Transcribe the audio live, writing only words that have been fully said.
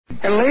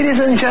And ladies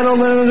and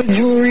gentlemen of the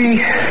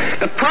jury,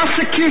 the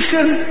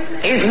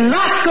prosecution is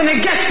not going to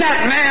get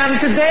that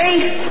man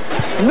today.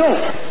 No,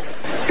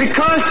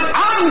 because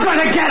I'm going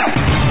to get him.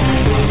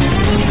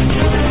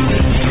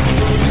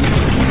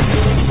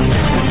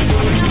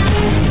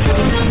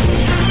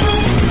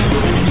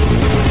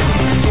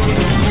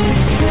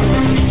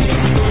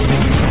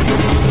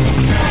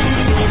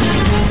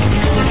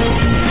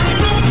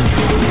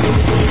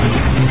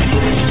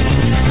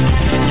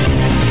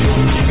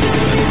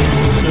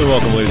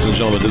 Welcome, ladies and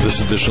gentlemen, to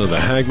this edition of the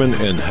Hagmann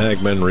and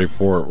Hagmann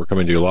Report. We're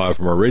coming to you live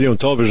from our radio and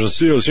television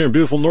studios here in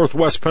beautiful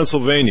Northwest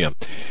Pennsylvania.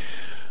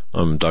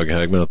 I'm Doug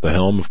Hagmann at the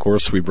helm. Of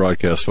course, we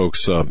broadcast,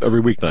 folks,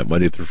 every weeknight,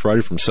 Monday through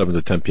Friday from 7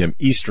 to 10 p.m.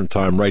 Eastern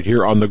Time, right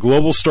here on the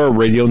Global Star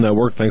Radio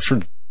Network. Thanks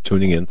for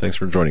tuning in. Thanks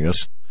for joining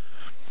us.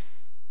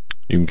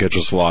 You can catch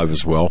us live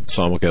as well,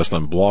 simulcast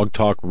on Blog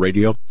Talk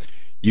Radio,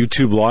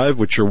 YouTube Live,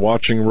 which you're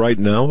watching right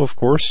now, of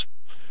course.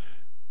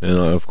 And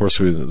of course,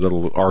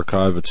 that'll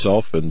archive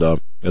itself, and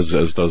as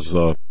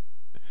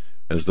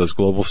does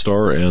Global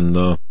Star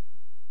and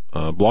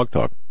Blog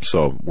Talk.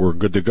 So we're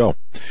good to go.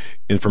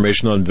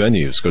 Information on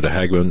venues, go to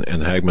Hagmann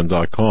and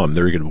Hagmann.com.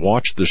 There you can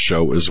watch the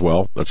show as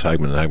well. That's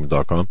Hagmann and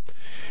Hagmann.com,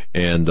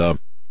 and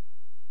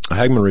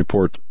Hagmann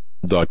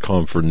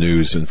Report.com for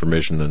news,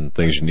 information, and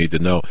things you need to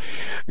know.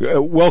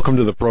 Welcome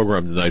to the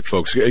program tonight,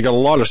 folks. I got a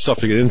lot of stuff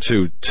to get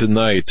into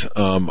tonight.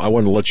 I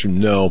want to let you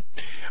know,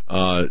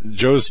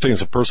 Joe's taking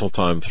some personal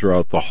time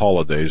throughout the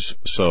holidays,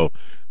 so,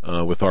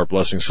 with our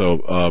blessing.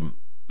 So, I'm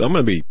going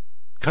to be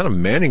kind of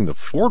manning the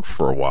fort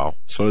for a while.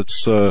 So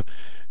it's good.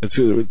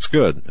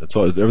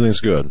 Everything's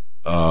good.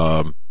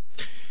 Now,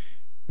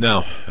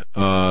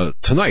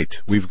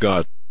 tonight we've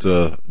got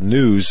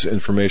news,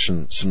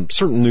 information, some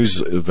certain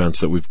news events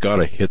that we've got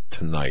to hit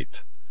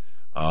tonight.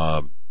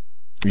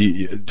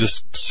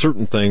 Just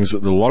certain things, a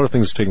lot of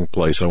things taking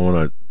place. I want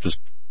to just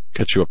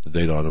catch you up to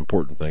date on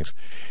important things.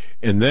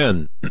 And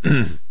then,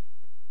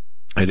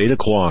 at 8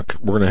 o'clock,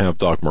 we're going to have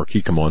Doc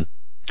Marquis come on.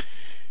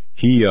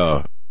 He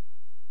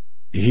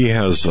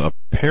has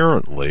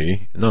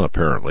apparently, not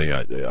apparently,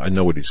 I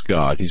know what he's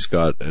got. He's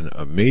got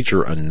a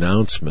major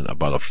announcement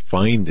about a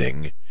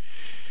finding,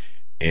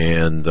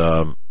 and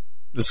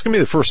this is going to be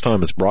the first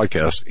time it's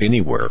broadcast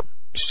anywhere.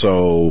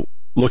 So,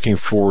 looking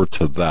forward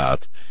to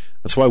that.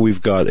 That's why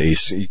we've got I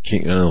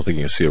don't think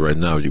you can see it right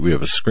now. We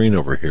have a screen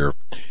over here.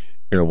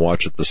 You're going to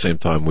watch it at the same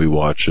time we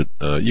watch it.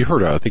 You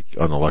heard, I think,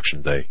 on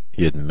Election Day,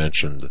 he had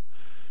mentioned,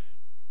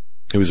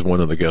 he was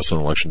one of the guests on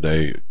Election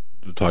Day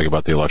talking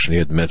about the election. He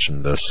had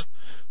mentioned this.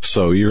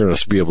 So you're going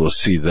to be able to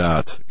see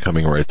that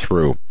coming right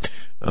through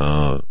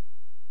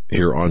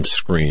here on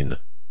screen.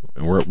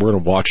 And we're going to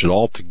watch it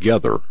all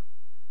together.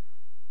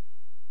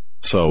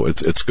 So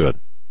it's good.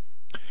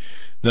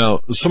 Now,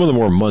 some of the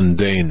more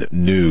mundane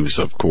news,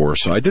 of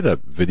course. I did a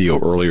video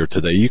earlier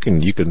today. You can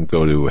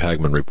go to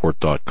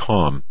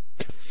HagmannReport.com,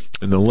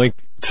 and the link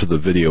to the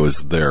video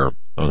is there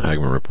on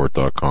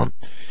HagmannReport.com.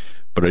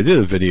 But I did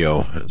a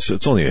video.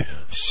 It's only a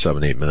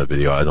 7-8 minute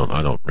video. I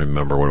don't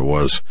remember what it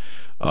was,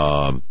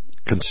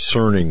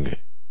 concerning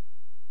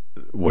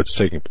what's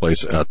taking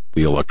place at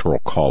the Electoral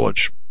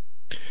College.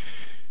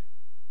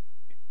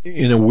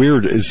 In a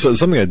weird, it's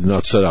something I did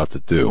not set out to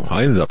do.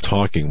 I ended up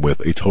talking with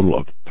a total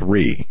of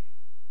 3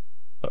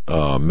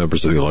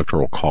 members of the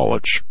Electoral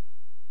College.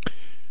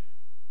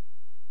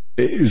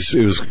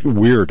 It was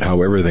weird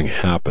how everything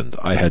happened.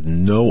 I had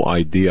no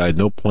idea. I had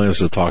no plans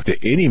to talk to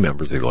any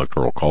members of the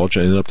Electoral College.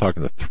 I ended up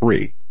talking to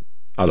 3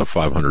 out of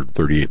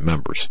 538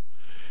 members.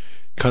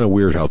 Kind of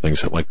weird how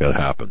things like that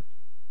happen.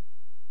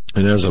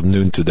 And as of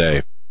noon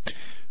today,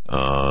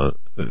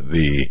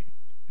 the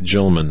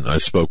gentleman I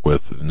spoke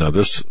with, now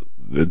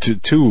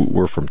two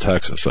were from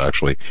Texas,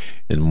 actually,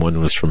 and one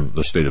was from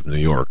the state of New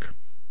York.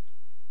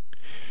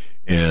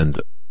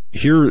 And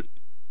here's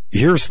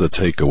the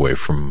takeaway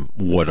from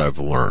what I've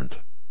learned.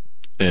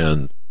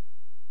 And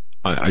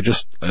I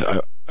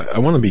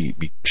want to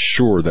be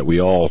sure that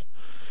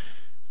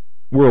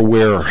we're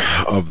aware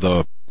of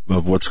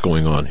what's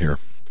going on here.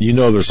 You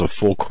know, there's a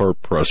full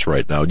court press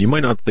right now. You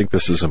might not think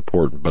this is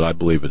important, but I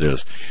believe it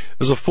is.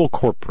 There's a full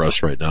court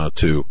press right now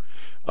to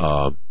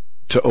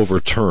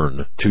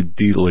overturn, to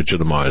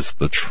delegitimize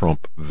the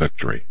Trump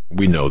victory.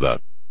 We know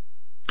that.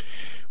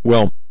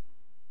 Well,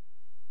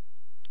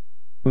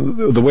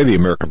 the way the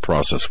American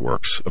process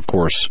works, of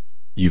course,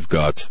 you've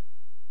got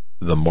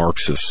the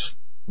Marxists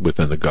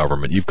within the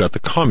government. You've got the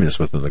communists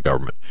within the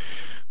government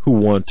who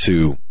want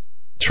to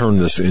turn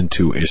this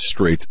into a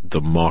straight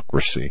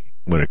democracy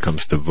when it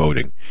comes to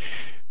voting.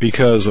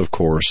 Because, of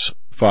course,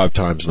 5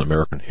 times in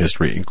American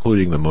history,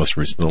 including the most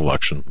recent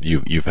election,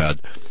 you've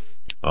had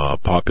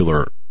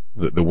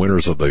the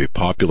winners of the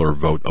popular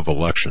vote of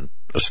election,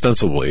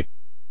 ostensibly,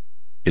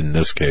 in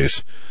this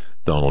case,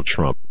 Donald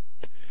Trump,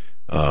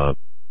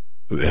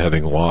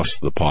 having lost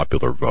the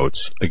popular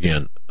votes,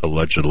 again,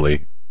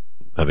 allegedly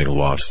having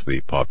lost the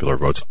popular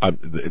votes.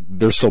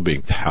 They're still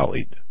being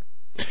tallied,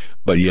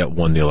 but yet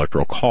won the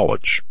Electoral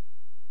College.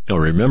 Now,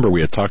 remember,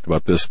 we had talked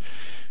about this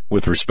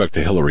with respect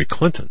to Hillary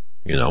Clinton,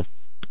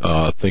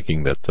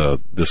 thinking that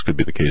this could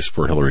be the case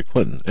for Hillary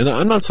Clinton. And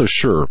I'm not so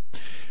sure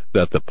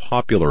that the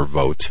popular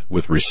vote,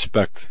 with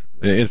respect,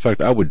 in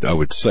fact, I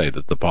would say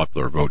that the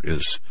popular vote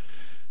is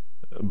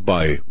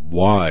by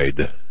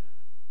wide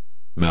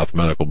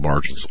mathematical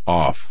margins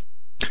off.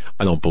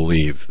 I don't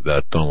believe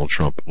that Donald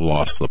Trump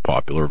lost the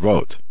popular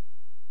vote.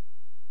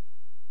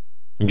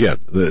 Again,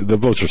 the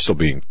votes are still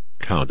being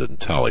counted and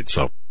tallied,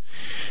 so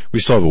we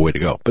still have a way to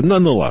go. But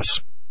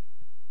nonetheless,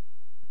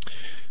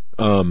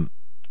 when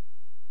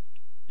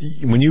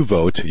you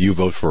vote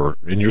for,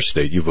 in your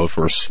state, you vote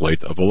for a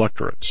slate of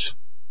electorates.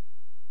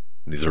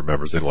 These are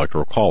members of the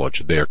Electoral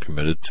College. They are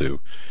committed to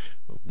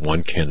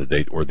one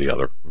candidate or the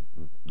other,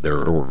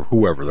 or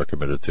whoever they're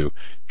committed to,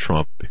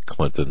 Trump,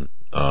 Clinton,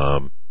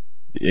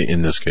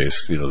 in this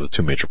case, the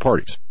two major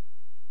parties.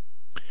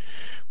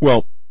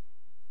 Well,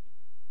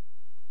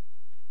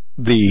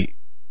 the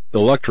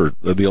electors,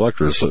 the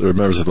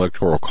members of the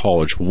Electoral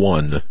College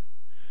won,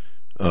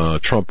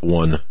 Trump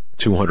won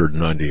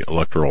 290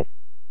 electoral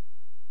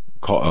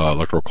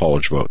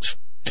college votes.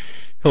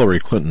 Hillary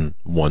Clinton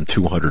won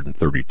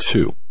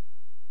 232.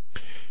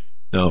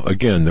 Now,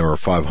 again, there are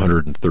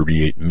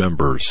 538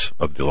 members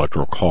of the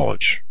Electoral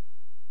College.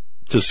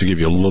 Just to give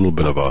you a little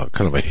bit of a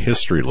kind of a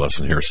history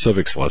lesson here,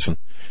 civics lesson,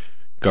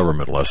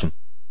 government lesson.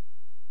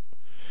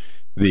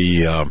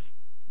 The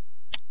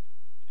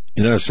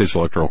United States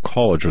Electoral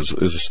College is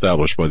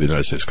established by the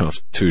United States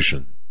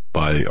Constitution,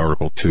 by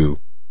Article 2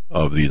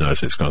 of the United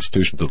States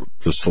Constitution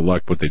to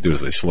select. What they do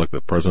is they select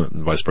the President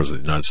and Vice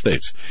President of the United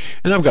States.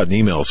 And I've gotten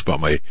emails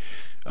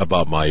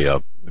about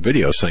my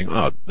video saying,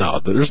 "Oh, no,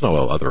 there's no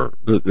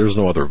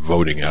other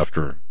voting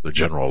after the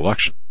general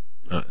election."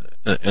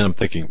 And I'm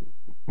thinking,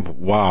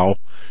 wow,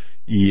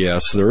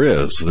 yes, there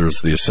is.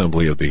 There's the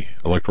assembly of the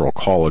Electoral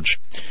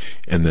College,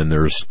 and then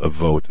there's a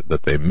vote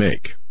that they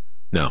make.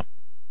 Now,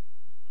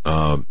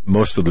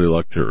 most of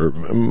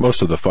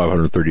the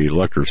 530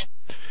 electors,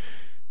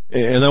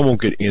 and I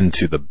won't get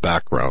into the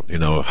background,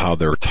 how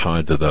they're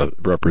tied to the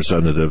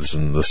representatives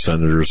and the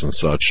senators and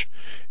such,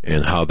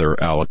 and how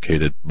they're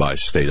allocated by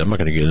state. I'm not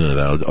going to get into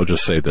that. I'll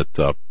just say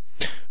that,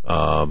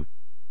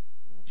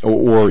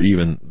 or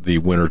even the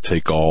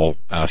winner-take-all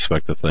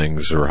aspect of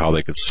things, or how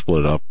they could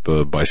split up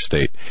by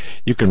state.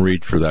 You can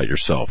read for that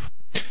yourself.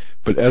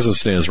 But as it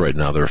stands right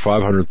now, there are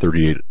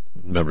 538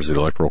 members of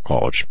the Electoral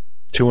College.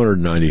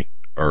 290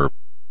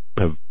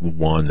 have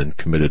won and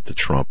committed to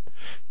Trump.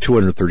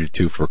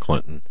 232 for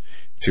Clinton.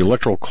 It's the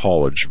Electoral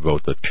College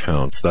vote that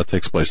counts. That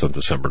takes place on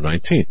December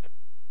 19th.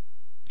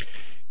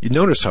 You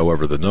notice,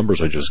 however, the numbers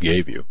I just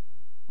gave you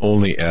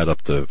only add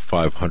up to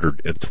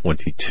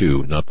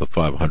 522, not the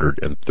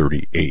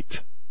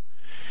 538.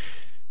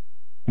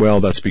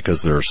 Well, that's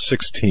because there are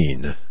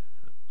 16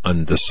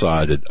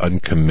 undecided,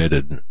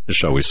 uncommitted,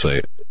 shall we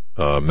say,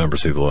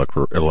 members of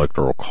the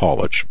Electoral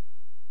College.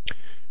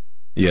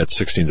 Yet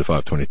 16 to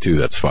 522,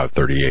 that's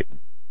 538.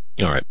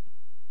 All right.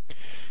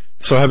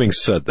 So having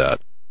said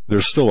that,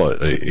 there's still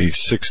a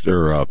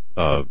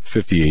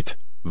 58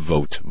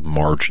 vote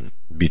margin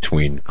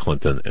between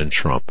Clinton and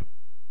Trump.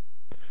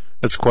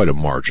 That's quite a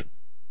margin.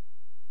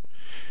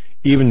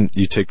 Even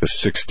you take the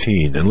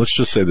 16, and let's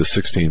just say the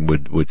 16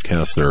 would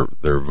cast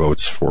their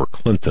votes for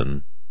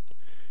Clinton.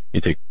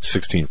 You take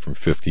 16 from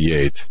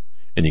 58,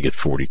 and you get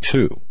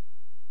 42.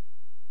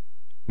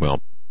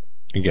 Well,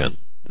 again,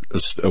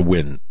 it's a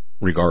win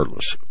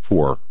regardless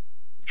for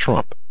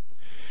Trump.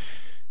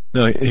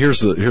 Now, here's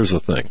the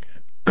thing.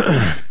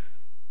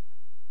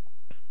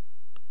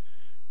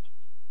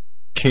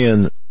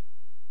 And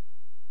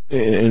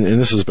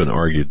this has been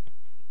argued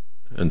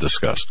and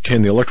discussed,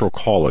 can the Electoral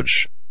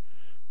College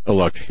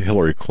elect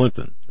Hillary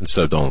Clinton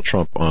instead of Donald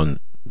Trump on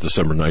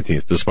December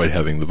 19th, despite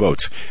having the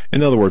votes?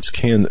 In other words,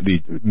 can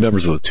the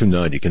members of the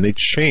 290, can they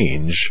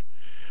change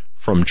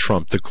from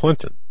Trump to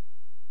Clinton?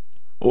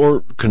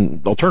 Or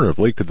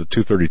alternatively, could the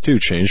 232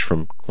 change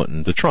from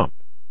Clinton to Trump?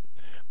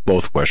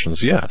 Both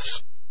questions,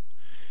 yes.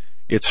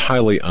 It's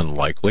highly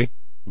unlikely,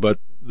 but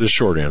the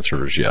short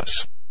answer is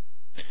yes.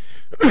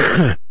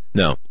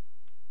 Now,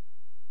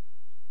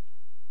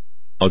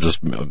 I'll just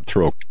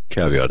throw a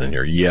caveat in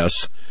here.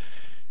 Yes,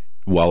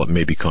 while it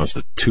may be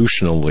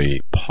constitutionally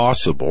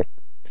possible,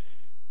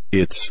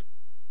 it's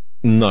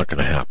not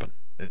going to happen.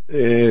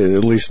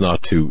 At least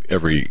not to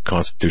every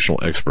constitutional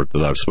expert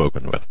that I've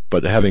spoken with.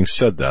 But having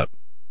said that,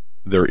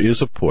 there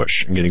is a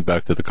push, and getting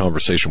back to the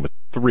conversation with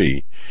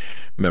 3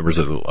 members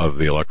of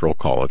the Electoral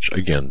College,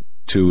 again,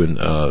 2 in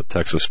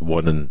Texas,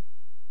 1 in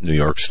New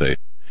York State.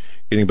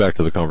 Getting back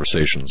to the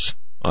conversations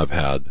I've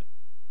had,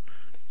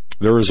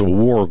 there is a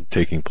war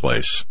taking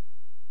place,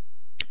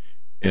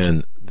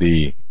 and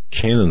the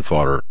cannon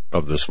fodder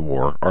of this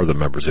war are the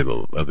members of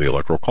the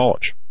Electoral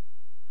College.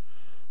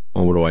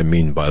 Well, what do I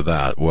mean by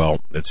that? Well,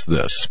 it's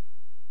this.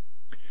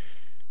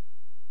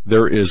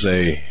 There is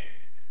a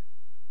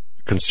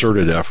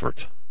concerted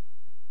effort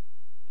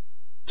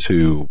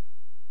to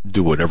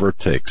do whatever it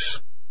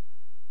takes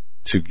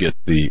to get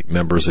the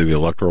members of the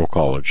Electoral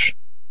College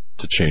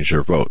to change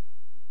their vote.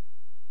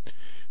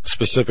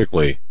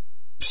 Specifically,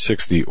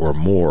 60 or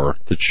more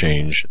to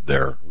change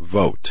their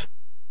vote,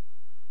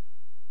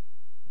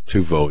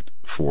 to vote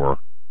for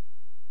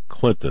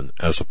Clinton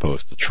as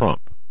opposed to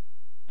Trump,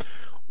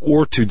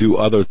 or to do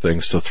other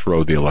things to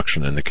throw the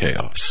election into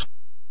chaos.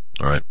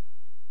 All right.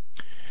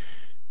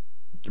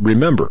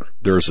 Remember,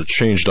 there's a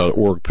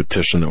change.org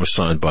petition that was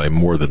signed by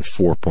more than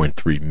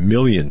 4.3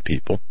 million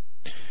people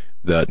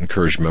that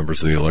encouraged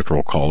members of the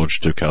Electoral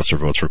College to cast their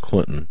votes for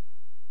Clinton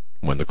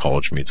when the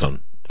college meets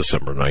on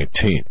December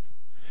 19th.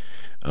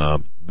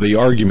 The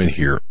argument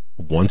here,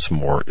 once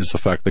more, is the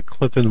fact that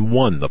Clinton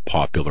won the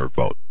popular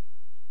vote.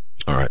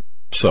 All right.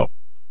 So,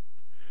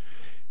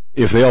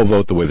 if they all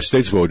vote the way the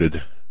states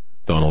voted,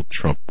 Donald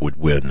Trump would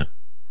win.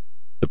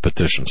 The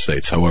petition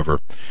states, however,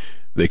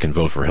 they can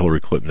vote for Hillary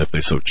Clinton if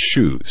they so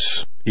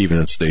choose, even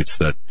in states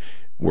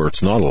where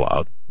it's not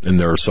allowed. And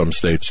there are some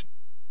states,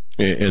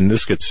 and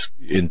this gets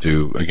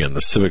into, again,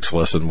 the civics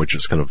lesson, which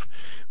I don't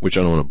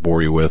want to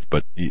bore you with,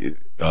 but there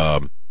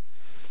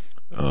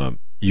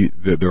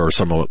are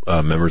some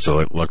members of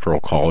the Electoral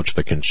College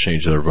that can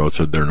change their votes,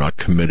 so they're not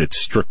committed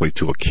strictly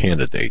to a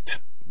candidate,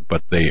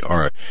 but they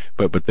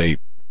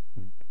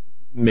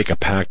make a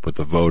pact with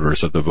the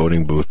voters at the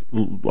voting booth,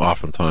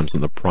 oftentimes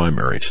in the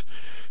primaries,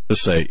 to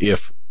say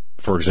if,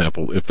 for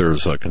example, if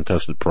there's a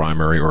contested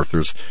primary, or if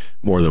there's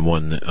more than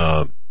one,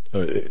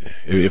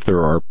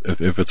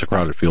 if it's a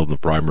crowded field in the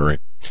primary,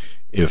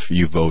 if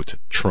you vote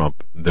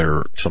Trump,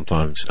 there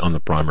sometimes on the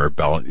primary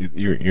ballot,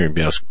 you're going to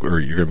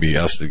be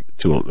asked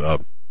to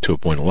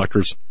appoint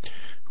electors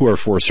who are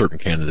for a certain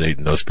candidate,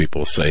 and those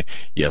people say,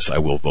 yes, I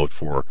will vote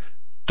for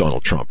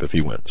Donald Trump if he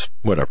wins,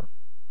 whatever.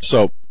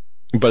 So,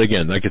 but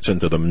again, that gets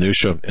into the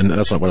minutia, and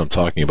that's not what I'm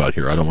talking about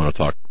here. I don't want to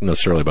talk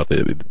necessarily about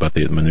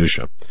the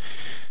minutia.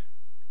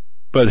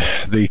 But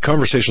the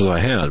conversations I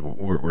had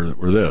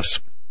were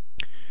this.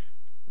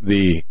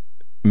 The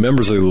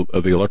members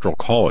of the Electoral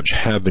College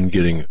have been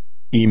getting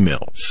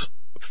emails,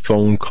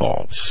 phone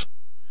calls,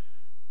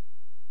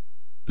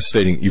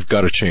 stating you've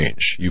got to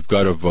change. You've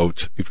got to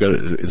vote.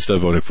 Instead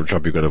of voting for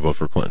Trump, you've got to vote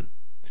for Clinton.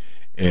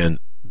 And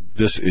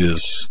this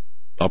is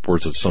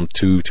upwards of some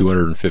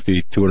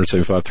 250,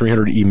 275,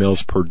 300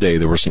 emails per day.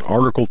 There was an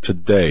article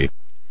today,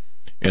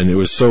 and it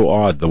was so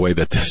odd the way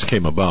that this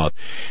came about,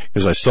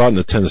 because I saw it in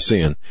the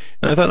Tennessean,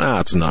 and I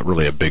thought, it's not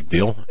really a big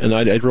deal. And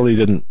I really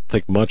didn't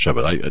think much of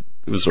it.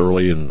 It was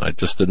early, and I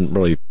just didn't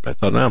really, I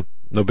thought,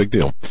 no big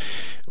deal.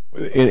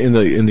 In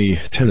the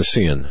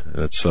Tennessean,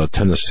 that's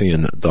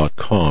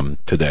Tennessean.com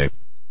today,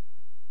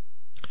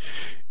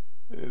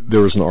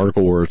 there was an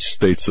article where it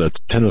states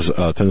that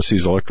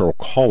Tennessee's Electoral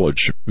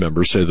College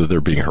members say that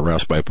they're being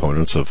harassed by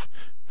opponents of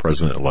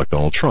President-elect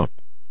Donald Trump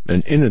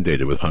and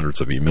inundated with hundreds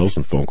of emails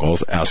and phone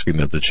calls asking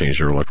them to change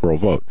their electoral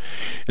vote.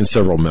 And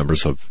several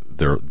members of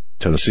their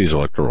Tennessee's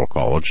Electoral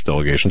College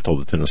delegation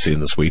told the Tennessean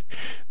this week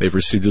they've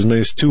received as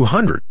many as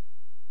 200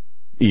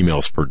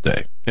 emails per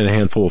day and a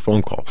handful of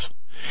phone calls.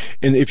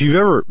 And if you've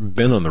ever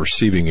been on the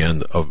receiving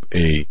end of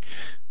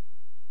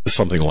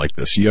something like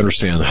this, you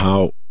understand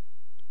how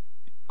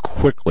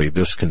quickly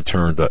this can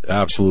turn to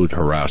absolute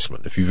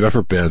harassment. If you've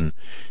ever been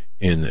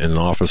in an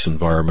office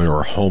environment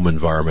or a home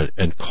environment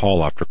and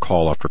call after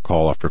call after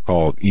call after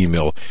call,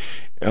 email,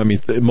 I mean,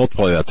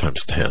 multiply that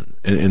times 10.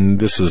 And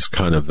this is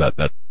kind of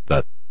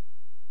that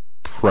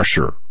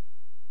pressure,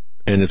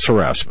 and it's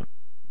harassment.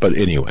 But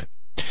anyway,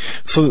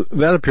 so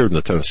that appeared in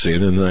the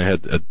Tennessean, and then I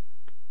had a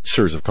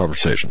series of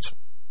conversations.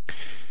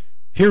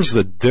 Here's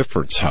the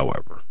difference,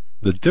 however.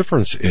 The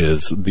difference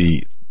is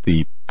the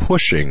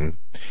pushing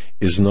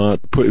is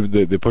not,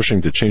 the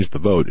pushing to change the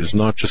vote is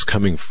not just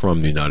coming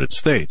from the United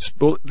States.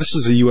 Well, this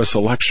is a U.S.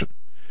 election.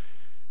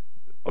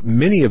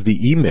 Many of the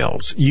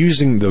emails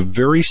using the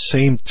very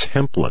same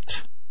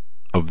template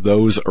of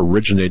those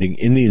originating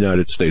in the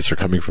United States are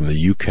coming from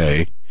the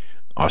UK,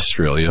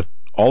 Australia,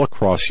 all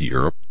across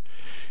Europe,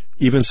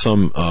 even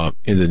some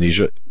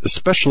Indonesia,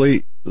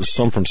 especially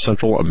some from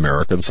Central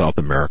America and South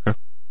America.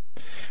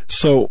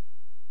 So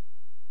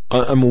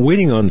I'm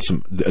waiting on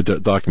some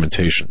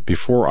documentation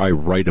before I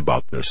write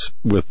about this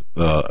with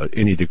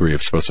any degree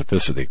of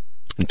specificity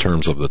in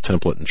terms of the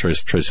template and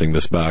tracing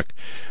this back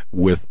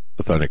with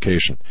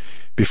authentication.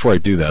 Before I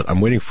do that,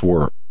 I'm waiting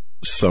for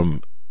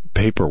some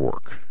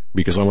paperwork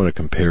because I want to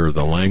compare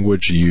the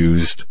language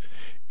used,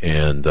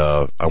 and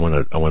I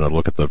want to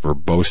look at the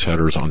verbose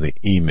headers on the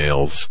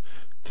emails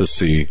to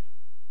see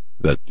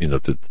that,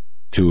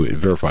 to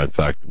verify in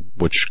fact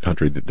which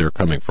country that they're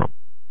coming from.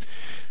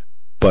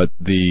 But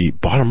the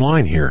bottom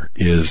line here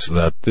is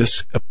that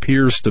this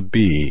appears to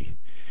be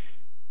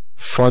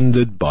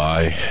funded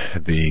by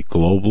the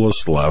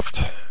globalist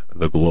left,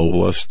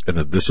 and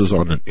that this is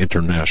on an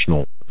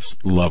international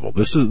level.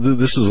 This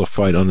is a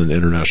fight on an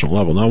international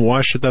level. Now,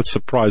 why should that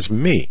surprise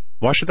me?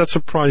 Why should that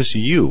surprise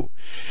you?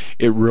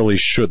 It really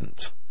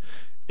shouldn't,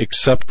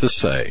 except to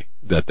say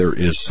that there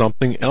is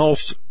something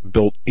else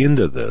built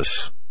into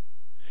this.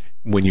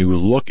 When you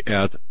look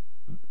at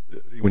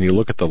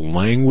the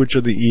language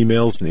of the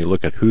emails and you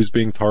look at who's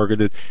being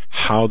targeted,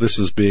 how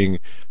the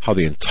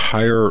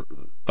entire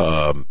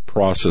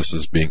process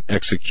is being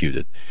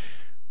executed,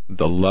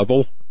 the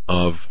level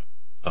of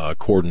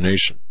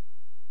coordination.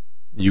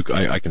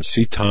 I can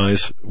see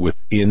ties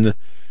within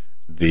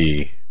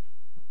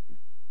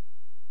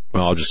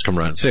I'll just come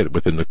around and say it,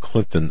 within the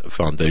Clinton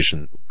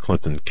Foundation,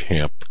 Clinton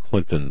camp,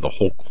 the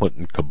whole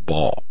Clinton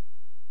cabal.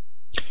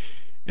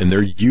 And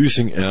they're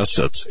using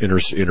assets,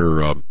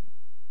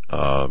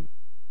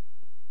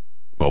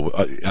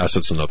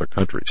 assets in other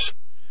countries,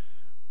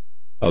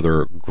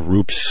 other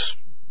groups,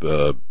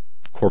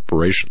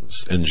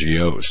 corporations,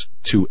 NGOs,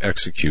 to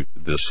execute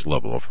this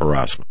level of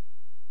harassment.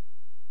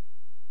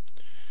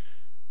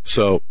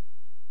 So,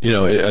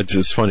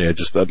 it's funny.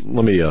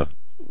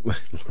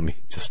 Let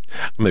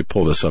me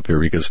pull this up here,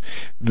 because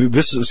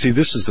this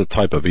is the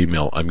type of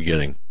email I'm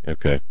getting.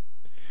 Okay.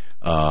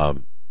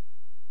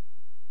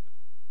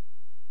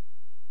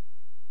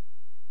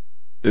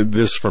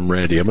 This from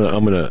Randy.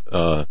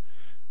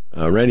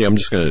 Randy, I'm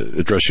just gonna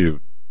address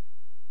you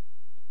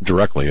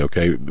directly,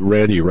 okay?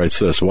 Randy writes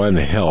this: why in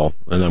the hell,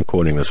 and I'm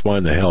quoting this, why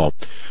in the hell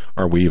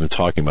are we even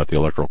talking about the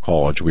Electoral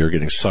College? We are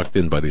getting sucked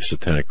in by these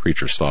satanic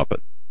creatures. Stop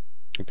it.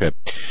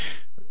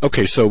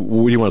 Okay, so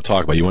what do you want to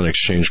talk about? You want to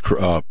exchange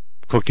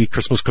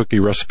Christmas cookie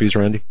recipes,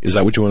 Randy? Is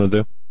that what you want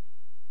to do?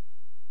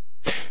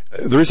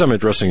 The reason I'm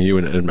addressing you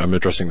and I'm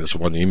addressing this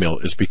one email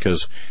is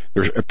because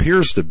there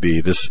appears to be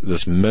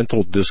this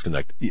mental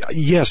disconnect.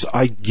 Yes,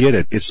 I get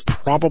it. It's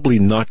probably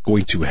not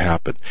going to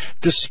happen,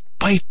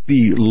 despite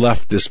the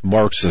leftist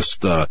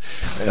Marxist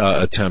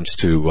attempts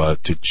to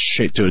want to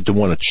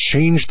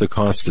change the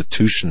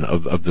Constitution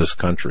of this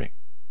country.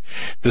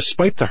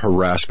 Despite the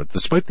harassment,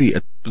 despite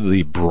the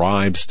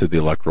bribes to the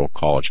Electoral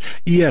College.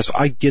 Yes,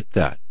 I get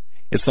that.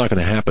 It's not going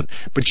to happen.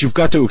 But you've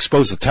got to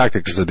expose the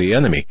tactics of the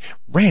enemy.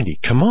 Randy,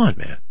 come on,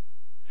 man.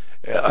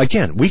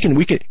 Again, we can,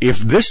 if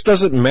this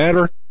doesn't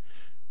matter,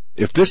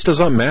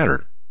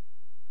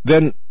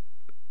 then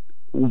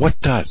what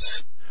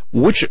does?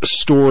 Which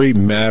story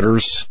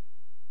matters?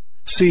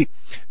 See,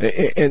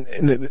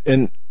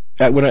 and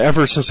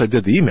ever since I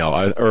did the email,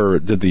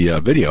 did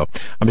the video,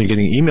 I've been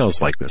getting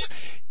emails like this.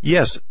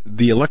 Yes,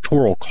 the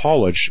Electoral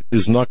College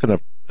is not going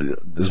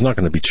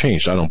to be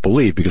changed, I don't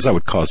believe, because that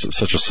would cause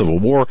such a civil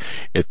war.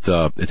 It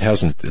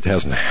hasn't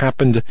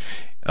happened,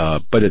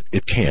 but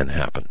it can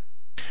happen.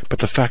 But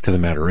the fact of the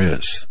matter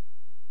is,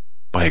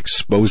 by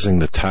exposing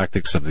the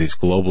tactics of these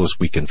globalists,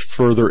 we can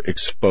further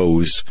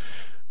expose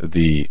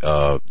the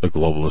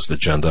globalist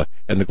agenda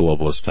and the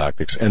globalist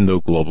tactics and the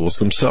globalists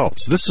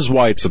themselves. This is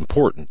why it's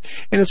important.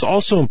 And it's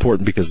also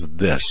important because of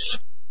this,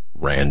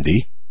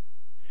 Randy.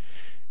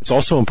 It's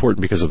also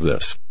important because of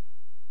this.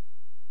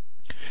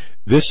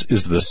 This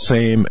is the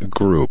same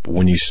group.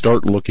 When you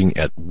start looking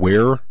at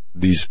where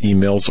these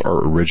emails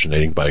are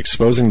originating, by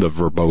exposing the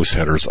verbose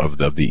headers of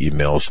the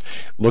emails,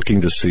 looking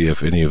to see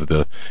if any of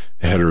the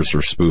headers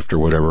are spoofed or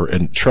whatever,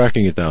 and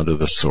tracking it down to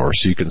the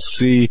source, you can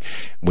see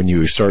when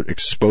you start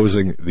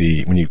exposing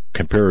when you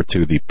compare it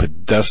to the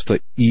Podesta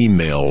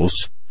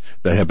emails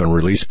that have been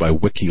released by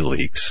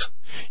WikiLeaks,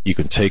 you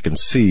can take and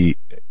see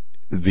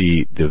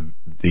the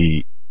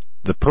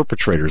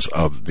perpetrators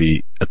of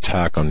the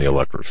attack on the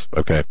electors.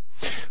 Okay,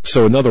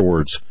 so in other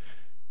words,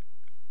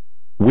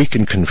 we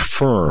can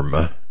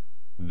confirm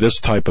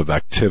this type of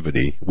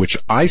activity, which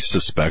I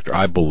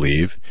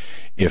believe,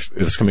 if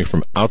it's coming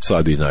from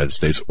outside the United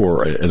States,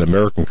 or an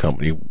American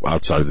company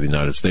outside of the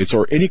United States,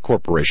 or any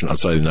corporation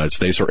outside the United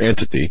States or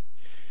entity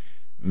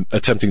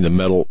attempting to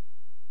meddle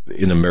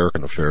in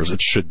American affairs,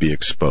 it should be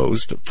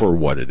exposed for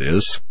what it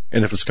is.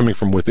 And if it's coming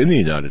from within the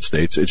United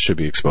States, it should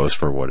be exposed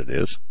for what it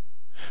is.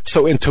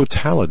 So in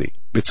totality,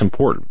 it's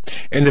important.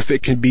 And if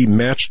it can be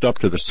matched up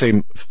to the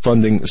same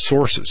funding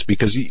sources,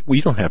 because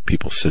we don't have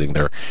people sitting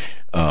there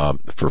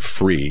for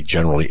free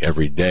generally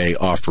every day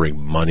offering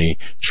money,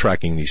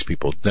 tracking these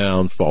people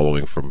down,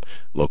 following from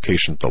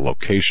location to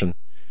location.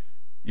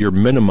 You're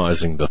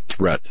minimizing the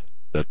threat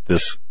that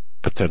this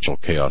potential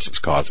chaos is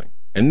causing.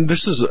 And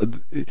this is,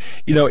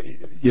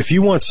 if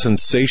you want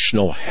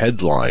sensational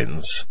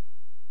headlines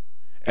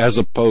as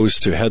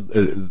opposed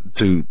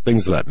to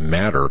things that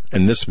matter,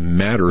 and this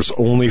matters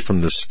only from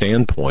the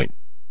standpoint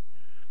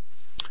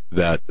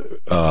that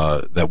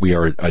we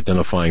are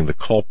identifying the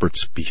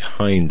culprits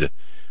behind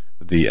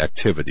the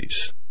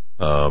activities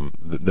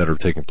that are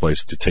taking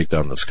place to take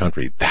down this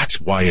country.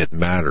 That's why it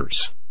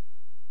matters.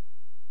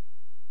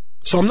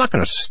 So I'm not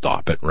going to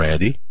stop it,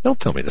 Randy. Don't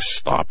tell me to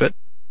stop it,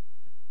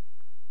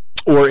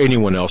 or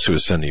anyone else who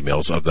has sent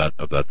emails of that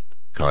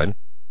kind.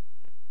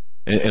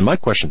 And my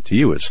question to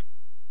you is,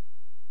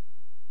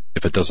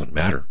 if it doesn't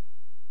matter,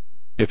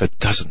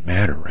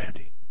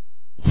 Randy,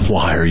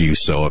 why are you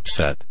so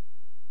upset?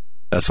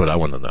 That's what I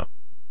want to know.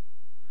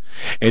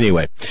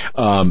 Anyway,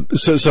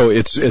 so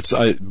it's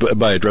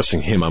by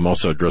addressing him, I'm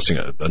also addressing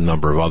a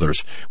number of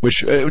others,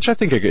 which I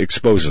think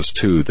exposes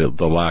to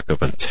the lack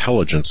of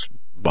intelligence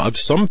of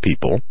some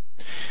people.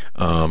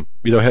 You've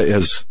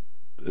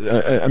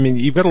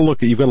got to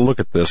look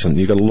at this, and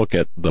you've got to look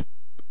at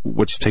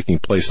what's taking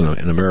place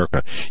in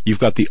America. You've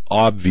got the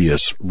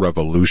obvious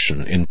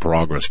revolution in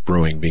progress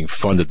brewing, being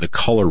funded, the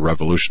color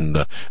revolution,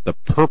 the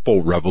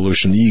purple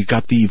revolution. You've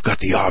got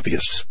the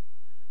obvious.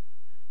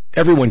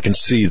 everyone can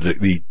see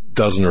the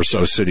dozen or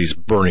so cities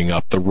burning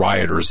up, the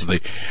rioters, the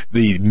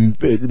 $1 and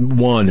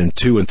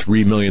 $2 and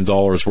 $3 million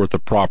worth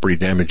of property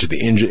damage,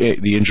 the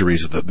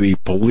injuries, the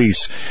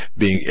police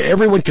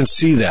everyone can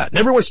see that. And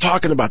everyone's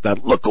talking about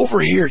that. Look over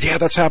here. Yeah,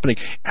 that's happening.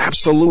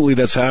 Absolutely,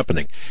 that's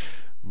happening.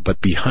 But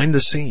behind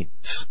the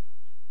scenes,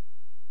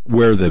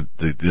 where the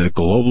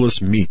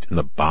globalists meet in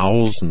the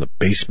bowels and the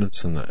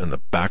basements and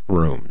the back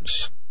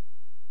rooms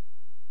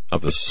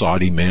of the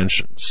Saudi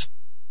mansions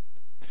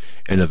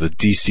and of the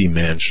DC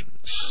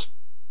mansions,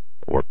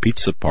 or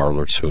pizza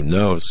parlors, who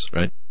knows,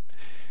 right?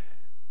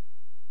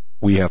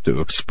 We have to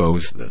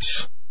expose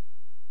this.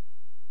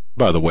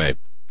 By the way,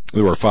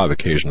 there were 5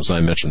 occasions, I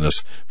mentioned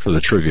this for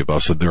the trivia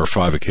buff, so there are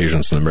 5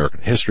 occasions in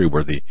American history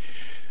where the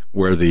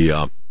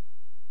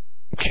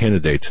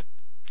candidate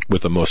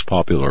with the most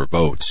popular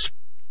votes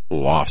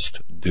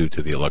lost due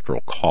to the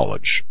Electoral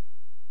College.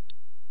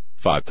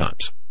 5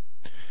 times.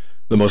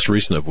 The most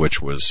recent of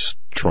which was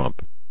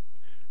Trump.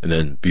 And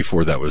then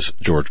before that was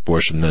George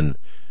Bush, and then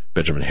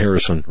Benjamin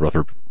Harrison,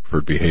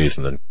 Rutherford B. Hayes,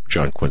 and then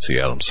John Quincy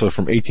Adams. So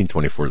from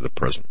 1824 to the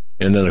present.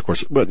 And then, of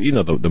course, but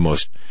the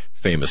most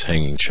famous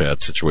hanging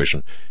Chad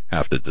situation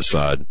have to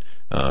decide,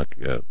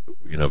 via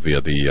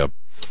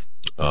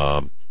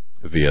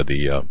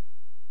the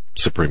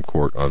Supreme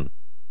Court on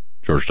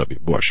George W.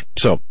 Bush.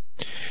 So,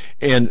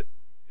 and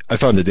I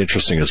found it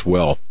interesting as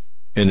well.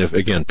 And if,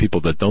 again, people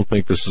that don't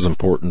think this is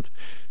important,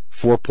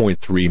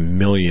 4.3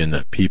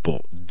 million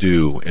people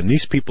do. And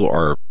these people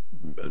are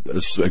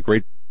a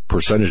great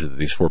percentage of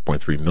these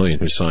 4.3 million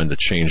who signed the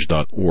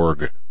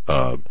Change.org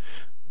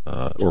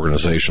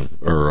organization,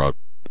 or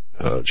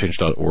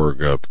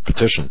Change.org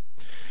petition,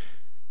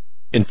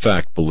 in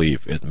fact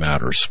believe it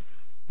matters.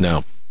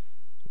 Now,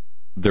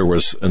 there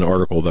was an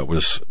article that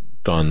was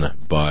done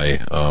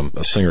by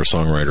a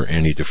singer-songwriter,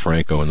 Annie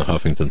DeFranco, in the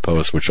Huffington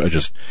Post, which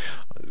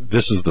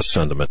this is the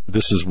sentiment.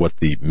 This is what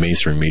the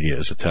mainstream media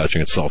is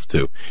attaching itself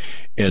to.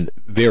 And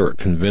they're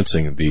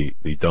convincing the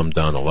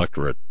dumbed-down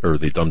electorate, or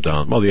the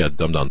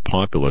dumbed-down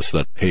populace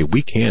that, hey,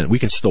 we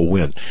can still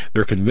win.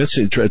 They're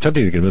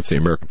attempting to convince the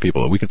American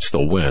people that we can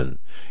still win.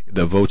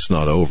 The vote's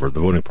not over.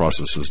 The voting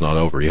process is not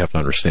over. You have to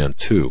understand,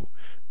 too,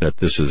 that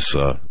this is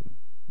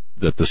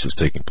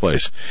taking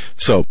place.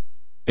 So,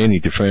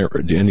 Annie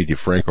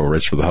DeFranco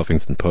writes for the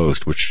Huffington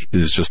Post, which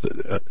is just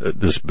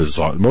this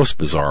most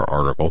bizarre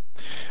article.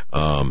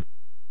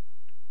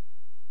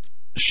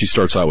 She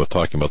starts out with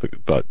talking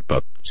about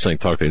saying,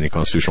 talk to any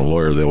constitutional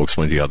lawyer. They will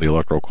explain to you how the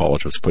Electoral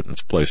College was put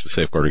into place to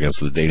safeguard against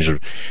the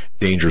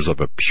dangers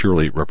of a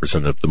purely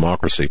representative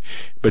democracy.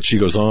 But she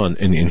goes on,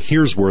 and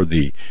here's where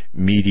the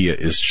media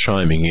is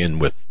chiming in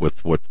with what,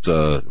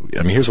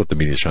 here's what the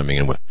media is chiming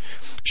in with.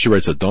 She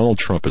writes that Donald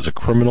Trump is a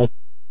criminal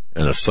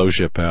and a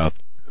sociopath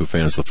who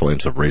fans the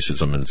flames of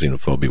racism and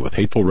xenophobia with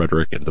hateful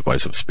rhetoric and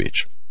divisive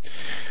speech.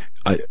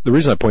 The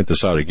reason I point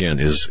this out again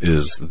is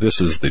these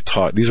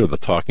are the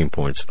talking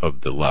points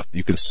of the left.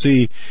 You can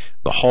see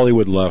the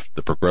Hollywood left,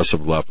 the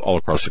progressive left, all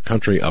across the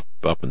country, up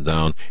and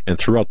down, and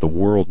throughout the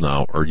world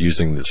now are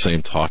using the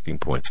same talking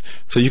points.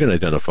 So you can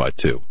identify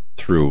too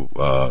through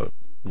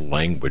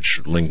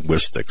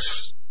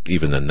linguistics,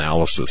 even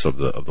analysis of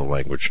the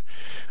language.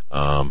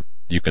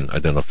 You can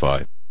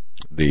identify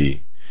the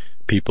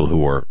people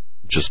who are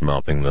just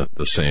mouthing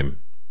the same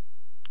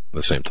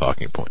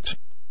talking points.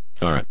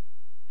 All right.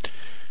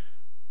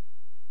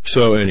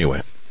 So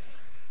anyway,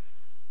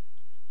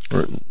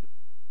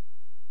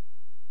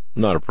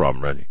 not a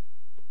problem, Randy.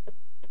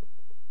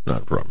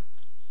 Not a problem.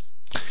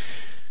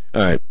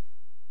 All right.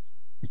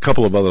 A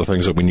couple of other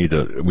things that we need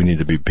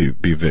to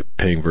be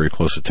paying very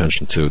close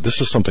attention to.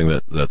 This is something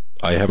that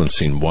I haven't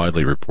seen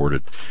widely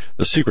reported.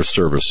 The Secret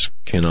Service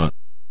cannot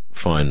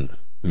find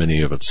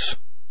many of its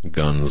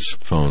guns,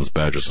 phones,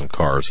 badges, and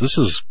cars. This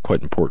is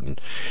quite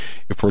important.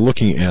 If we're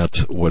looking at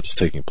what's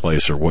taking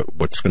place, or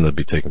what's going to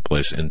be taking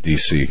place in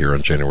D.C. here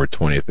on January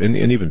 20th, and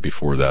even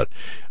before that,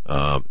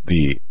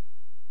 the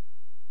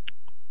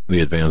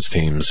advance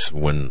teams,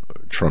 when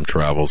Trump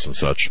travels and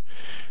such,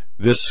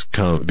 this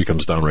kind of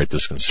becomes downright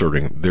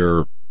disconcerting. There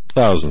are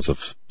thousands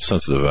of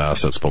sensitive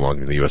assets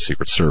belonging to the U.S.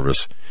 Secret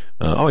Service.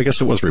 I guess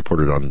it was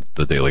reported on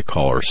the Daily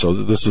Caller, so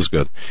this is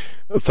good.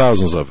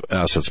 Thousands of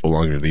assets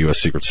belonging to the U.S.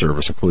 Secret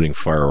Service, including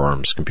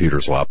firearms,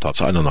 computers,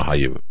 laptops. I don't know how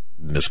you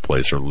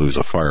misplace or lose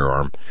a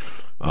firearm.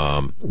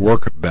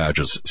 Work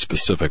badges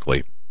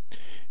specifically,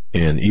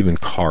 and even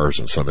cars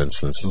in some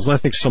instances. I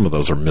think some of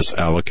those are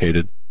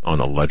misallocated on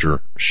a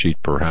ledger sheet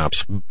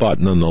perhaps, but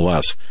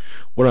nonetheless,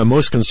 what I'm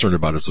most concerned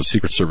about is the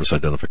Secret Service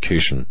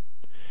identification.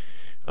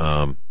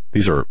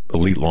 These are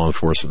elite law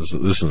enforcement.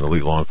 This is an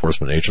elite law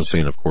enforcement agency,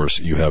 and of course,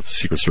 you have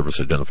Secret Service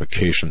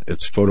identification.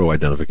 It's photo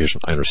identification.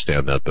 I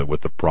understand that, but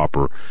with the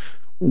proper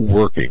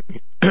working,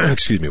 you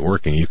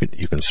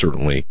can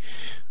certainly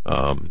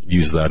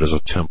use that as a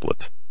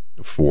template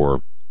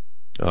for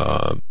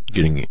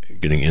getting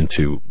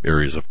into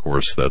areas, of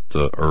course, that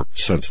are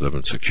sensitive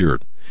and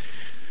secured.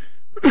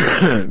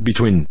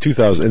 Between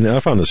 2000, and I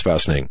found this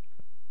fascinating.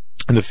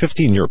 In the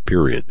 15-year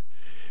period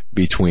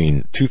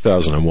Between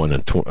 2001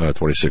 and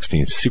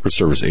 2016, Secret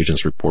Service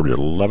agents reported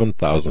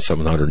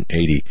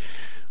 11,780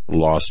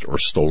 lost or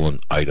stolen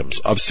items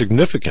of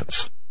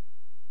significance.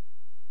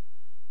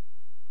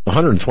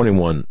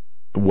 121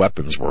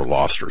 weapons were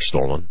lost or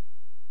stolen,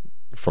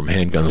 from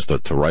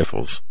handguns to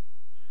rifles,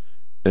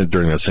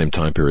 during that same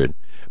time period.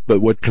 But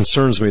what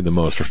concerns me the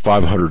most are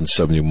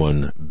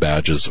 571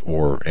 badges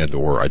or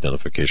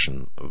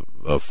identification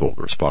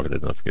folders, pocket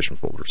identification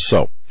folders.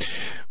 So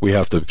we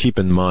have to keep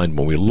in mind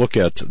when we look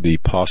at the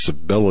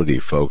possibility,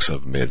 folks,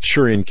 of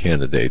Manchurian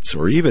candidates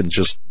or even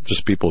just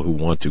people who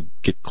want to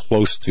get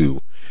close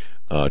to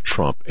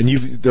Trump, and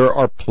there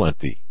are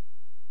plenty.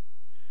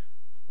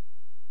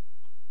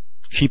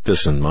 Keep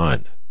this in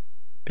mind.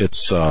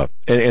 It's and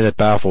it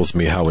baffles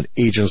me how an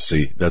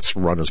agency that's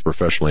run as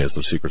professionally as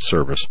the Secret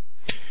Service,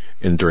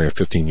 and during a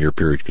 15-year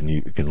period,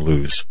 can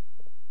lose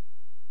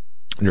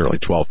nearly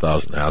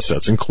 12,000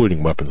 assets,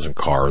 including weapons and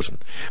cars.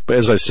 But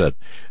as I said,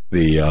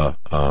 the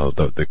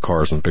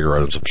cars and bigger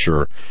items, I'm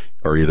sure,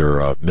 are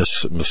either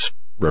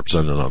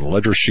misrepresented on a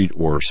ledger sheet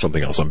or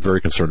something else. I'm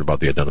very concerned about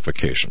the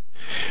identification.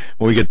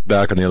 When we get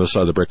back on the other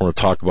side of the break, I want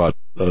to talk about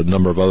a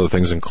number of other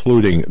things,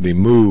 including the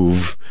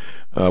move.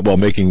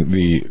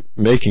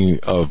 Making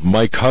of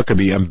Mike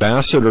Huckabee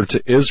ambassador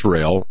to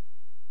Israel.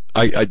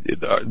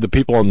 The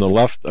people on the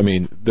left,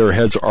 their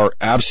heads are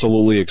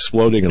absolutely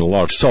exploding, and a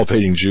lot of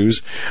self-hating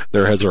Jews,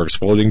 their heads are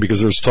exploding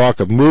because there's talk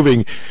of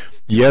moving,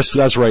 yes,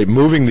 that's right,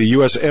 moving the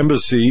U.S.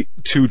 Embassy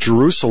to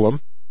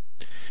Jerusalem.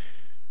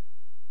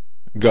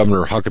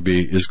 Governor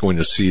Huckabee is going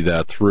to see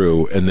that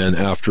through. And then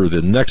after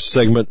the next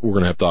segment, we're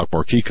going to have Doc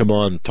Marquis come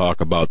on and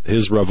talk about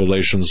his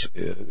revelations,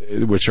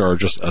 which are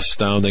just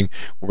astounding.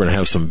 We're going to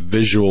have some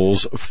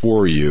visuals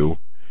for you.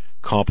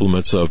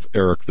 Compliments of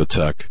Eric the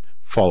Tech.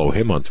 Follow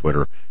him on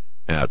Twitter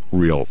at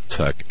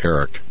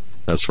RealTechEric.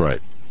 That's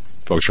right.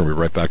 Folks, we're going to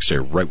be right back. Stay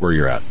right where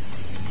you're at.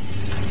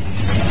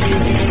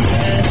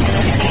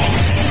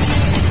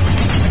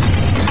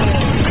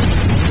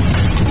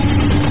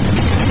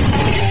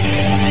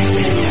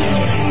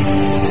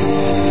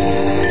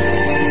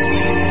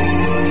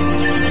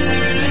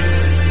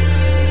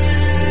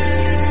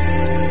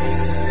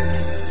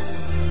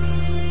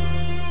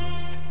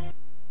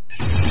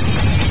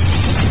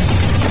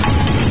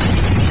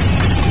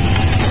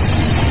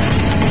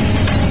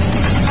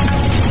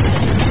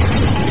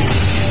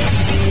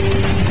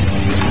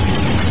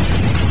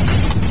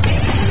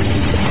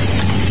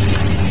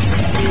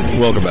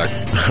 Welcome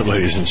back,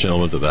 ladies and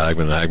gentlemen, to the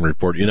Hagmann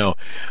Report. Eric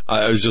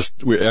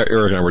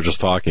and I were just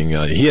talking.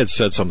 He had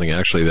said something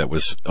actually that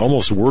was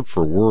almost word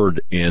for word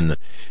in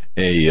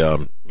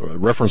a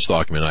reference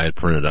document I had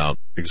printed out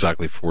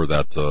exactly for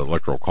that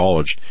electoral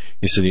college.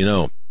 He said,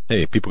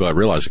 hey, people got to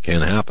realize it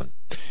can't happen.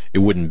 It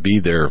wouldn't be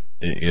there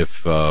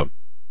if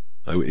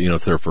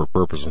it's there for a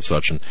purpose and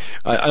such. And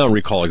I don't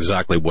recall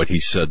exactly what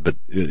he said, but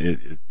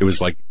it was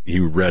like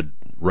he read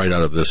right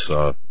out of this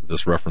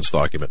reference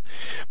document.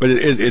 But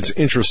it's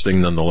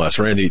interesting nonetheless.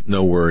 Randy,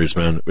 no worries,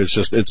 man.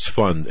 It's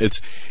fun.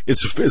 It's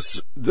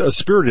a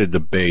spirited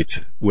debate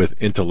with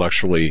with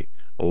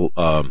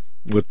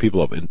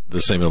people of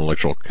the same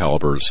intellectual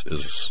calibers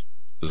is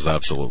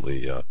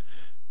absolutely a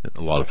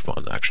lot of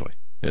fun, actually.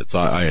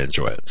 I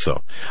enjoy it.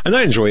 So, and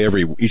I enjoy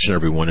each and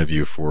every one of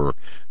you for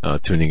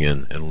tuning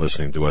in and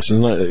listening to us.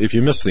 And if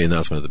you missed the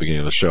announcement at the beginning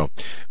of the show,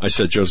 I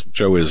said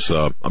Joe is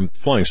I'm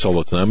flying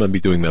solo tonight. I'm going to be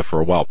doing that for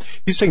a while.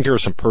 He's taking care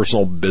of some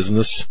personal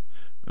business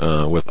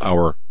with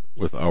our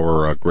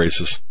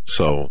graces.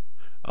 So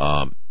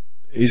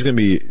he's going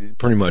to be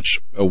pretty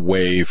much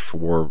away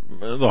for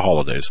the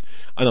holidays.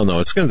 I don't know.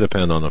 It's going to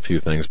depend on a few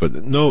things, but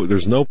no,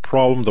 there's no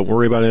problem. Don't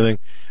worry about anything.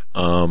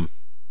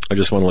 I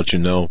just want to let you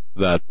know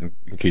that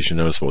in case you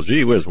notice, well,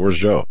 gee whiz, where's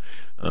Joe?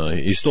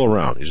 He's still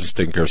around. He's just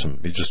taking care of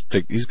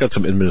he's got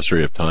some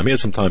administrative time. He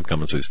has some time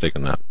coming, so he's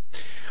taking that.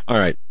 All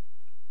right.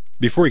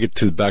 Before we get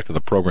back to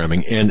the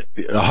programming, and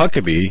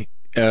Huckabee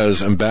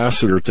as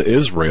ambassador to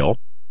Israel,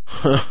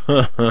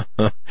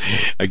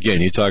 again,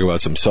 you talk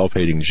about some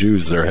self-hating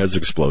Jews, their heads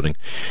exploding,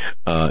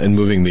 and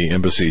moving the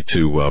embassy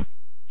to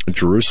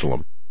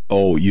Jerusalem.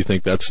 Oh, you don't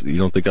think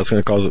that's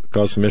going to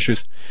cause some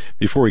issues?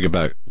 Before we get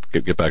back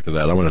to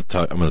that, I'm going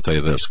to tell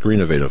you this.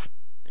 Greennovative,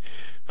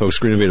 folks,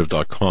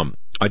 greennovative.com.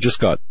 I just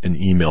got an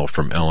email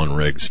from Alan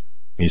Riggs.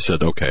 He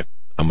said, okay,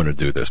 I'm going to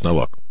do this. Now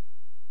look,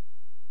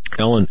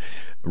 Alan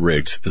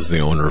Riggs is the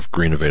owner of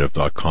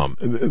greennovative.com.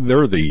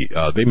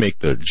 They make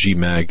the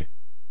GMAG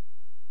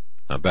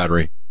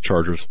battery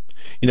chargers.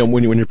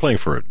 When you're playing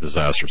for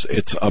disasters,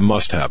 it's a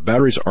must-have.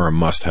 Batteries are a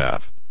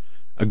must-have.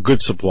 A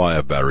good supply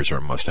of batteries are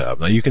a must-have.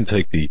 Now, you can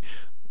take the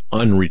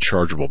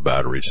unrechargeable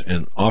batteries,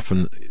 and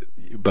often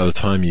by the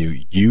time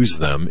you use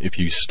them, if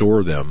you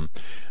store them,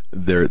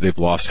 they've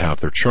lost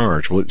half their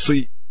charge. Well, so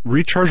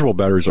rechargeable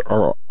batteries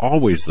are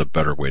always the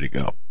better way to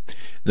go.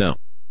 Now,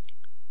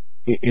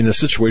 in a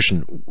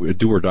situation, a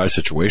do-or-die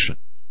situation,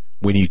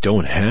 when you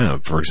don't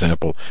have, for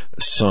example,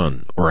 a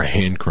sun or a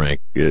hand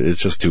crank, it's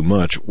just too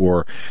much,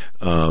 or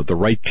the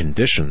right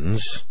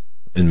conditions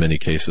in many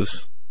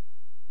cases,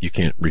 you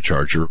can't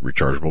recharge your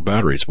rechargeable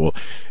batteries. Well,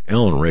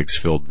 Alan Riggs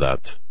filled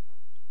that.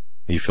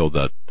 He filled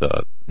that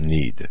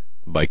need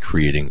by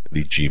creating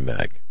the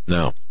GMAG.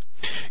 Now,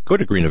 go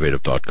to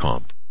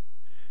greeninnovative.com.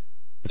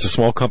 It's a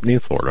small company in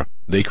Florida.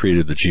 They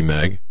created the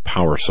GMAG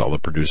power cell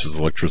that produces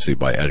electricity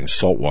by adding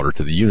salt water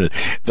to the unit.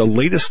 The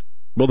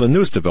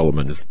newest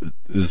development is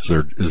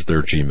their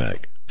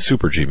GMAG,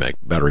 Super GMAG,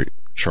 battery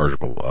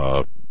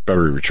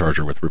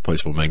recharger with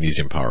replaceable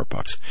magnesium power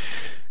pucks.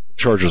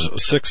 Charges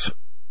 6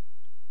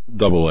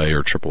 AA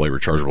or AAA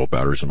rechargeable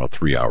batteries in about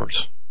 3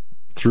 hours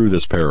through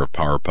this pair of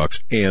power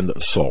pucks and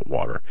salt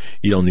water.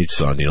 You don't need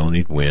sun, you don't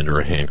need wind or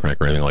a hand crank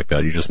or anything like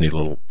that. You just need a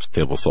little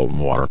table of salt and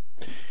water.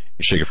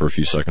 You shake it for a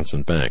few seconds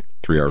and bang.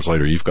 3 hours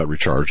later, you've got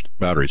recharged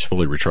batteries,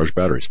 fully recharged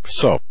batteries.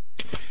 So,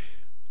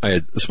 I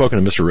had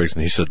spoken to Mr. Riggs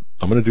and he said,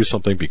 I'm going to do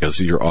something because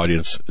your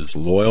audience is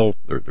loyal.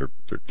 They're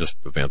just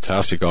a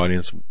fantastic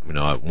audience.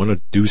 I want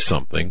to do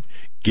something,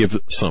 give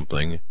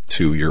something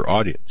to your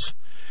audience.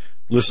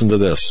 Listen to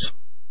this.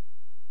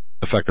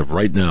 Effective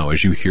right now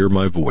as you hear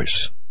my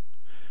voice.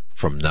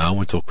 From now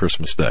until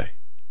Christmas Day.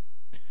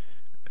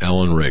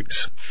 Alan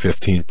Riggs,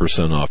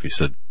 15% off. He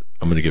said,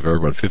 I'm going to give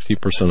everyone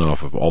 15%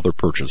 off of all their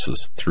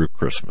purchases through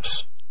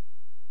Christmas.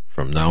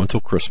 From now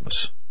until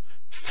Christmas,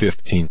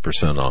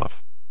 15%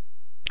 off.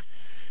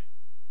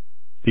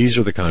 These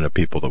are the kind of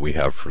people that we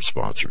have for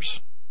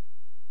sponsors.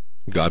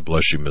 God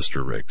bless you,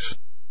 Mr. Riggs.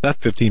 That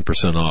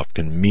 15% off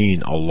can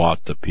mean a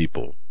lot to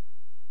people.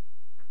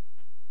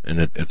 And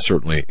it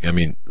certainly,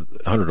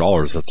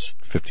 $100, that's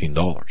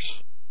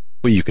 $15.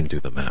 Well, you can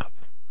do the math.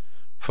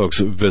 Folks,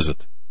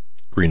 visit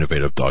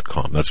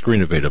greeninnovative.com. That's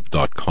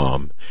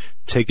greeninnovative.com.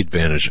 Take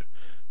advantage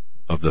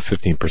of the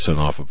 15%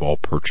 off of all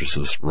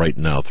purchases right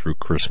now through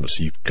Christmas.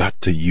 You've got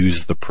to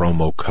use the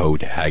promo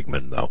code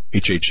Hagmann, though.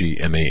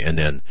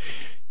 Hagmann.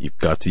 You've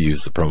got to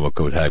use the promo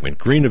code Hagmann.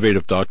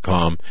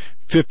 greeninnovative.com.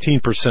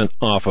 15%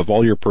 off of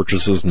all your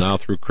purchases now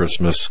through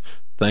Christmas.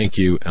 Thank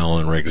you,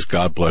 Alan Riggs.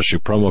 God bless you.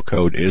 Promo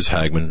code is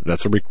Hagmann.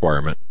 That's a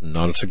requirement,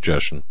 not a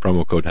suggestion.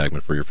 Promo code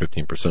Hagmann for your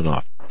 15%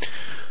 off.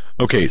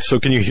 Okay, so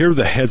can you hear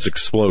the heads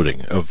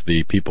exploding of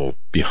the people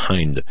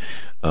behind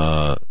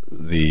or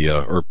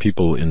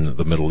people in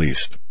the Middle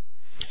East?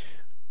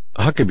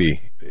 Huckabee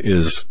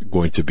is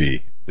going to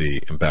be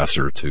the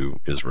ambassador to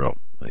Israel.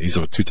 He's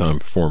a two-time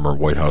former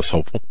White House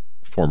hopeful,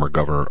 former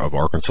governor of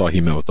Arkansas.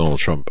 He met with Donald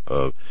Trump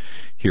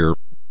here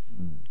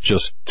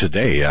just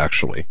today,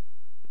 actually.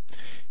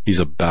 He's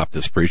a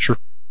Baptist preacher.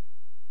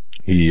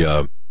 He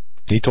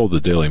told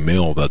the Daily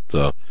Mail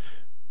that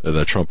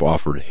Trump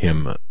offered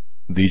him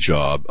the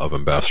job of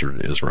ambassador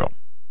to Israel.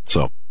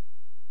 So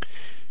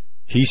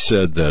he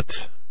said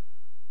that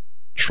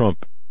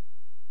Trump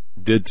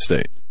did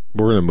state,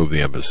 we're going to move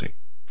the embassy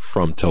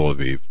from Tel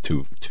Aviv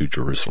to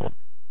Jerusalem.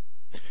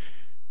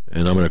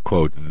 And I'm going to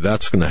quote,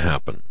 that's going to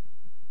happen.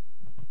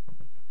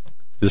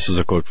 This is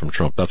a quote from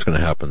Trump. That's going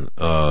to happen.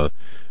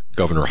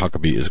 Governor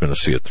Huckabee is going to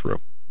see it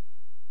through.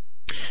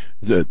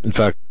 In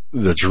fact,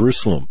 the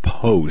Jerusalem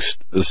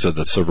Post said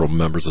that several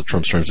members of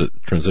Trump's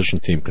transition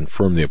team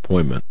confirmed the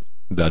appointment,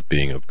 that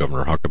being of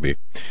Governor Huckabee.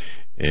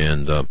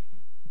 And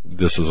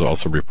this is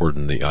also reported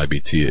in the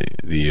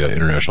IBT, the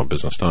International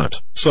Business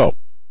Times. So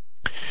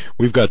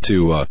we've got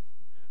to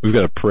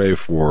pray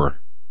for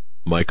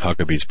Mike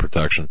Huckabee's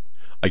protection.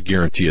 I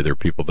guarantee you there are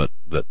people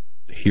that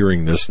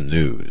hearing this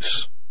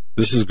news,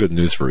 this is good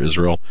news for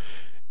Israel.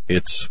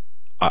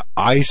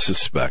 I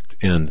suspect,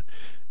 and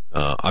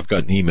I've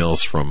gotten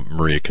emails from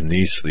Maria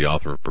Canise, the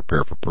author of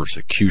Prepare for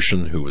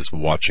Persecution, who is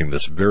watching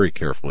this very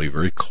carefully,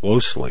 very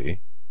closely,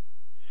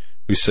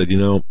 who said,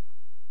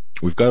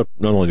 we've got to,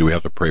 not only do we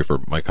have to pray for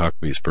Mike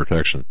Huckabee's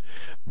protection,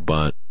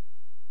 but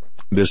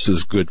this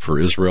is good for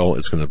Israel.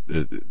 It's going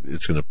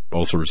to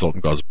also result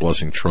in God's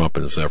blessing Trump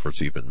and his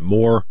efforts even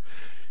more.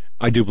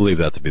 I do believe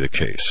that to be the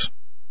case.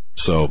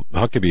 So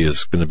Huckabee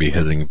is going to be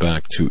heading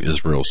back to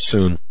Israel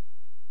soon,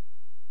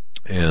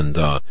 and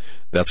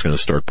that's going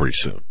to start pretty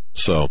soon.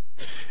 So,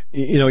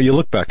 you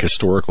look back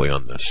historically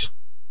on this.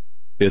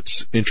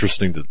 It's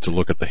interesting to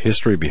look at the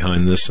history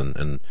behind this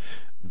and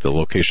the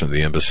location of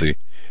the embassy.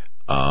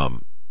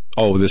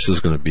 This is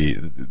going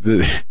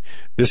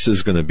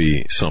to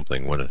be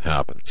something when it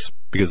happens,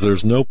 because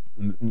there's no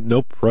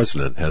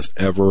president has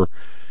ever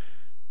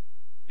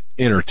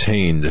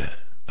entertained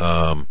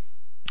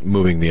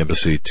moving the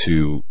embassy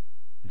to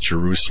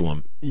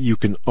Jerusalem. You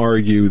can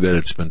argue that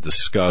it's been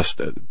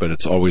discussed, but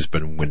it's always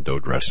been window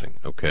dressing.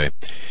 Okay,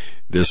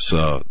 this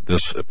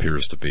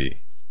appears to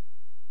be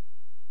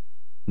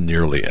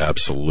nearly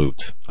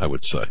absolute, I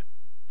would say.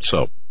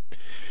 So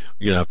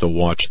you're gonna have to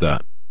watch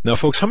that. Now,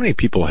 folks, how many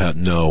people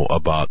know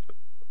about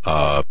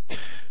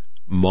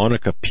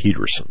Monica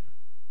Peterson?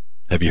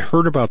 Have you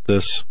heard about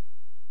this?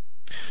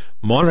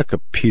 Monica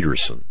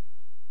Peterson.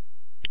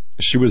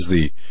 She was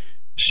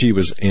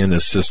an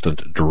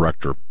assistant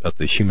director at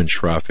the Human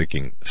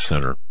Trafficking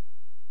Center.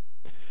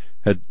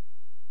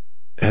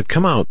 Had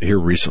come out here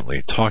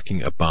recently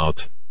talking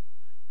about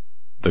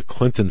the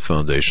Clinton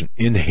Foundation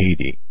in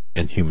Haiti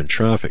and human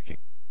trafficking.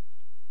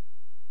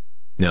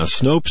 Now,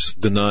 Snopes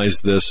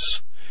denies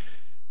this.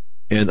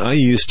 And I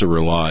used to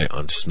rely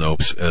on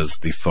Snopes as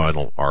the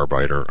final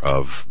arbiter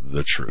of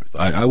the truth.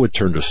 I would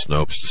turn to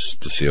Snopes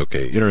to see,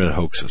 okay, internet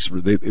hoaxes.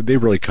 They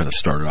really kind of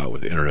started out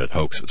with internet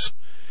hoaxes.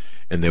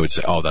 And they would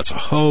say, oh, that's a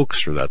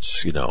hoax, or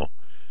that's,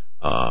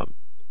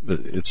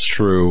 it's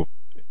true.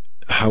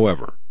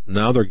 However,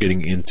 now they're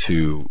getting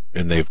into,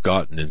 and they've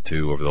gotten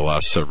into over the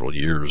last several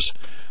years,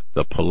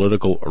 the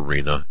political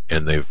arena,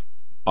 and they've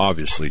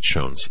obviously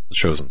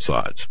chosen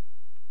sides.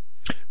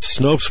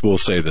 Snopes will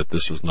say that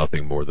this is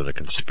nothing more than a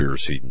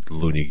conspiracy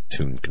Looney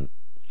Tune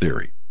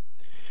theory.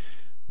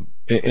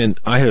 And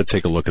I had to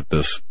take a look at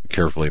this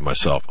carefully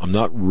myself. I'm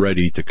not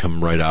ready to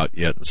come right out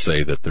yet and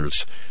say that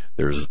there's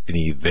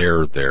any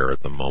there at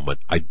the moment.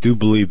 I do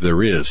believe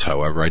there is,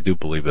 however. I do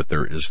believe that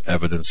there is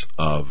evidence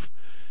of,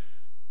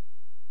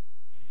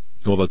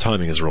 well, the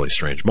timing is really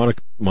strange.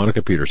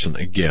 Monica Peterson,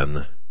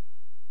 again,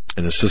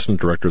 an assistant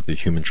director at the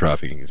Human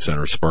Trafficking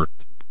Center,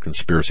 sparked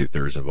conspiracy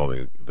theories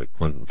involving the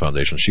Clinton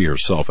Foundation. She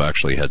herself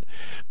actually had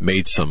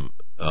made some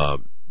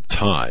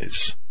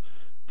ties,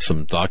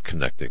 some dot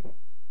connecting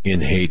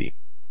in Haiti.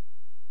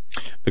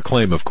 The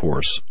claim, of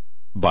course,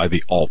 by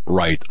the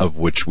alt-right, of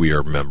which we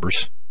are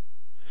members,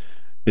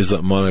 is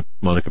that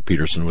Monica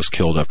Peterson was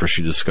killed after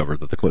she discovered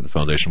that the Clinton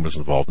Foundation was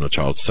involved in a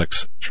child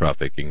sex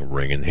trafficking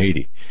ring in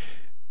Haiti.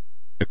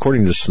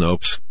 According to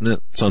Snopes,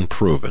 it's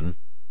unproven.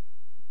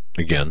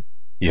 Again,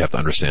 you have to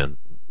understand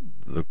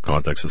the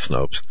context of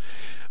Snopes.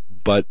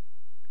 But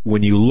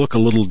when you look a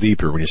little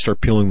deeper, when you start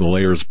peeling the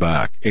layers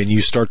back, and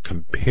you start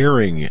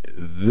comparing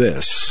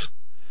this,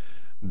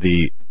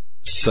 the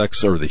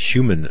sex or the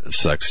human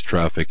sex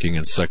trafficking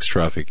and sex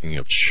trafficking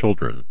of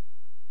children,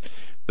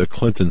 the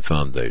Clinton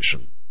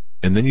Foundation,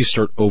 and then you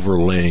start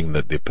overlaying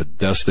the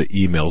Podesta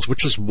emails,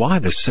 which is why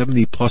the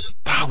 70,000+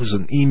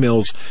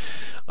 emails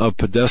of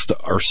Podesta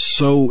are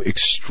so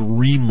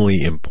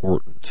extremely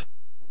important.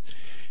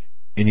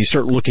 And you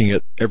start looking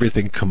at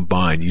everything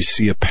combined, you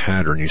see a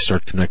pattern, you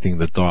start connecting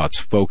the dots.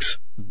 Folks,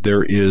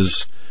 there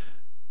is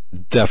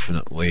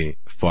definitely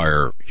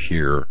fire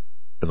here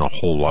and a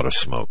whole lot of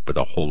smoke, but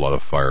a whole lot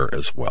of fire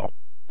as well.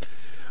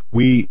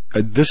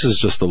 This is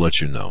just to let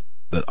you know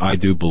that I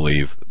do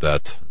believe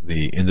that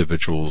the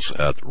individuals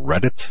at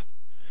Reddit,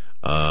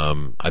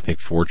 I think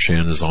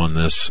 4chan is on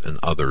this, and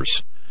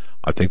others,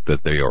 I think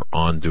that they are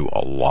onto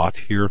a lot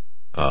here.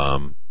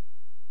 And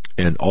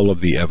all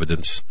of the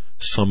evidence,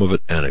 some of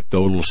it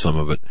anecdotal, some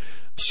of it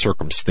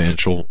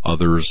circumstantial,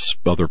 other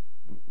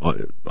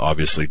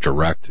obviously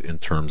direct in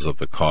terms of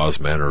the cause,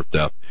 manner of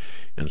death,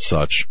 and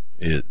such.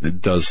 It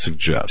does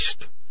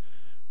suggest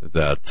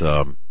that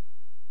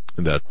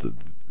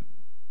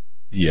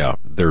yeah,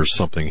 there's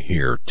something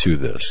here to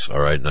this.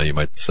 All right, now you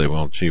might say,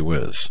 well, gee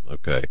whiz,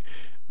 okay,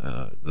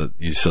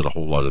 you said a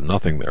whole lot of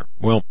nothing there.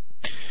 Well,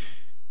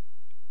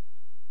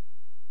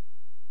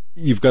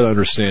 you've got to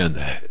understand,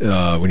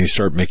 when you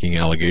start making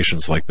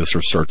allegations like this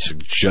or start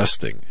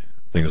suggesting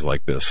things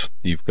like this,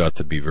 you've got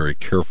to be very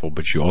careful,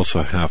 but you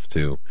also have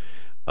to,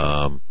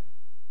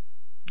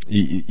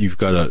 you've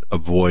got to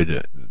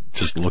avoid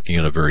just looking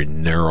at a very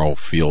narrow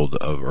field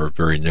or a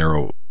very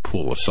narrow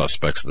pool of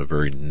suspects and a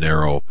very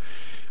narrow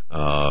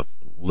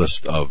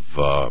list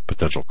of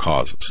potential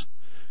causes.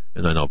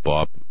 And I know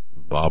Bob,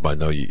 I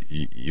know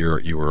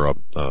you were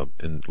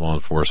in law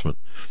enforcement.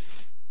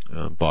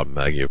 Bob and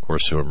Maggie, of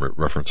course, who I'm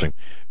referencing,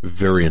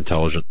 very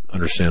intelligent,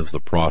 understands the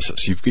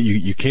process.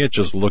 You can't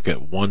just look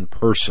at one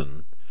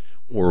person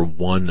or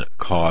one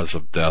cause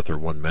of death or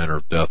one manner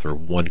of death or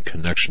one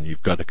connection.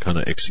 You've got to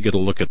you got to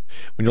look at,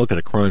 when you look at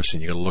a crime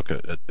scene, you got to look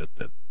at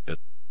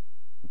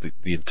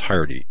the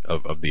entirety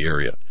of the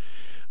area.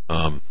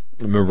 I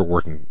remember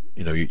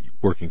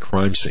working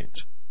crime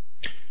scenes.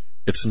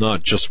 It's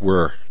not just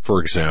where, for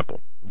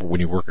example,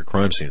 when you work a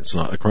crime scene,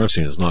 a crime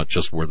scene is not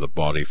just where the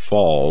body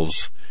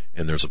falls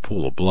and there's a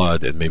pool of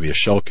blood and maybe a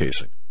shell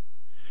casing.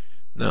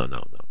 No.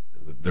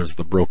 There's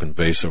the broken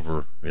vase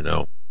over,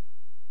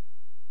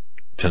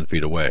 10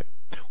 feet away.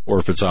 Or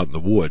if it's out in the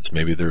woods,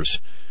 maybe there's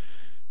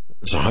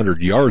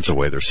 100 yards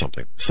away, there's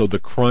something. So the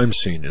crime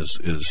scene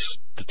is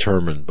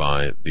determined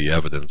by the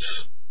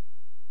evidence,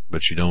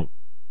 but you don't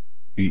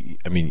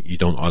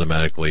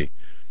automatically,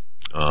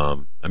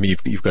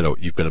 you've got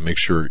to make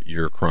sure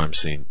your crime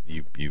scene,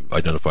 you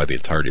identify the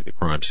entirety of the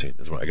crime scene,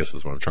 is what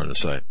I'm trying to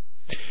say.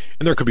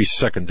 And there could be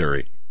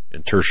secondary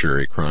and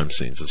tertiary crime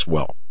scenes as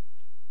well.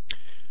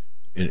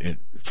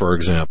 For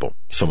example,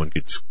 someone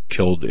gets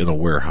killed in a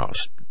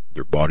warehouse,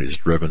 their body is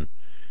driven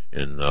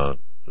and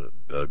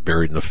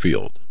buried in a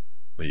field.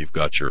 But you've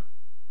got your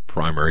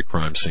primary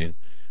crime scene,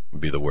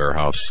 would be the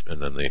warehouse,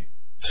 and then the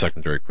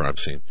secondary crime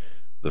scene,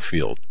 the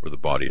field where the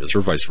body is,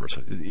 or vice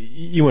versa.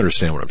 You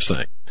understand what I'm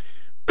saying.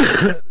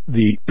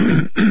 The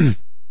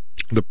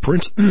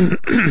prince,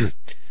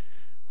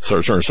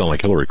 starting to sound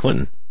like Hillary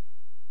Clinton.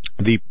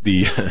 The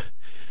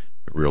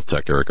real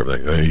tech, Eric,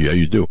 everything. Yeah,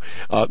 you do.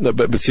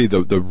 But see,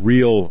 the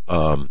real,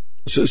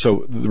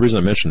 so the reason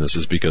I mention this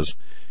is because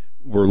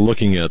we're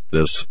looking at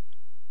this,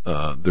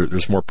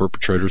 there's more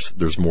perpetrators,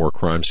 there's more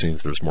crime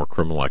scenes, there's more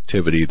criminal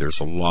activity, there's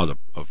a lot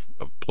of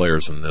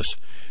players in this.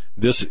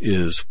 This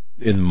is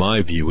in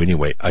my view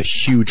anyway, a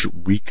huge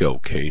RICO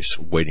case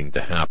waiting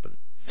to happen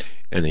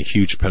and a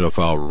huge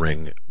pedophile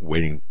ring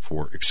waiting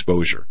for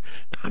exposure.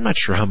 I'm not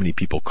sure how many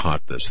people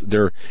caught this.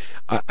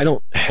 I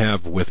don't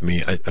have with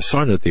me, I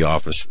saw it at the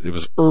office. It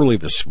was early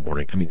this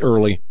morning.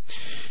 Early.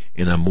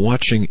 And I'm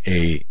watching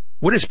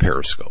what is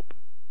Periscope?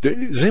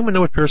 Does anyone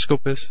know what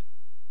Periscope is?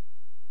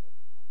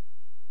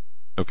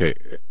 Okay,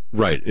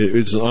 right.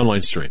 It's an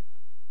online stream.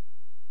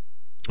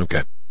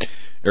 Okay.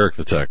 Eric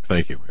the Tech.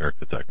 Thank you, Eric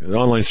the Tech. An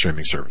online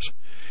streaming service.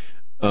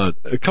 A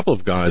couple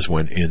of guys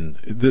went in.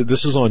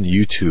 This is on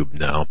YouTube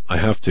now. I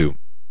have to.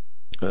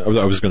 I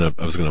was gonna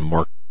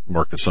mark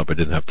this up. I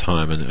didn't have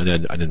time, and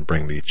I didn't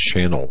bring the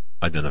channel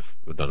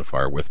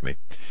identifier with me.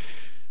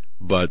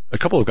 But a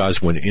couple of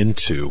guys went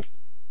into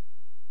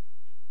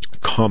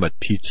Comet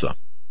Pizza.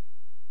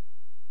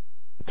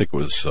 I think it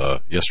was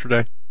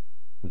yesterday,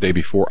 the day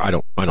before. I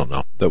don't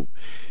know.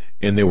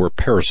 And they were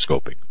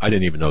periscoping. I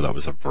didn't even know that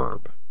was a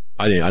verb.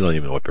 I don't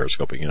even know what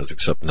periscoping is,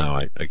 except now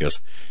I guess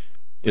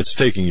it's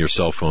taking your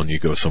cell phone, you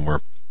go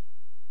somewhere,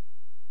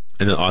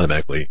 and then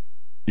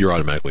you're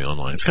automatically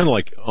online. It's kind of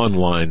like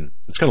online.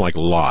 It's kind of like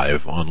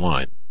live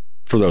online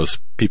for those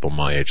people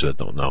my age that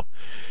don't know.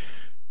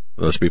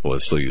 Those people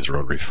that still use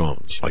rotary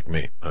phones, like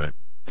me. All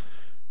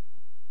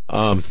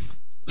right.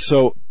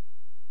 So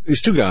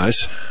these two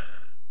guys,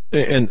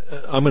 and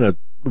I'm going to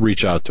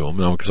reach out to them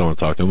now because I want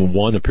to talk to them.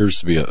 One appears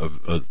to be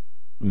a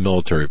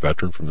military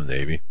veteran from the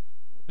Navy,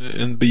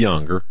 and the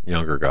younger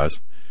guys.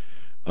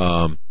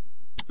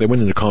 They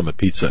went into Comet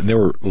Pizza, and they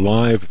were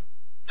live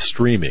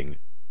streaming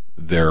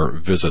their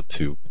visit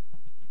to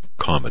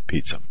Comet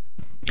Pizza.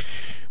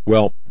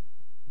 Well,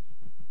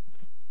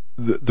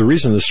 the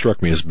reason this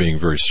struck me as being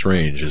very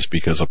strange is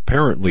because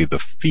apparently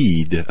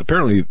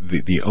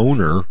the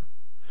owner,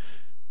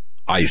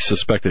 I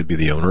suspect it'd be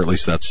the owner, at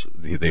least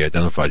they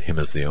identified him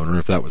as the owner.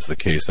 If that was the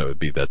case, that would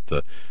be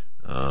that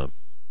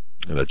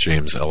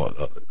James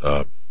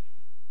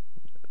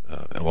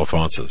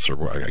Elefantis,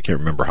 or I can't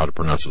remember how to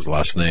pronounce his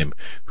last name,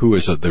 who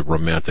is the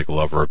romantic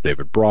lover of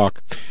David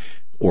Brock,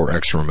 or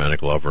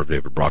ex-romantic lover of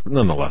David Brock.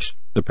 Nonetheless,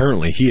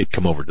 apparently he had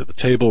come over to the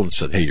table and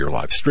said, "Hey, you're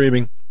live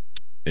streaming,"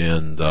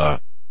 and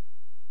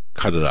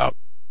cut it out.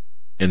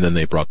 And then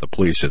they brought the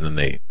police in and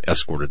they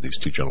escorted these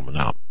two gentlemen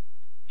out,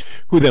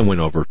 who then went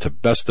over to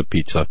Besta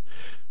Pizza,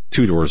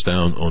 2 doors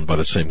down, owned by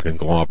the same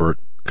conglomerate,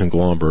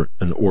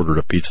 and ordered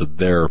a pizza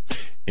there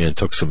and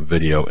took some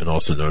video and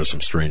also noticed some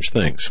strange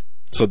things.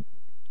 So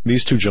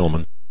these two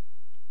gentlemen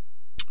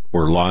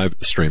were live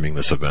streaming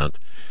this event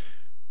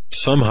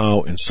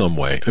somehow, in some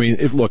way.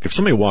 If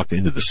somebody walked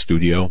into the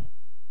studio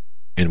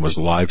and was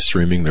live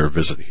streaming their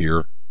visit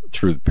here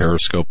through the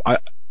Periscope, I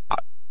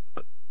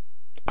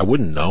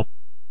wouldn't know.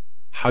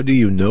 How do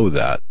you know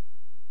that?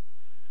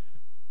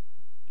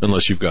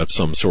 Unless you've got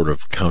some sort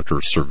of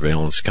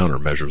counter-surveillance,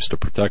 countermeasures to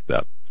protect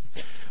that.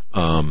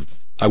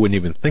 I wouldn't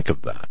even think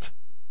of that.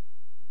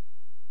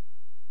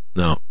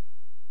 Now,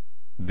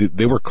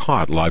 they were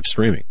caught live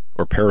streaming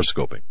or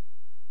periscoping.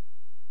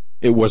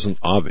 It wasn't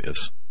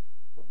obvious.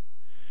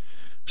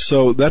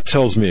 So that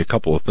tells me a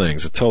couple of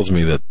things. It tells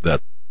me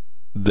that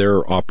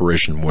their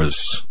operation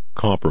was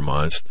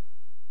compromised.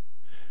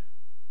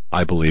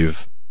 I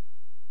believe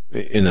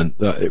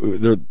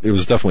it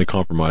was definitely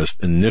compromised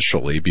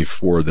initially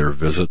before their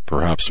visit,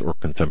 perhaps, or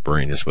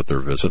contemporaneous with their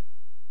visit.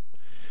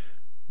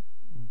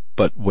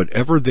 But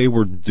whatever they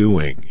were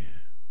doing,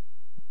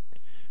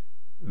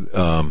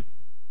 there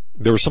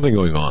was something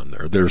going on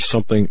there. There's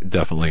something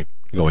definitely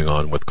going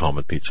on with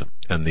Comet Pizza.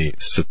 And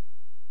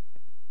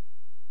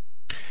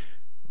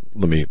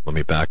let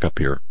me back up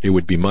here. It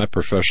would be my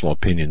professional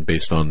opinion,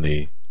 based on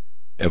the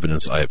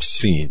evidence I have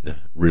seen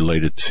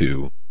related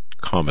to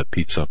Comet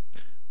Pizza,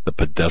 the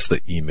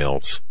Podesta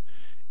emails,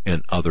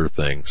 and other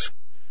things,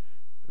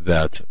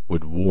 that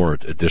would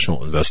warrant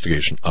additional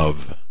investigation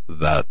of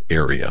that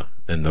area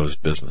and those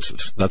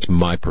businesses. That's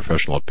my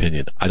professional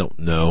opinion. I don't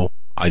know.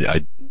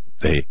 I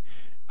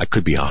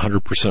could be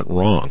 100%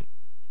 wrong.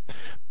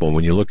 But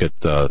when you look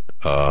at the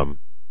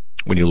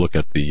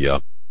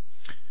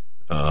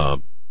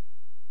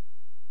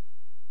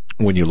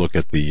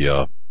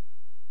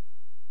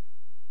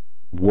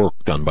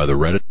work done by the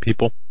Reddit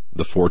people,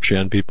 the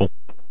 4chan people,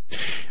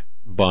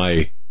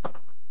 by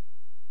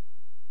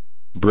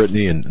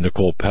Brittany and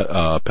Nicole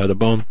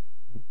Pettibone,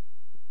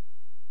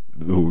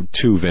 who are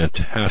two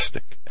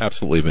fantastic,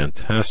 absolutely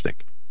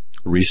fantastic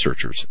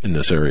researchers in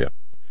this area.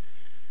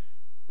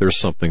 There's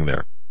something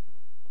there.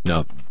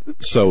 Now,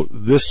 so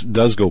this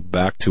does go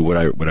back to what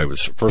I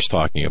was first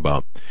talking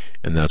about,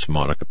 and that's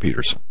Monica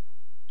Peterson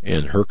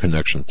and her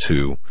connection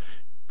to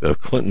the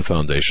Clinton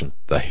Foundation,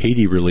 the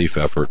Haiti relief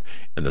effort,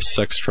 and the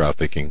sex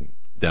trafficking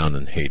down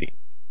in Haiti.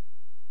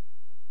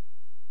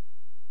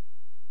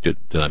 Did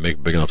I make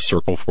a big enough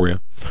circle for you?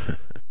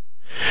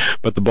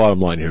 But the bottom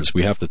line here is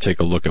we have to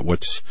take a look at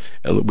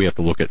we have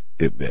to look at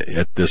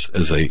this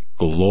as a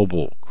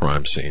global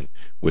crime scene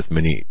with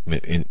many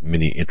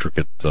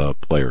intricate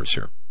players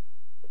here.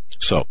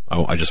 So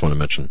I just want to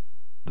mention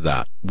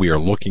that we are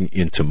looking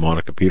into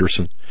Monica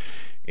Peterson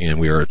and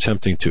we are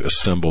attempting to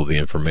assemble the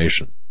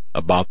information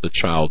about the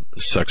child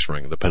sex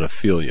ring, the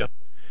pedophilia,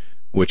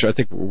 which I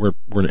think we're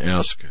going to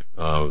ask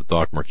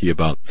Doc Marquis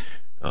about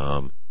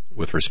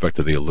with respect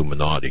to the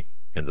Illuminati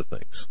and the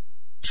things.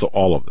 So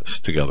all of this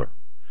together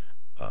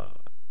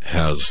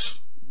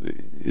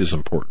is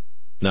important.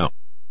 Now,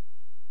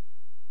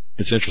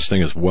 it's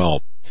interesting as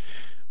well.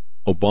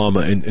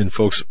 Obama, and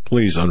folks,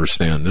 please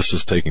understand this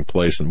is taking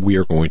place, and we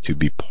are going to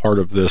be part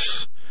of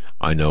this.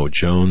 I know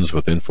Jones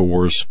with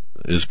InfoWars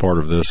is part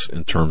of this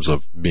in terms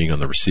of being on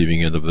the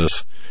receiving end of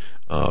this.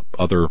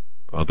 Other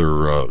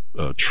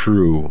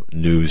true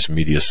news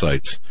media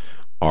sites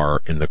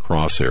are in the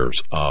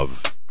crosshairs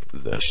of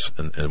this,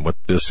 and what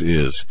this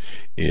is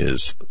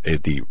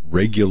the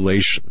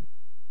regulation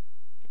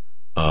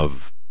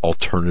of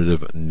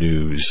alternative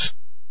news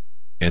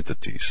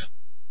entities.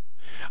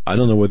 I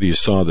don't know whether you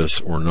saw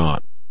this or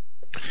not.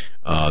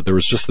 There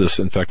was just this.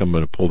 In fact, I'm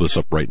going to pull this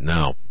up right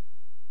now.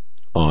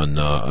 On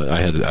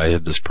I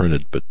had this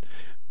printed,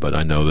 but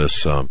I know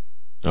this. I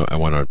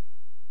want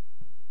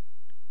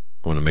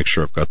to make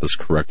sure I've got this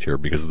correct here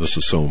because this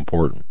is so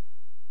important.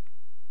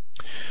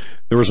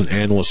 There was an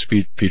analyst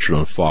featured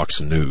on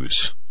Fox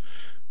News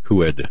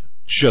who had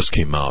just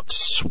came out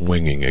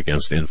swinging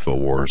against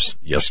InfoWars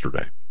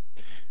yesterday.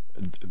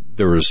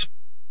 There was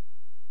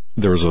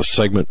a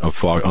segment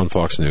of on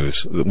Fox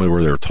News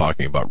where they were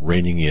talking about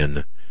reining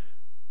in,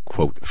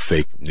 quote,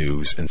 fake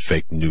news and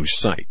fake news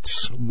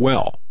sites.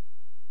 Well,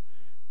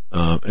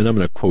 and I'm going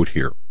to quote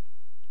here,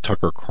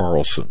 Tucker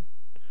Carlson.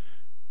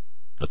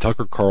 Now,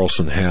 Tucker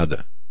Carlson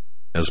had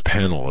as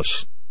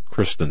panelists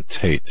Kristen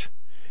Tate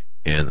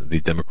and the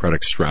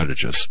Democratic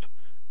strategist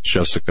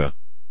Jessica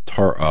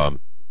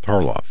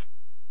Tarlov.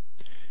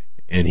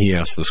 And he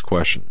asked this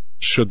question: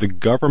 should the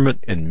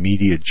government and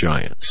media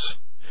giants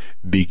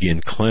begin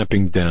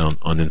clamping down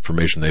on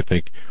information they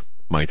think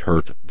might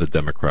hurt the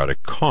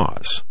Democratic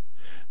cause?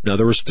 Now,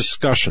 there was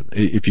discussion.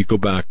 If you go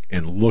back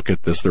and look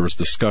at this, there was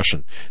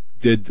discussion.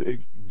 Did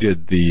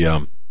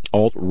the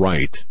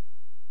alt-right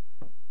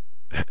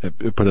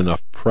put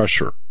enough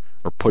pressure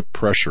or put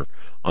pressure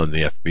on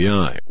the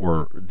FBI,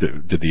 or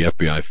did the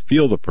FBI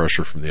feel the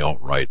pressure from the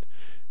alt-right,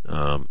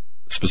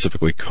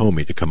 specifically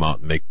Comey, to come out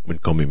and when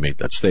Comey made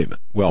that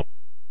statement? Well,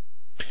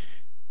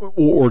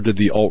 or did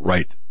the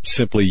alt-right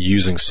simply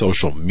using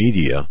social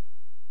media,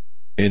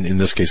 and in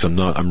this case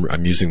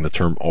I'm using the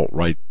term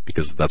alt-right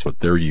because that's what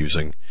they're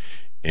using,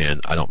 and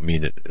I don't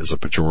mean it as a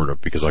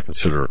pejorative because I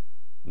consider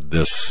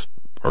this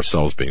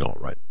ourselves being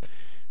alt-right.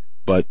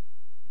 But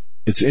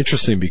it's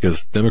interesting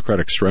because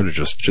Democratic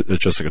strategist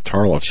Jessica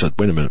Tarlov said,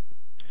 wait a minute,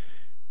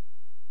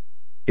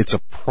 it's a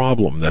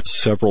problem that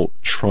several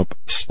Trump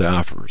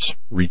staffers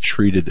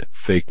retweeted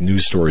fake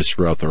news stories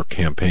throughout their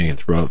campaign,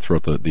 throughout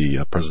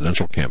the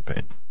presidential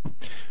campaign.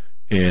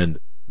 And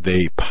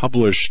they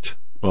published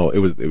by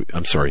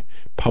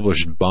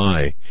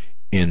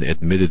an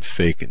admitted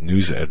fake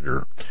news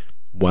editor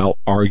while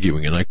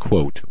arguing, and I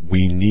quote,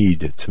 "We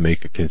need to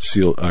make a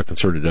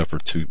concerted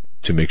effort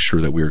to make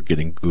sure that we are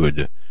getting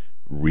good,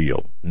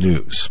 real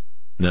news."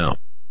 Now,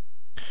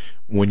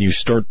 when you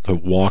start to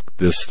walk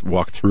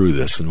through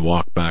this and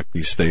walk back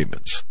these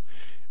statements,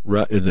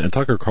 and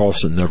Tucker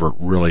Carlson never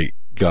really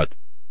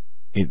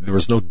there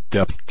was no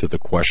depth to the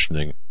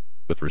questioning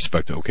with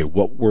respect to, okay,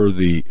 what were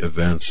the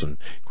events? And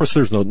of course,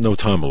 there's no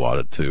time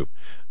allotted to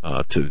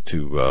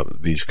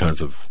these kinds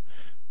of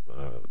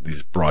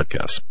these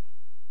broadcasts.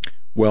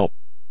 Well,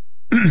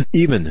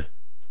 in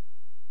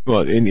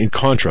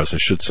contrast, I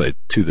should say,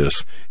 to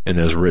this, and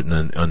as written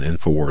on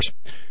InfoWars,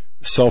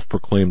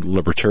 self-proclaimed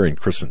libertarian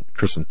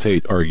Kristen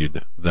Tate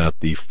argued that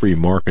the free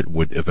market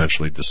would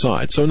eventually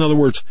decide. So in other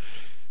words,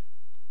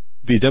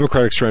 the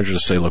Democratic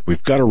strategists say, look,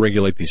 we've got to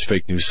regulate these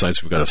fake news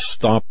sites. We've got to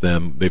stop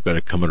them. They've got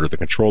to come under the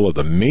control of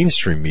the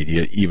mainstream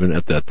media, even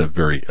at the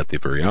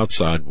very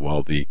outside,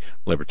 while the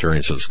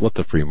libertarian says, let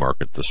the free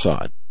market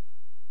decide.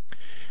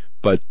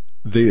 But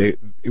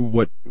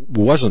what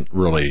wasn't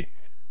really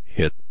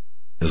hit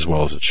as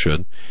well as it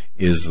should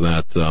is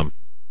that,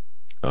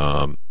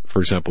 for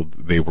example,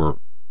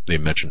 they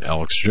mentioned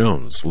Alex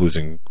Jones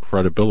losing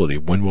credibility.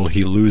 When will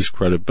he lose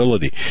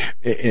credibility?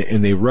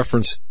 And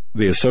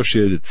they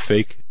associated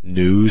fake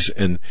news,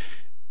 and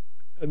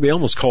they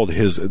almost called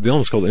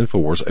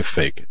InfoWars a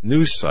fake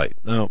news site.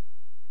 Now,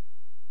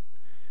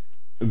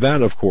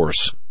 that, of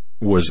course,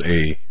 was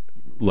a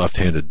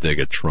left-handed dig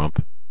at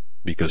Trump,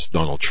 because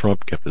Donald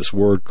Trump kept his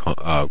word,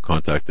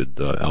 contacted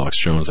Alex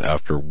Jones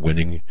after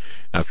being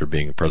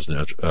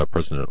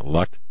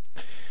president-elect.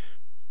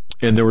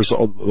 And there was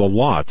a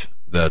lot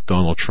that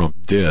Donald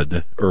Trump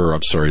that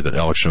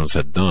Alex Jones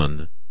had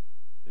done,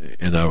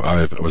 and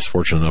I was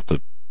fortunate enough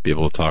to be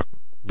able to talk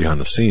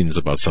behind the scenes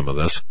about some of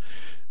this,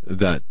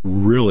 that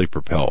really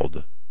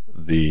propelled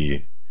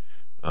the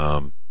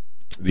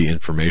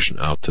information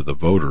out to the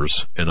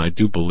voters. And I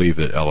do believe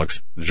that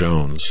Alex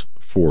Jones,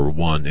 for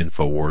one,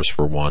 InfoWars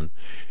for one,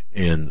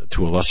 and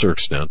to a lesser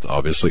extent,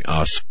 obviously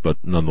us, but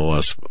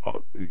nonetheless,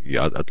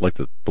 I'd like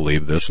to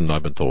believe this, and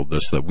I've been told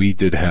this, that we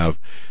did have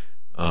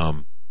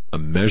a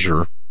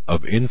measure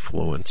of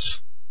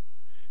influence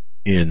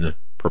in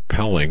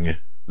propelling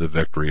the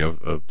victory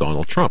of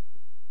Donald Trump.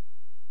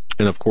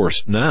 And of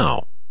course,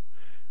 now,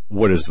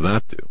 what does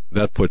that do?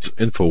 That puts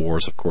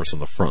InfoWars, of course, on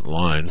the front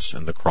lines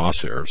and the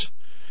crosshairs.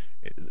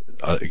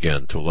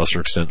 Again, to a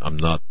lesser extent, I'm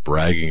not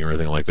bragging or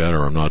anything like that,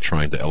 or I'm not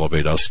trying to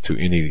elevate us to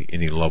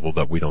any level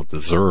that we don't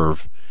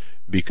deserve,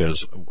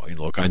 because,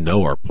 look, I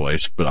know our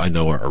place, but I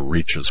know our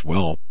reach as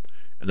well.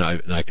 And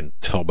I can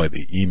tell by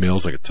the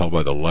emails, I can tell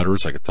by the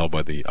letters, I can tell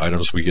by the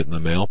items we get in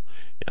the mail,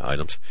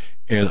 items,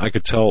 and I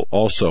could tell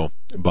also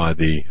by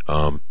the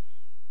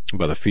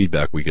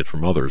feedback we get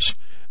from others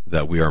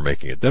that we are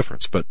making a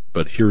difference. But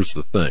here's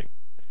the thing.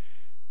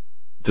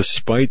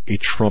 Despite a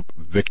Trump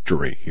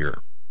victory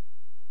here,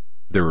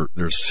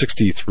 there's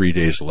 63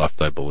 days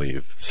left, I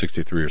believe.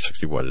 63 or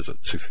 60, what is it?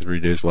 63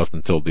 days left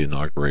until the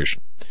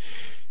inauguration.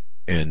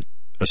 And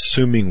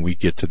assuming we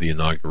get to the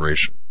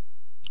inauguration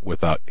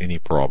without any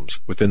problems,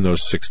 within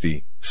those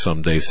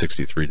 60-some days,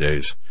 63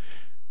 days,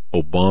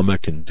 Obama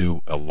can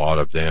do a lot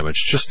of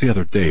damage. Just the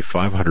other day,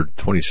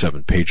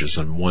 527 pages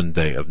in one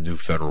day of new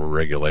federal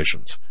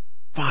regulations.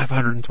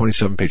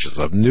 527 pages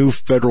of new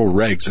federal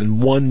regs in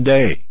one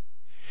day.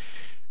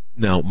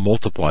 Now,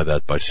 multiply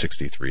that by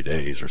 63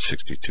 days or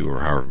 62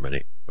 or however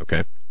many,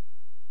 okay?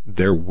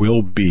 There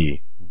will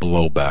be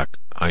blowback.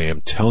 I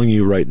am telling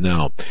you right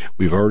now,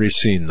 we've already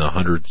seen the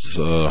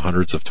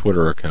hundreds of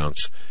Twitter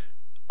accounts,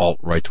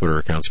 alt-right Twitter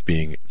accounts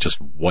being just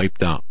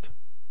wiped out.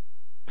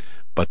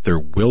 But there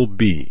will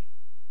be,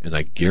 and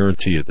I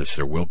guarantee you this,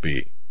 there will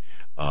be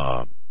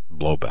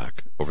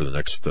blowback over the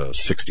next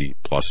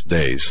 60-plus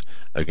days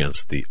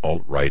against the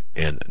alt-right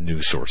and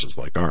news sources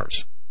like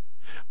ours.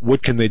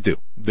 What can they do?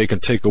 They can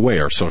take away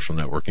our social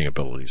networking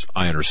abilities.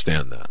 I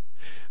understand that.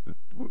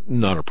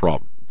 Not a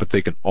problem. But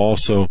they can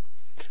also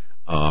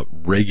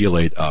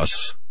regulate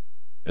us.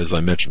 As I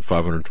mentioned,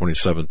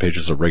 527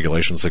 pages of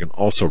regulations. They can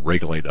also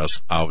regulate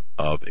us out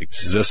of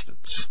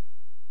existence,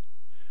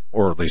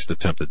 or at least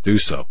attempt to do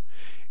so,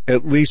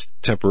 at least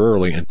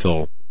temporarily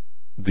until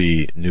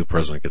the new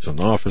president gets in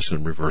office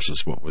and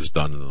reverses what was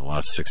done in the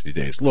last 60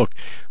 days. Look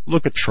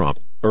at Trump,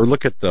 or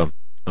look at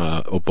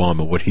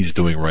Obama, what he's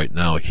doing right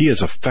now. He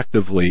is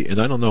effectively,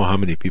 and I don't know how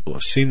many people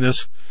have seen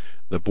this,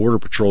 the Border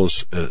Patrol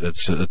is,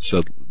 it's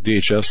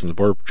DHS and the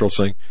Border Patrol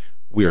saying,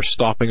 we are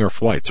stopping our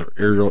flights, our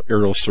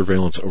aerial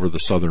surveillance over the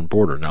southern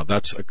border. Now,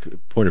 that's a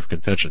point of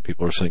contention.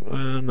 People are saying,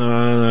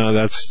 no,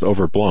 that's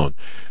overblown.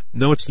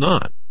 No, it's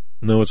not.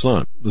 I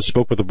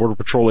spoke with a Border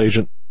Patrol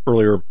agent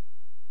earlier.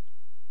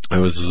 It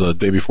was the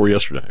day before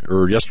yesterday,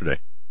 or yesterday.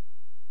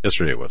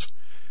 Yesterday it was.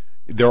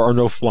 There are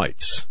no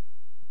flights.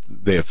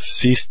 They have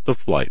ceased the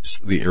flights,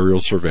 the aerial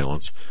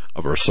surveillance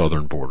of our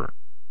southern border.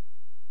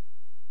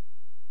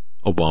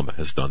 Obama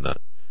has done that.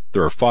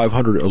 There are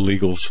 500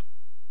 illegals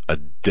a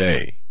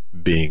day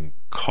being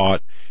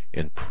caught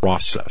and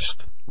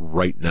processed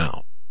right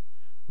now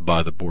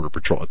by the Border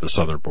Patrol at the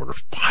southern border.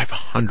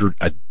 500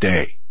 a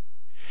day.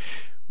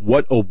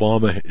 What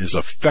Obama is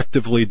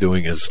effectively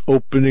doing is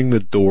opening the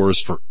doors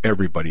for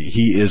everybody.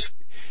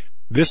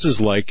 This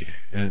is like,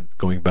 and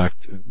going back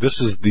to,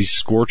 this is the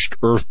scorched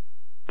earth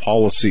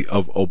policy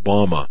of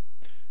Obama,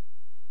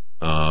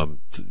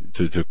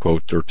 to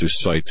quote or to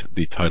cite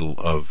the title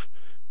of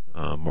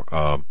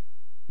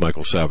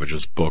Michael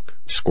Savage's book,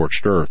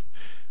 Scorched Earth.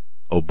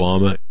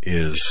 Obama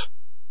is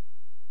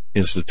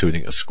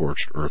instituting a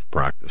scorched earth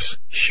practice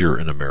here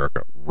in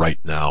America right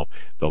now,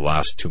 the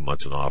last 2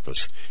 months in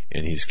office,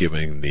 and he's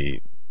given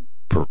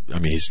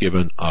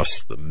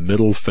us the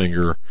middle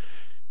finger.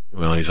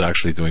 Well, he's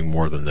actually doing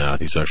more than that.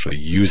 He's actually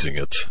using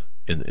it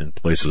in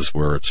places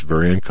where it's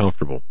very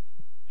uncomfortable.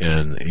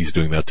 And he's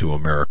doing that to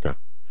America.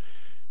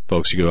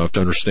 Folks, you have to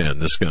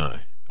understand, this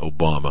guy,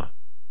 Obama,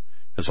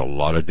 has a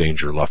lot of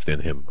danger left in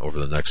him over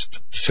the next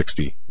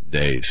 60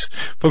 days.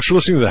 Folks, you're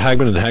listening to the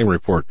Hagmann and Hagmann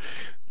Report.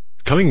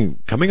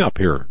 Coming up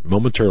here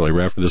momentarily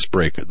right after this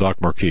break,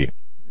 Doc Marquis.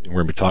 We're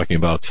going to be talking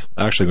about,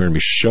 actually we're going to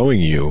be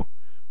showing you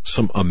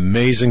some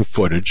amazing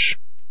footage,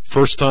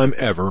 first time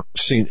ever,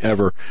 seen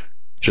ever,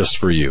 just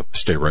for you.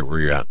 Stay right where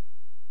you're at.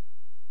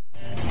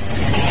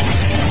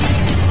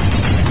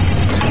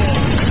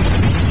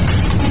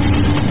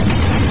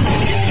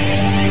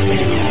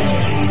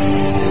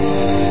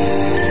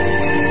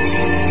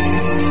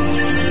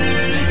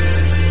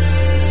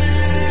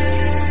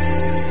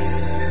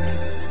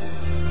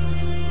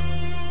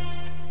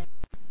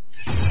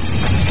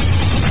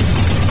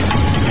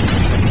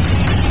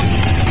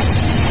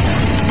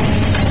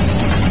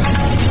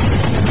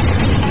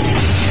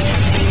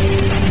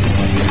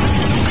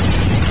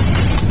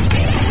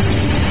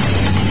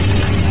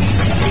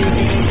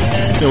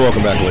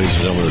 Welcome back, ladies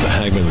and gentlemen, to the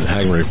Hagmann and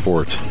Hagmann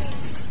Report.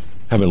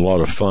 Having a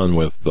lot of fun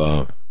with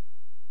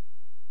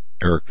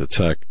Eric the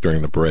Tech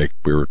during the break.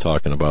 We were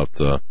talking about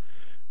a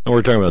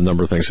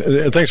number of things.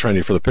 And thanks,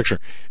 Randy, for the picture.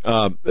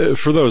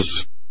 For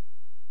those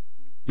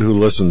who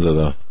listened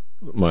to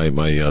my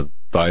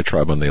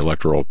diatribe on the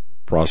electoral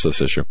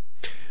process issue,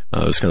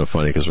 it was kind of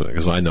funny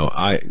because I know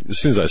as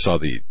soon as I saw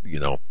the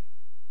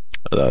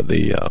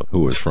who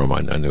was from.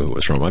 I knew who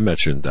was from. I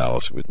met you in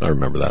Dallas. I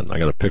remember that, and I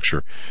got a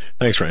picture.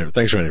 Thanks, Randy.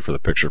 Thanks, Randy, for the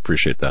picture.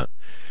 Appreciate that.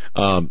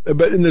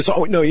 But in this,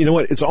 no, you know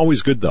what? It's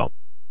always good though,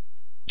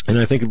 and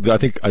I think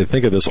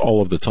of this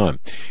all of the time.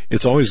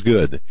 It's always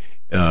good.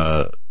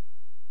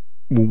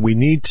 We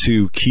need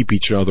to keep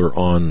each other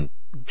on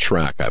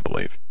track, I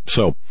believe.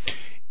 So,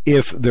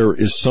 if there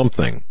is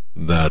something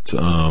that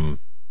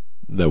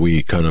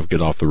we kind of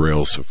get off the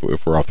rails,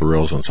 if we're off the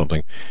rails on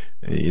something,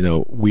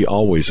 we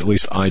always, at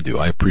least I do,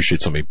 I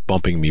appreciate somebody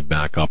bumping me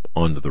back up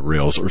onto the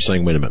rails or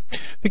saying, wait a minute, I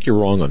think you're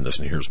wrong on this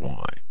and here's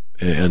why.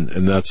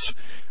 And that's,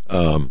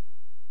 I'll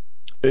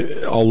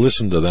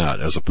listen to that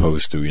as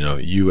opposed to,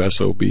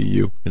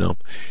 USOBU,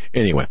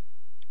 Anyway,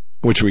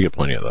 which we get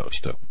plenty of those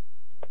too.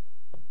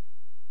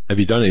 Have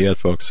you done it yet,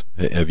 folks?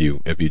 Have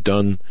you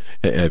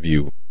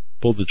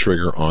pulled the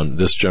trigger on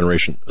this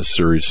generation, a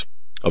series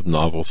of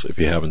novels? If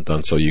you haven't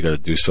done so, you got to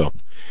do so.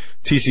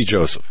 T.C.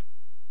 Joseph,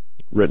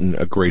 written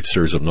a great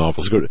series of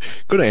novels. Go to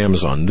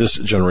Amazon. This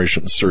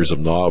generation series of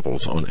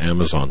novels on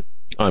Amazon.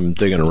 I'm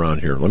digging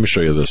around here. Let me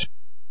show you this.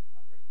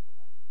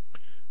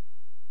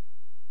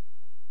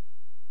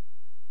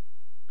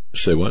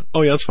 Say what?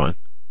 Oh, yeah, that's fine.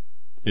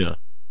 Yeah,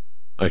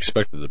 I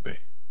expected it to be.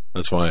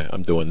 That's why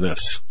I'm doing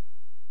this.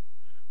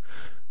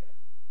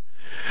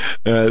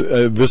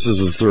 This is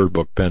the third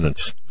book,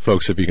 Penance.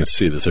 Folks, if you can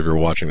see this, if you're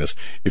watching this,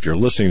 if you're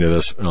listening to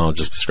this, I'll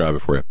just describe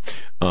it for you.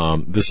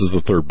 This is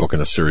the third book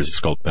in a series. It's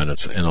called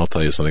Penance. And I'll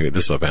tell you something.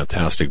 This is a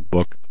fantastic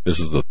book. This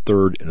is the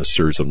third in a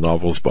series of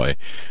novels by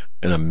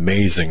an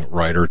amazing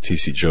writer,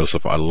 T.C.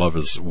 Joseph. I love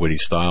his witty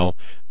style,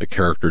 the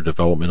character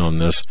development on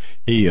this.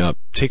 He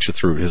takes you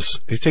through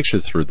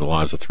the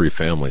lives of three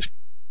families.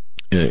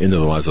 Into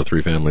the lives of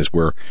three families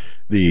where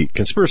the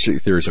conspiracy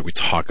theories that we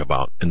talk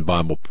about and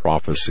Bible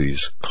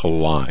prophecies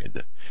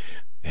collide.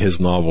 His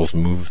novels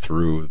move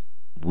through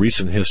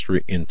recent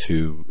history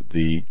into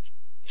the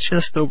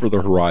just over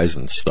the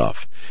horizon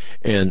stuff.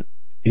 And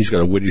he's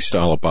got a witty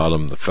style about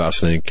him, the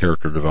fascinating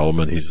character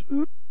development. He's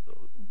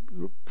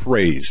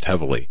praised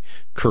heavily.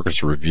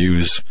 Kirkus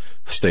Reviews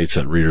states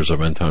that readers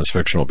of end times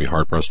fiction will be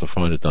hard-pressed to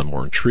find it done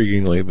more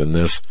intriguingly than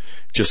this.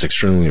 Just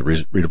extremely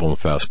readable and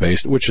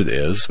fast-paced, which it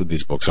is, what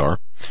these books are.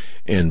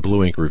 And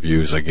Blue Ink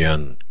Reviews,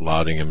 again,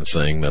 lauding him and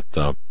saying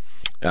that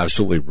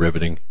absolutely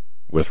riveting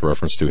with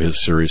reference to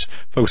his series.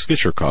 Folks,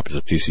 get your copies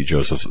of T.C.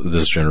 Joseph's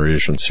This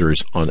Generation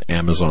series on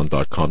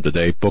Amazon.com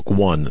today. Book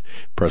 1,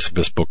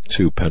 Precipice. Book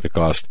 2,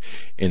 Pentecost.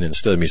 And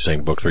instead of me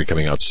saying Book 3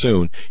 coming out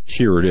soon,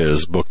 here it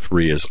is. Book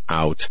 3 is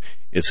out.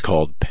 It's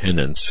called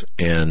Penance.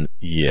 And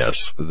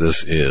yes,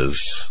 this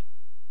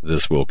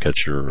will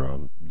catch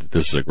your,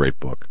 this is a great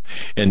book.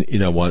 And you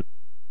know what?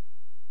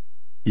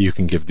 You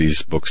can give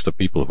these books to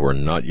people who are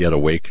not yet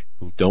awake,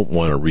 who don't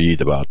want to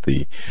read about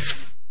the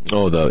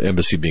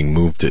embassy being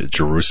moved to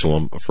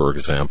Jerusalem, for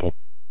example.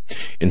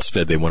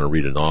 Instead, they want to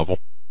read a novel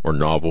or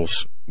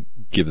novels.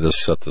 Give this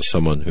set to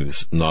someone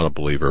who's not a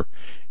believer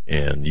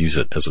and use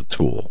it as a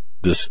tool.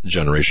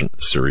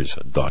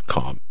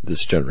 ThisGenerationSeries.com.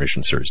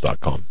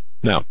 ThisGenerationSeries.com.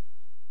 Now,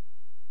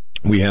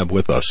 we have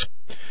with us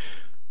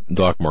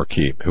Doc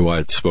Marquis, who I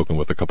had spoken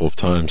with a couple of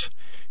times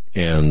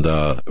and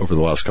over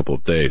the last couple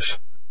of days.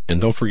 And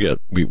don't forget,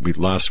 we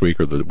last week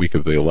or the week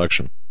of the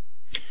election,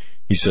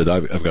 he said,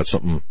 I've got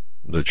something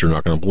that you're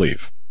not going to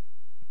believe.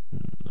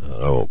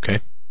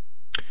 Okay.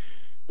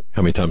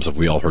 How many times have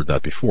we all heard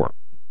that before?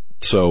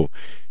 So,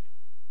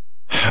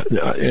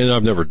 and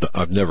I've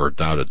never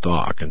doubted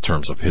Doc in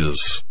terms of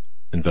his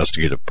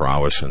investigative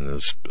prowess and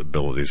his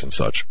abilities and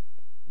such.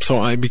 So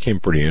I became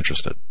pretty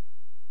interested.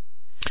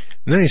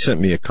 And then he sent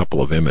me a couple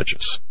of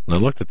images. And I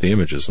looked at the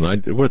images and I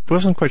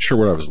wasn't quite sure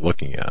what I was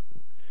looking at.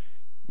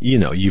 You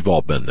know, you've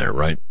all been there,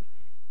 right?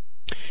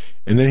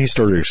 And then he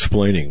started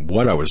explaining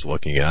what I was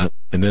looking at,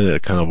 and then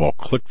it kind of all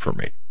clicked for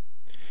me.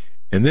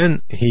 And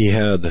then he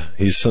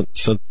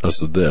sent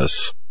us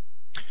this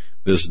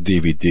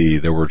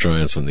DVD, There Were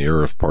Giants on the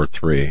Earth, Part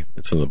 3.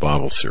 It's in the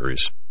Bible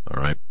series,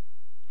 all right?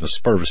 This is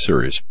part of a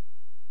series.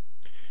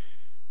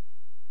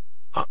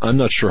 I'm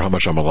not sure how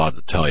much I'm allowed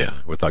to tell you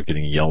without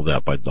getting yelled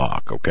at by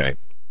Doc, okay?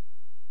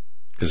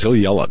 Because he'll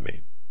yell at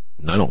me,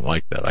 and I don't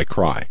like that. I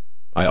cry.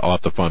 I'll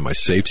have to find my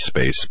safe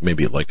space,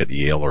 maybe like at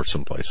Yale or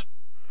someplace.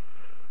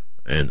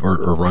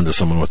 Or run to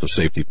someone with a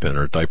safety pin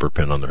or a diaper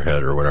pin on their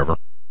head or whatever,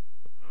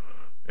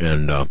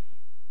 and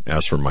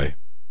ask for my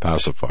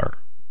pacifier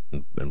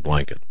and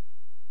blanket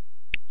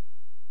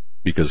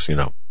because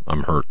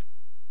I'm hurt.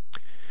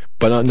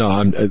 But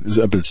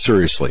but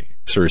seriously,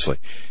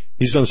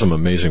 he's done some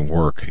amazing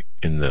work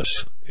in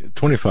this.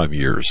 25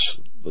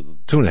 years,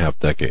 2.5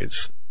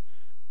 decades.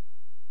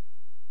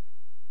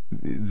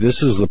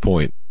 This is the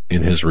point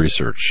in his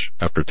research.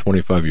 After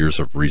 25 years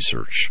of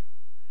research,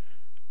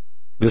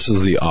 this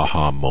is the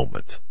aha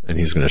moment, and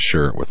he's going to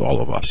share it with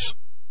all of us.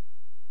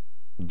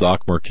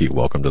 Doc Marquis,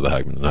 welcome to the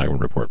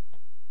Hagmann Report.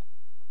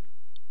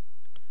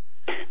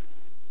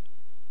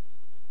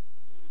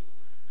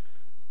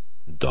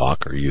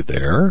 Doc, are you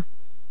there?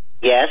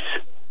 Yes.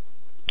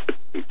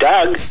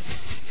 Doug.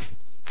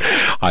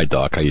 Hi,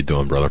 Doc. How you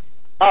doing, brother?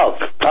 Oh,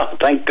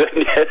 thank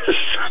goodness.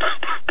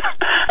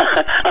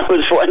 I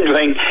was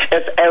wondering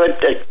if Eric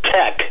the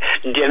Tech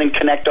didn't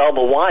connect all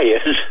the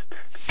wires.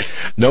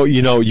 No,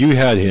 you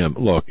had him.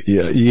 Look,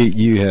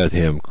 you had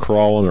him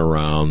crawling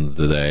around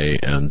today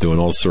and doing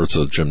all sorts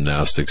of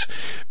gymnastics.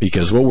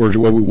 Because what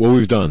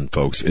we've done,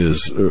 folks,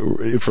 is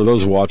for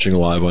those watching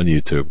live on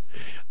YouTube,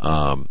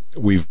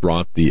 we've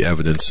brought the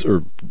evidence,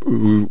 or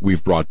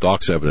we've brought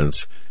Doc's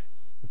evidence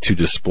to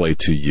display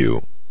to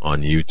you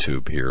on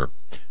YouTube here,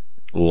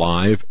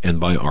 live and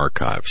by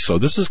archive. So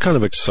this is kind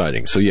of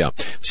exciting. So yeah,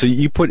 so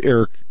you put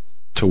Eric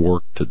to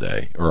work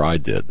today, or I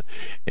did,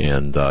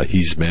 and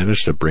he's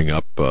managed to bring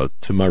up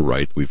to my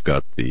right. We've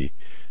got the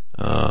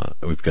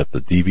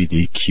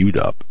DVD queued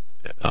up.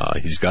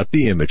 He's got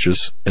the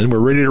images, and we're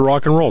ready to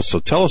rock and roll. So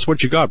tell us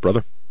what you got,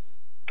 brother.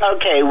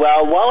 Okay,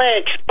 well, while I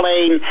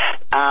explain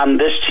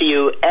this to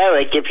you,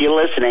 Eric, if you're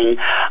listening,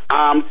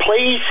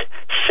 please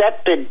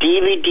set the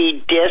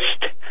DVD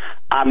disc.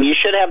 You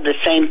should have the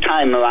same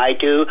timer I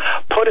do.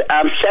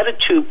 Set it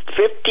to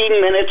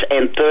 15 minutes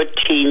and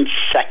 13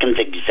 seconds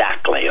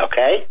exactly,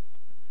 okay?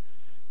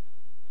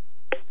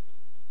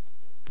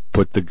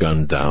 Put the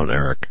gun down,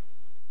 Eric.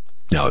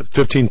 Now, it's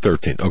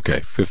 15:13. Okay,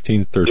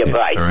 15:13. Yeah,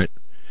 right. All right.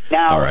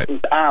 Now, all right.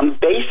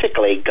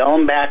 Basically,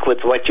 going back with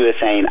what you were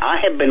saying,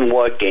 I have been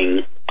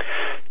working,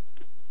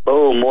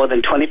 more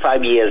than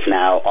 25 years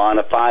now on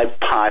a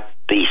 5-part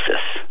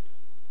thesis.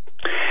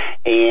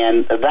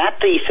 And that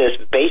thesis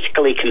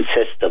basically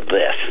consists of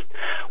this.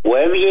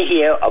 Wherever you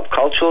hear of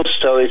cultural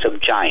stories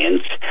of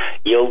giants,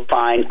 you'll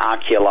find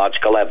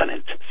archaeological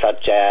evidence,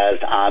 such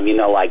as,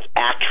 like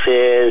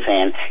axes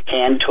and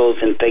hand tools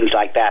and things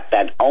like that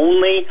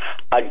only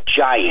a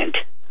giant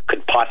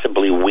could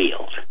possibly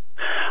wield.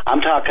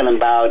 I'm talking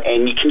about,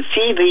 and you can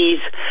see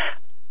these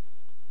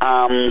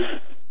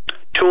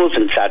tools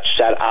and such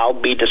that I'll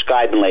be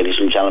describing, ladies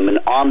and gentlemen,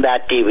 on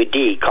that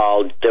DVD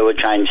called There Were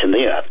Giants in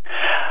the Earth.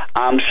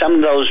 Some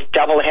of those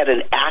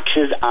double-headed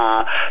axes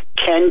are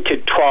 10 to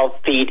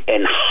 12 feet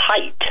in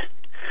height.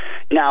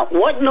 Now,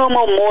 what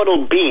normal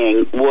mortal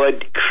being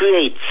would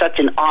create such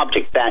an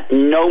object that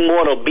no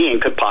mortal being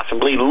could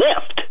possibly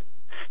lift?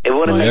 It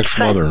wouldn't my make sense.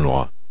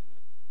 ex-mother-in-law.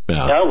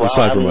 Yeah, no,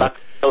 well,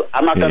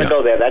 I'm not going to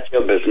go there. That's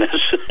your business.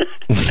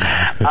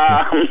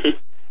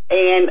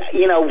 And,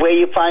 where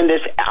you find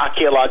this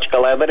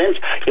archaeological evidence,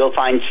 you'll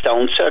find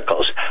stone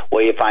circles.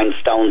 Where you find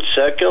stone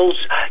circles,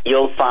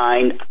 you'll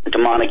find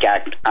demonic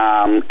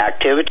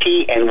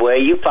activity. And where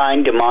you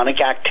find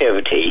demonic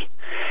activity,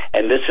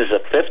 and this is the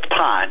 5th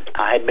part,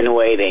 I had been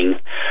waiting,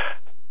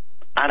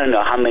 I don't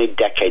know how many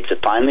decades to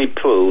finally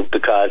prove,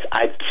 because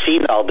I've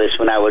seen all this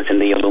when I was in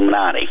the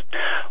Illuminati.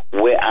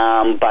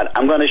 But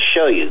I'm going to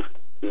show you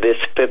this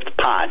 5th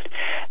part.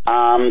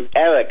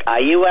 Eric,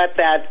 are you at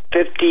that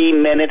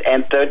 50-minute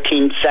and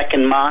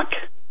 13-second mark?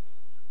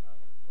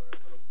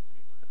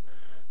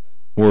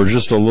 We're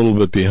just a little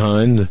bit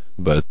behind,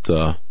 but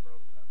okay,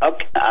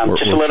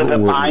 just a little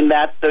bit behind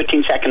that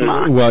 13-second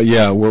mark. Well,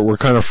 yeah, we're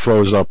kind of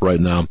froze up right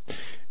now,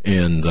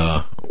 and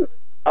okay.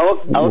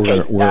 we're going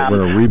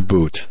to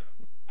reboot. Okay.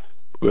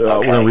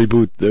 We're going to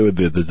reboot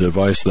the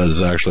device that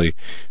is actually.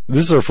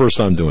 This is our first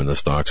time doing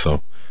this, Doc.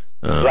 So.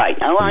 Right.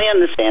 Now, I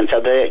understand.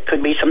 So there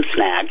could be some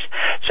snags.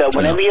 So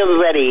whenever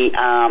you're ready,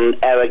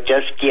 Eric,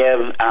 just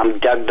give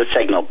Doug the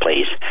signal,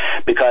 please,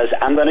 because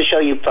I'm going to show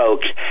you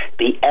folks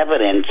the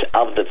evidence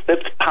of the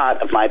 5th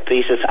part of my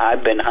thesis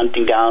I've been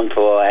hunting down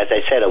for, as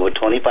I said, over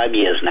 25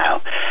 years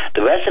now.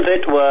 The rest of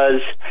it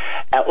was,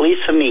 at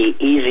least for me,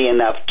 easy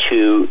enough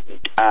to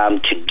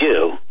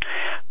do.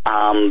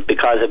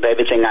 Because of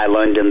everything I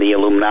learned in the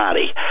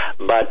Illuminati.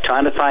 But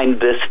trying to find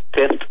this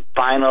 5th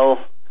final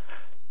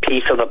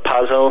piece of the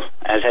puzzle,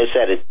 as I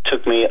said, it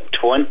took me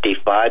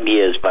 25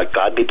 years, but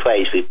God be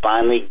praised, we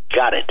finally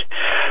got it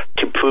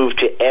to prove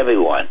to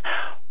everyone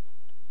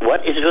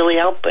what is really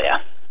out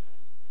there.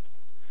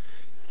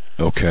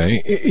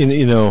 Okay.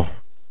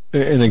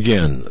 And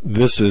again,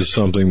 this is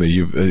something that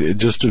you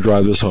just to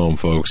drive this home,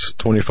 folks,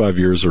 25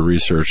 years of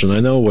research, and I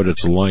know what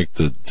it's like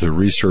to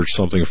research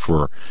something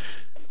for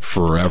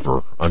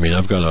forever. I mean,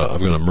 I've got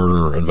a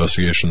murder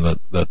investigation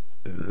that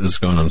has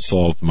gone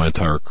unsolved my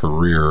entire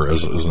career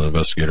as an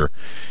investigator.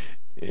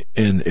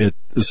 And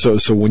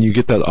so when you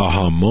get that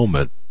aha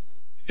moment,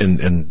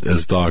 and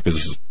as Doc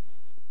is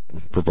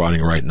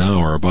providing right now,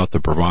 or about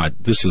to provide,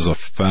 this is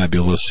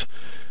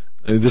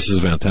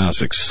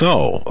fantastic.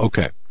 So,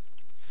 okay.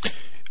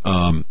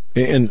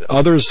 And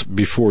others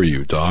before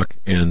you, Doc,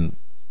 and,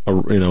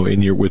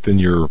 within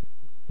your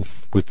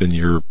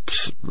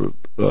circle,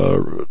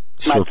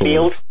 my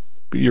field?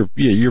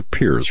 Your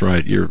peers,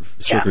 right? Your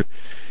circle. Yeah.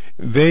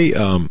 They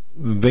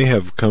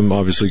have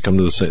obviously come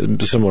to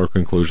the similar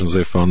conclusions.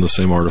 They found the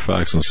same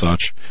artifacts and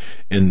such,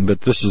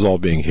 but this is all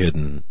being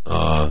hidden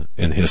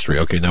in history.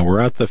 Okay, now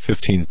we're at the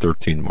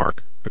 1513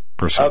 mark.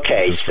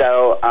 Okay,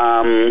 so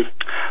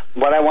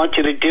what I want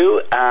you to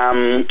do,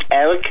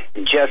 Eric,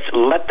 just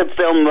let the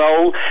film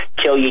roll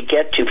till you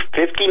get to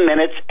 50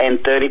 minutes and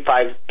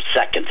 35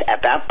 seconds.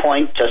 At that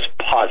point, just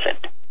pause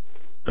it.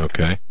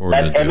 Okay.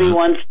 Let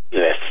everyone see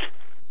this.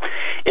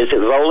 Is it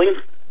rolling?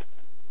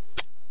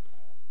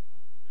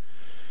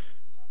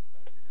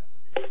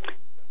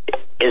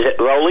 Is it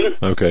rolling?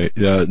 Okay,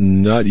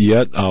 not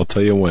yet. I'll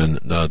tell you when,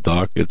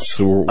 Doc.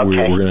 We're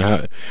going to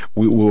have.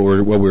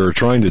 What we were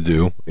trying to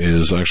do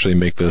is actually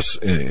make this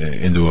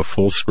into a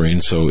full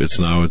screen. So it's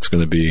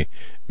going to be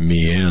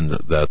me and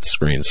that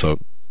screen. So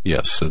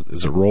yes,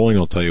 is it rolling?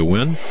 I'll tell you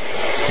when, and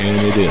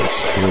it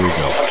is. Here we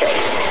go. Okay.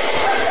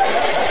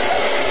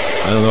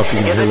 I don't know if you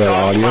can hear that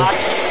audio.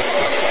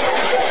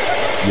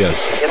 Yes.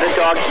 Is the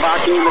dog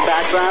barking in the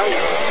background?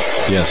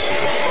 Yes.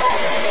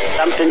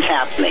 Something's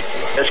happening.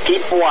 Just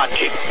keep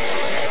watching.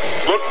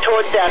 Look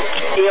toward that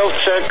steel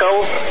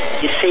circle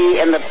you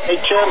see in the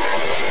picture,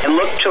 and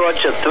look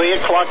towards the 3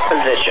 o'clock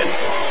position.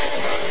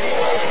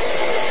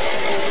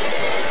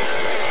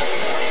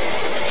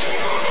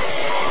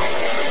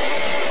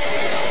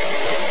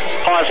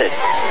 Pause it.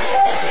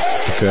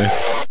 Okay.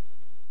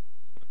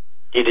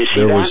 Did you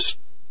see that?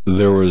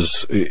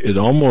 It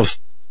almost,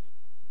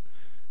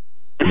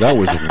 that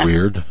was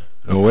weird.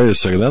 Oh, wait a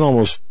second. That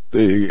almost,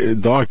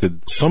 Doc,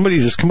 did somebody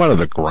just come out of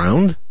the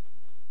ground?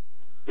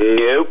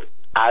 Nope.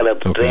 Out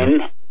of thin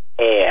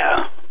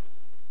air.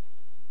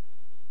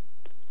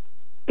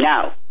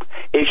 Now,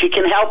 if you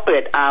can help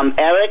it,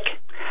 Eric,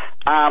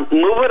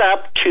 move it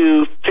up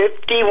to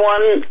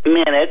 51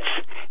 minutes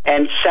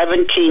and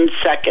 17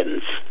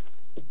 seconds.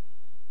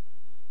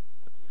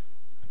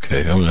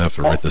 Okay, I'm going to have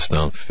to write this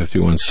down.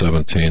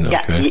 51:17,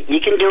 okay. Yeah, you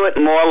can do it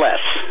more or less.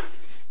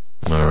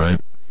 All right.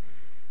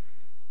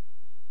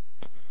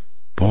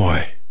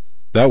 Boy,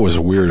 that was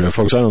weird.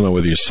 Folks, I don't know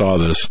whether you saw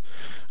this.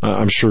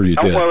 I'm sure you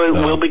did. Don't worry,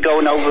 we'll be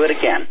going over it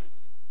again.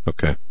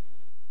 Okay.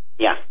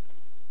 Yeah.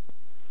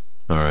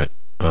 All right.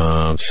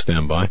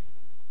 Stand by.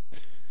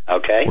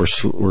 Okay.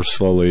 We're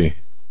slowly.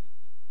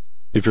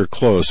 If you're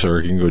close,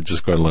 Eric, you can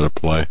just go ahead and let it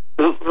play.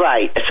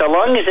 Right. So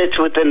long as it's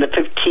within the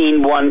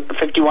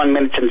 51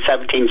 minutes and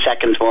 17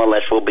 seconds, more or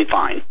less, we'll be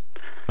fine.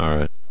 All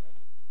right.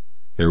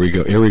 Here we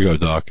go,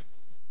 Doc.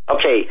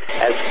 Okay.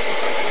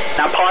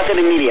 Now pause it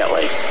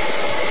immediately.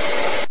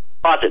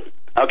 Pause it.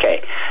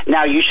 Okay.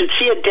 Now you should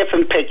see a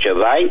different picture,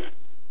 right?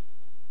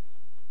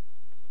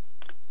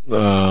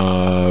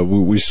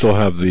 We still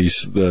have the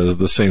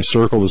same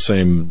circle, the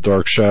same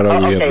dark shadow.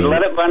 Okay,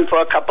 let it run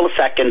for a couple of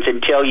seconds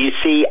until you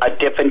see a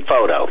different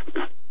photo.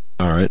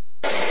 All right.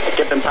 A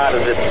different part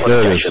of this picture.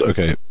 There it is.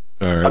 Okay.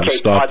 All right. Okay,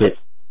 stopped pause it.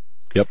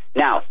 Yep.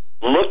 Now,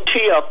 look to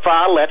your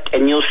far left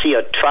and you'll see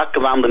a truck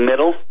around the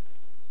middle.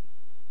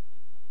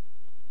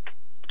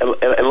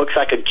 It looks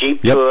like a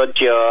Jeep towards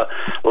your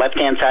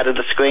left-hand side of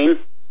the screen.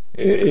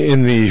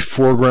 In the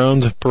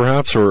foreground,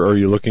 perhaps, or are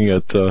you looking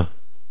at...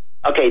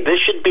 Okay, this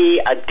should be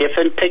a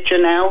different picture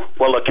now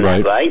we're looking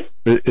at, right?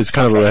 It's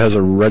kind of, it has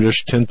a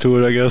reddish tint to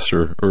it, I guess,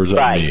 or is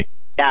that me?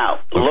 Now,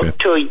 look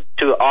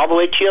to all the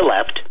way to your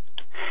left,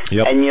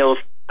 and you'll,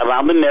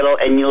 around the middle,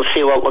 and you'll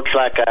see what looks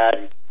like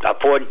a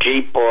Ford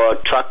Jeep or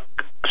truck,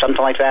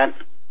 something like that.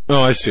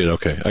 Oh, I see it.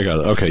 Okay, I got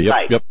it. Okay,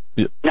 yep.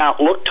 Now,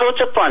 look towards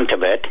the front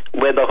of it,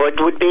 where the hood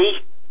would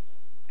be.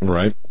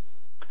 Right.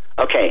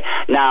 Okay,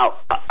 now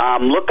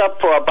look up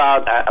for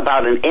about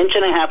 1.5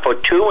 inches or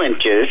 2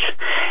 inches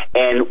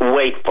and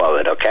wait for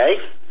it, okay?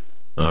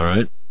 All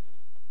right.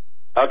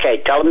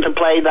 Okay, tell them to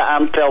play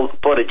the film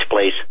footage,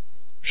 please.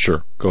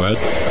 Sure, go ahead.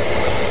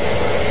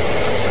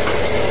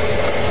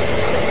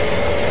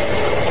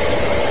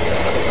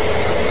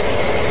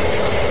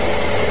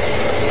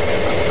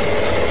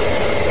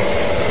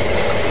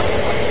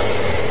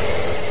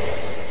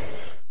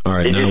 All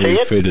right, now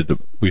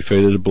we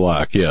faded to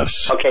black,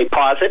 yes. Okay,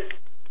 pause it.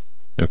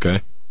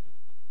 Okay.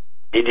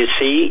 Did you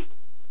see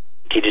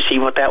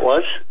what that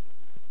was?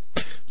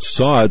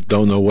 Saw it,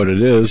 don't know what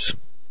it is.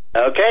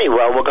 Okay,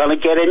 well, we're going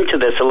to get into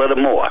this a little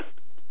more.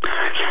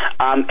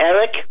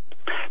 Eric,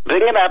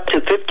 bring it up to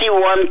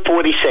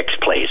 51:46,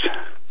 please.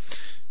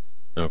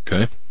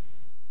 Okay.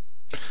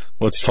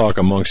 Let's talk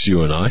amongst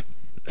you and I,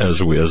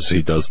 as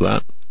he does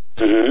that.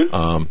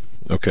 Mm-hmm.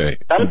 Okay.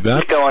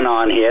 Something's going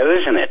on here,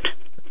 isn't it?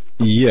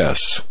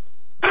 Yes.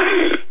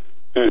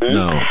 Mm-hmm.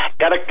 No.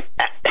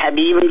 Have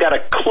you even got a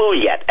clue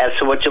yet as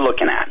to what you're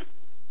looking at?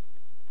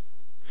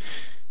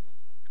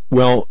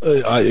 Well,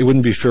 it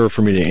wouldn't be fair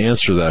for me to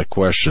answer that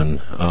question.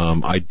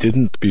 I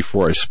didn't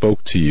before I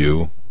spoke to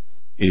you,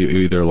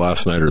 either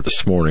last night or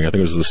this morning. I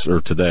think it was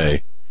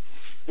today.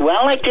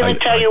 Well, I didn't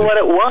tell you what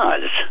it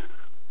was.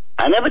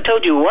 I never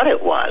told you what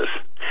it was.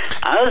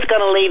 I was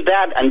going to leave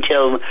that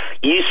until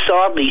you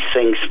saw these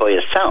things for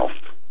yourself.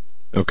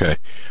 Okay.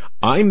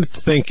 I'm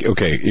thinking,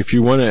 okay, if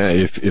you want to,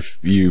 if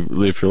you're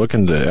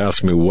looking to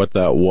ask me what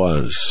that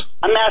was.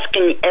 I'm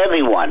asking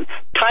everyone.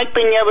 Type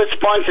in your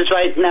responses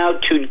right now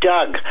to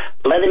Doug.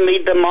 Let him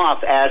read them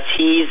off as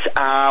he's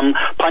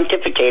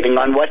pontificating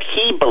on what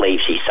he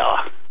believes he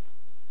saw.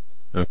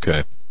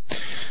 Okay.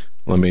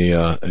 Let me,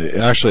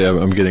 actually,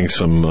 I'm getting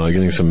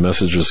some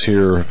messages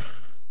here.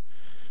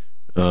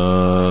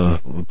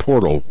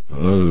 Portal,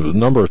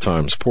 number of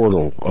times,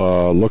 portal,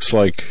 looks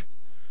like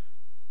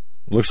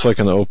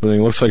an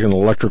opening, looks like an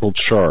electrical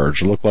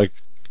charge, looked like,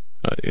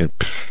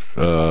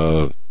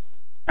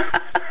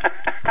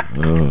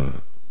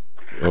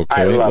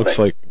 Okay,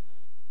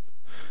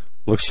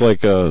 looks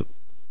like a...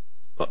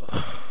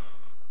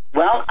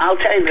 Well, I'll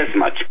tell you this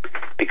much.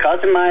 Because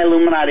of my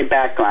Illuminati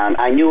background,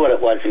 I knew what it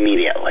was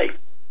immediately.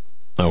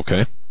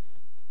 Okay.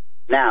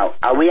 Now,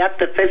 are we at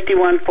the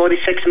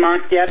 5146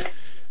 mark yet?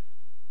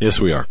 Yes,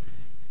 we are.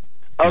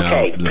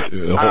 Okay. Now,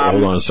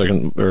 hold on a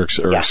second. Eric's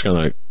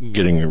kind of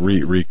getting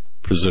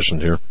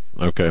repositioned here.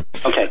 Okay.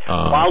 Okay.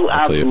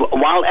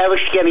 While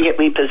Eric's getting it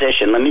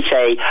repositioned, let me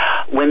say,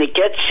 when it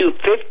gets to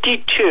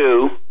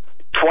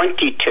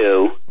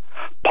 52:22,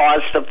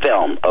 pause the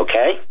film,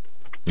 okay?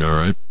 All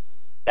right.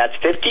 That's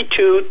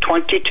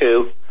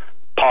 52:22,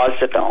 pause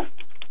the film.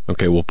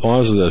 Okay, we'll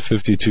pause it at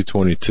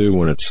 52:22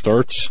 when it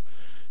starts.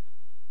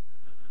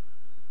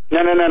 No.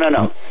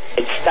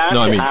 It starts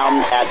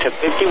at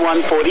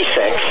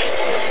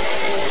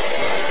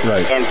 51:46.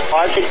 Right. And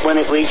pause it when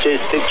it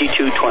reaches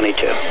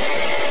 52:22.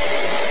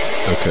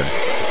 Okay.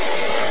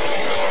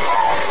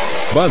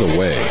 By the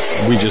way,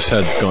 we just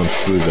had gone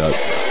through that.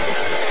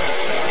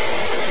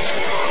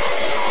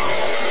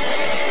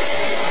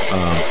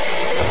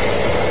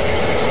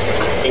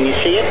 Can you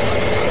see it?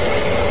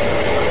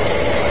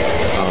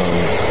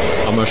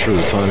 I'm not sure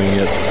of the timing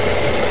yet.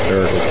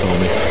 Eric will tell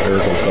me.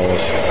 Eric will tell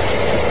us.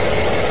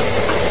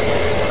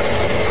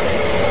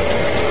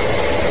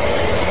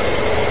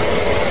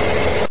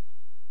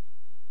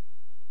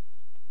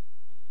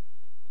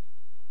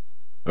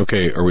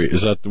 Okay,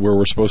 is that where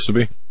we're supposed to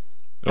be?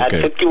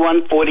 Okay. At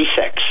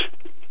 51:46.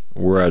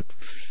 We're at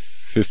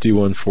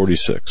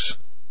 51:46.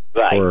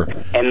 Right.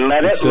 And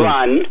let it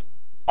run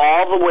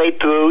all the way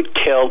through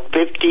till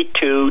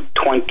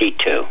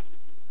 52:22.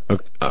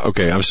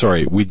 Okay, I'm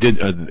sorry. We did.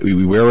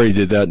 We already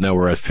did that. Now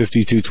we're at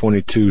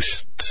 52:22.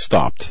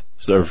 Stopped.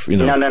 So,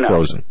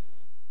 frozen.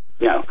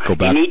 No. Go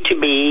back. You need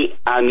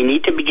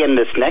to begin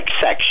this next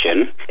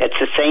section. It's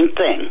the same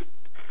thing.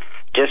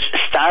 Just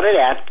start it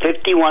at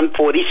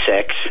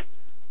 51:46.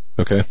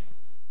 Okay.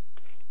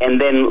 And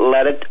then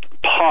let it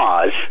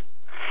pause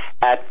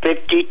at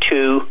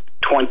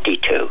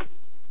 52:22.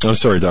 I'm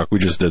sorry, Doc. We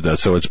just did that.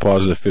 So it's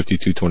paused at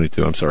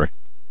 52:22. I'm sorry.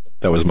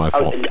 That was my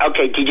fault.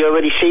 Okay. Did you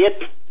already see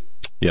it?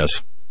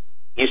 Yes.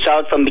 You saw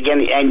it from the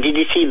beginning. And did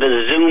you see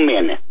the zoom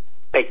in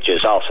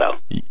pictures also?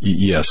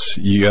 Yes.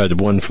 You had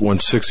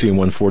 160 and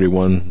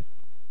 141%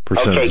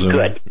 okay, zoom.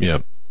 Good. Yeah.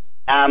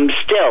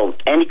 Still,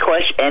 any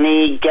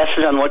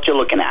guesses on what you're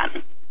looking at?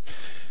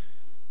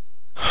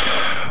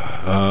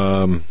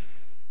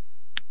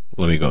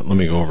 Let me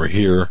go over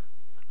here.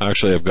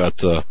 Actually, I've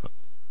got,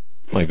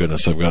 my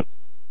goodness, I've got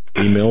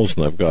emails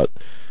and I've got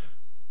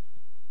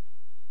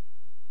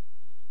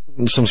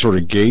some sort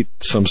of gate,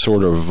 some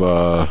sort of,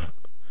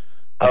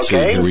 let's see,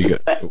 here we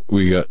got.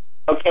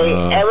 Okay,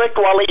 Eric,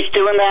 while he's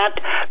doing that,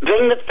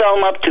 bring the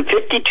film up to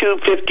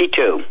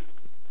 52:52.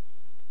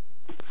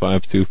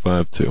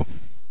 5252.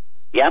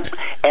 Yep,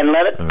 and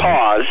let it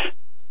pause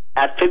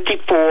at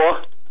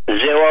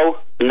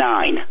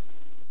 54:09.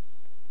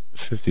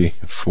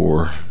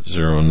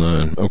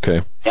 54:09.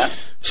 Okay. Yeah.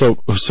 So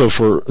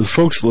for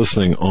folks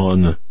listening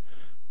on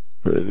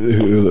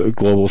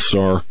Global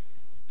Star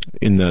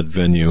in that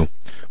venue,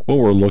 what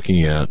we're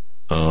looking at,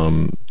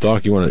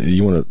 Doc, you want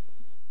to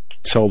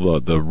tell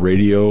the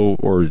radio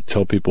or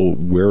tell people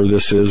where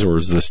this is, or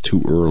is this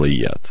too early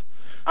yet?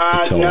 No.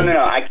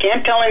 I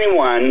can't tell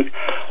anyone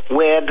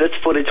where this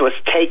footage was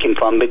taken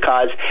from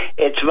because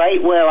it's right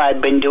where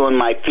I've been doing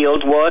my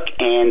field work,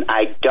 and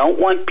I don't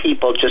want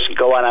people just to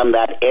go out on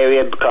that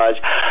area because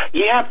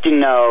you have to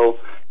know.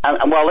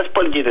 Well, let's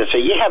put it this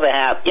way: you have to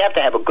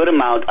have a good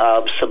amount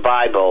of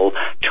survival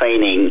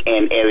training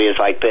in areas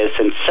like this.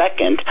 And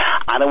second,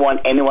 I don't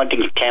want anyone to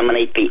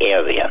contaminate the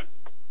area.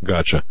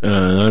 Gotcha. I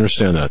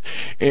understand that.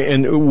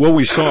 And what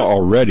we saw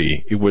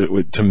already,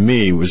 to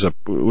me, was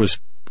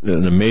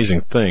an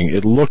amazing thing.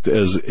 It looked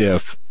as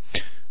if,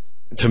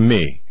 to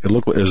me,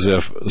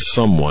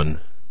 someone.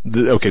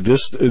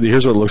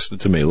 Here's what it looks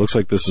to me. It looks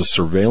like this is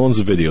surveillance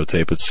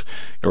videotape.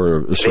 Or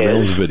a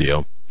surveillance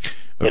video.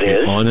 Okay,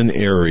 it is. On an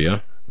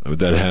area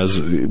that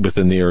has,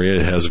 within the area,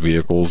 it has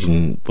vehicles,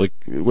 and like,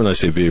 when I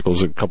say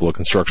vehicles, a couple of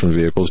construction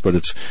vehicles, but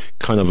it's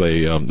kind of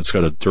it's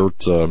got a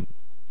dirt,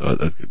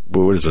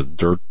 what is it,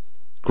 dirt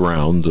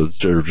ground, or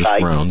just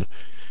right. ground.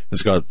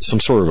 It's got some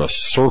sort of a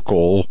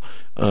circle,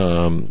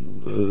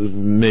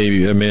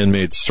 maybe a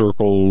man-made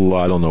circle.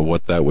 I don't know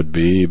what that would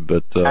be,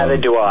 but neither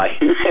do I.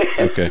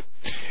 Okay,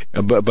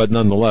 but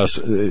nonetheless,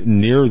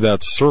 near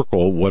that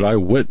circle, what I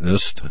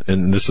witnessed,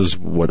 and this is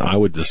what I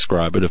would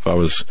describe it if I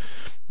was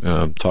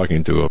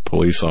talking to a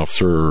police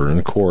officer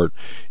in court,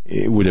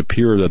 it would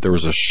appear that there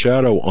was a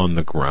shadow on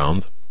the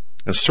ground,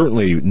 and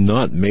certainly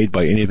not made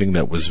by anything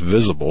that was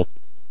visible.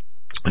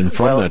 And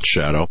from that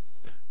shadow.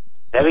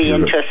 Very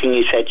interesting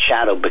you said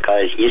shadow,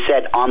 because you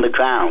said on the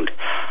ground,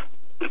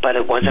 but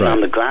it wasn't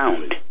on the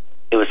ground.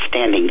 It was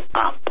standing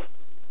up.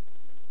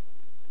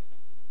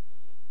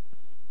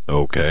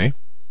 Okay.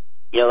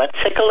 Yeah, let's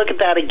take a look at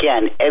that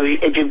again.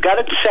 If you've got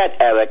it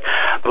set, Eric,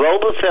 roll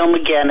the film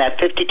again at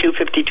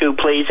 52:52,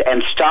 please,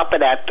 and stop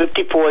it at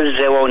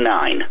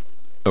 54:09.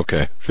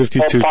 Okay,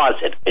 52. Or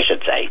pause it, I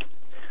should say.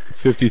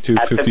 52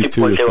 at 52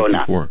 to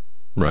 54.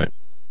 Right.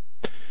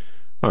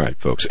 All right,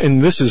 folks.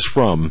 And this is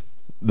from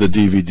the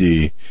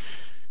DVD,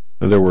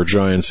 There Were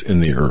Giants in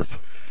the Earth.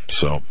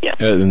 So, yeah.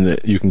 And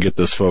you can get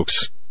this,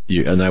 folks.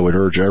 And I would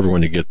urge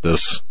everyone to get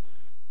this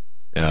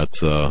at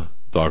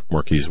Doc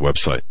Marquis'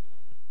 website.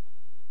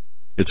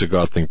 It's a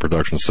God Thing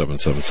Production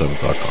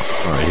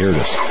 777.com. All right, here it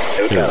is.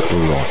 Here,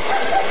 we're rolling.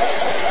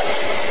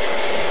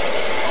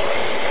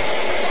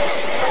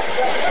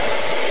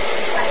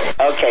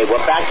 Okay,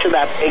 we're back to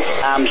that big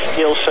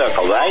steel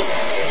circle, right?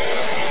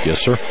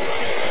 Yes, sir.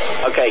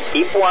 Okay,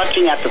 keep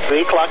watching at the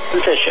 3 o'clock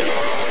position.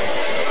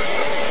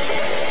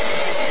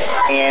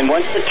 And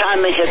once the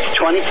timer hits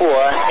 24,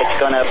 it's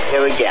going to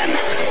appear again.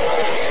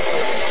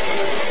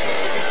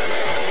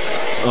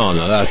 Oh,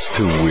 no, that's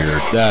too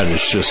weird. That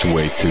is just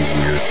way too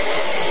weird.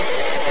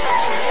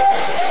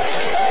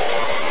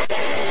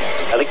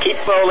 Gotta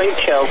keep rolling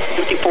till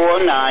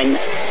 54:09.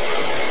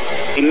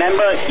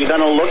 Remember, you're going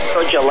to look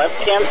towards your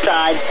left-hand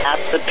side at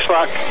the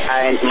truck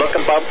and look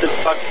above the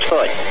truck's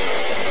hood.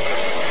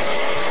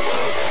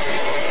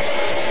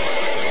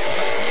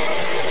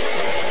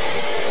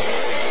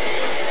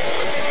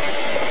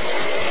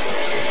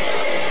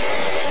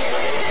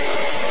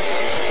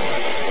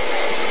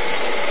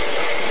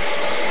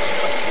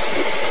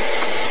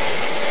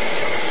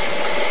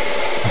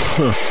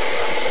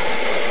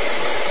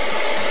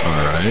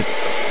 All right.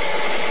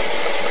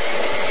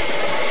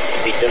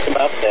 Be just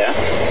about there.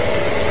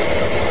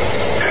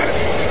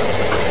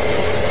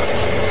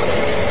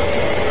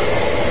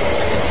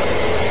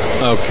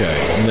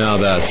 Okay, now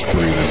that's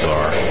pretty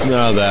bizarre.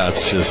 Now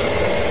that's just...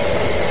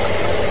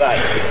 Right.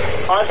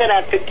 Pause it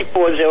at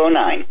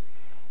 54:09.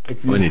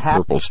 We need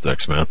purple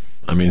sticks, man.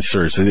 I mean,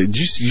 seriously, did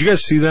you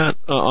guys see that?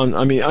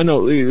 I mean, I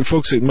know,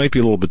 folks, it might be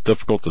a little bit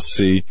difficult to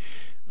see,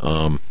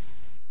 but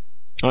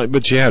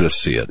you had to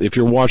see it. If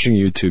you're watching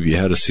YouTube, you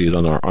had to see it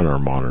on our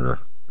monitor.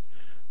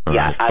 All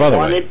Yeah, right. I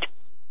wanted...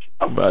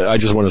 I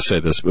just want to say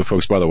this, but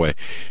folks, by the way,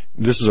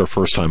 this is our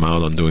first time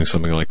out on doing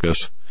something like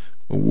this.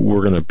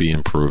 We're going to be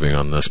improving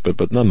on this,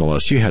 but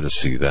nonetheless, you had to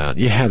see that.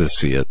 You had to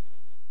see it.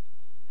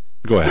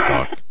 Go ahead,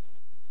 Doc.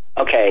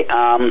 Okay,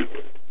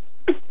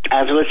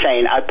 as I was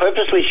saying, I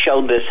purposely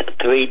showed this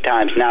 3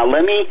 times. Now,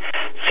 let me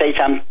say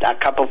a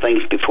couple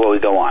things before we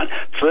go on.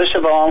 First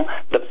of all,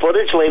 the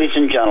footage, ladies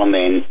and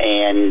gentlemen,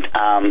 and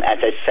as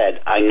I said,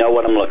 I know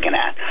what I'm looking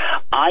at.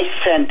 I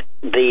sent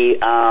the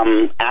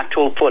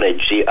actual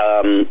footage,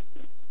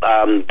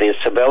 the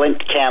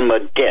surveillance camera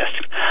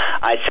disc.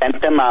 I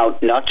sent them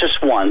out not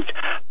just once,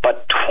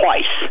 but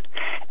twice,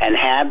 and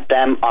had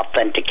them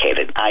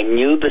authenticated. I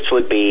knew this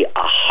would be a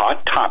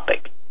hot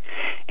topic,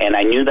 and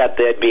I knew that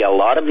there'd be a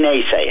lot of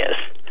naysayers.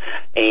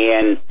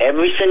 And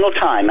every single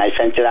time I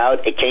sent it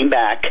out, it came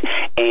back,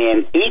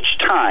 and each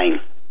time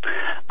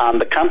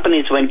the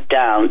companies went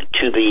down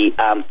to the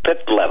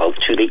 5th level,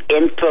 to the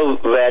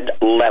infrared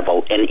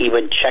level, and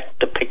even checked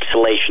the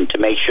pixelation to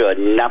make sure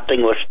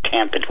nothing was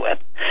tampered with.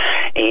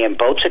 And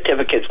both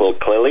certificates will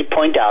clearly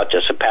point out,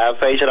 just to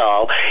paraphrase it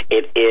all,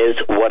 it is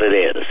what it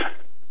is.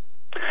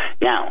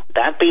 Now,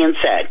 that being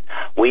said,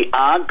 we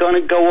are going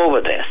to go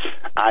over this.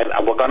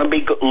 We're going to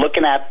be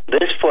looking at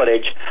this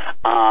footage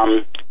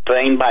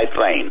frame by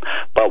frame.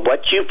 But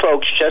what you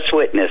folks just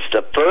witnessed,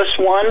 the first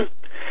one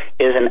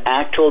is an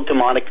actual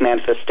demonic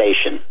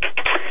manifestation.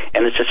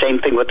 And it's the same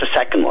thing with the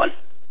second one.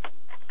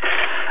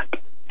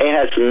 It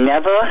has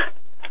never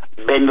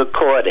been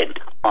recorded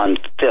on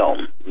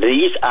film.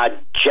 These are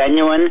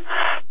genuine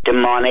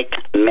demonic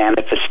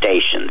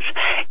manifestations.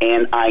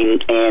 And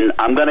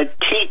I'm going to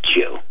teach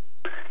you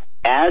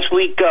as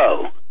we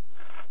go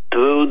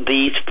through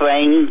these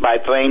frame by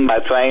frame by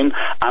frame.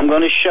 I'm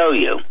going to show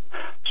you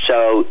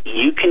so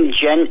you can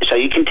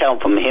tell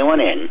from here on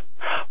in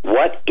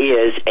what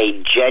is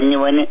a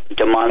genuine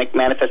demonic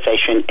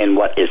manifestation and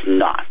what is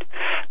not.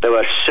 There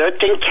are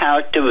certain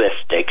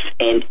characteristics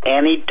in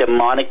any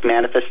demonic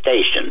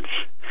manifestations,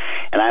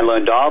 and I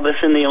learned all this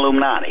in the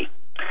Illuminati,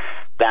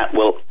 that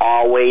will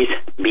always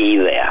be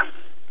there.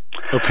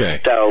 Okay.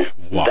 So,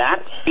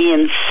 that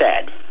being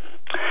said,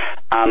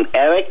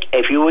 Eric,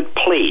 if you would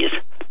please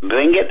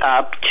bring it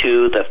up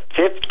to the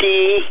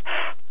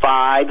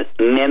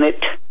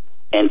 55-minute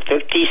and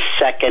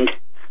 50-second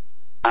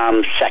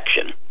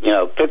section.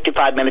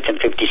 55 minutes and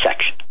 50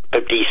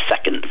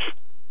 seconds.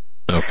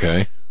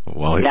 Okay.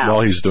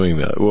 While he's doing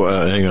that,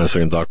 hang on a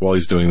second, Doc. While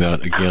he's doing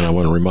that, again, I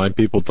want to remind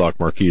people, Doc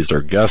Marquis is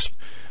our guest.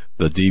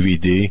 The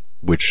DVD,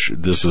 which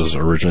this is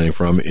originating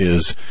from,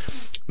 is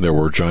There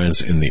Were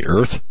Giants in the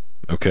Earth.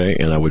 Okay,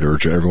 and I would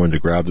urge everyone to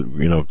grab,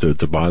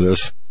 to buy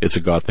this. It's a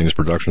God Things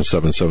Production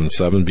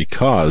 777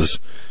 because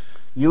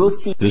you will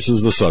see. This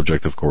is the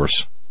subject, of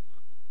course,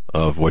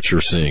 of what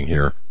you're seeing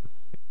here.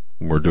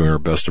 We're doing our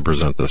best to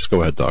present this.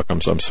 Go ahead, Doc.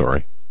 I'm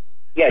sorry.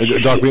 Yeah,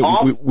 Doc,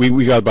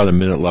 we got about a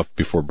minute left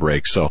before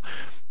break, so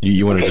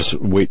you want to just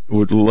wait?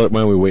 Why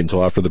don't we wait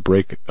until after the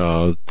break to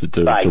run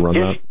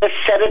that? Let's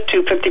set it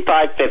to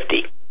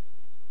 55:50.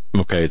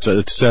 Okay, it's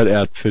set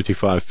at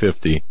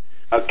 55:50.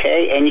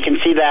 Okay, and you can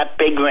see that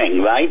big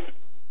ring, right?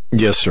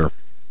 Yes, sir.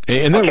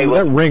 And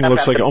that ring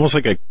looks like almost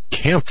like a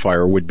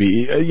campfire would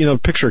be.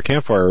 Picture a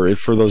campfire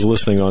for those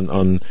listening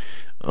on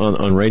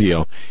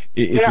radio.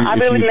 I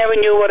really never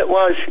knew what it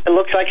was. It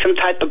looks like some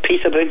type of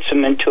piece of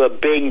instrument to a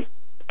big,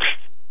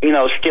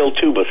 steel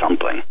tube or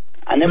something.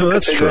 I never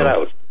could figure it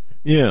out.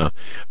 Yeah,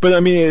 but I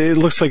mean, it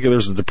looks like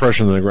there's a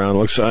depression in the ground. It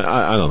looks,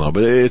 I don't know,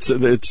 but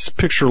it's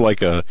picture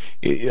like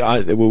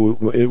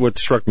what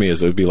struck me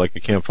is it would be like a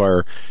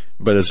campfire,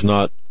 but it's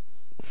not.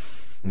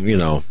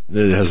 It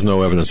has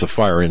no evidence of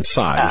fire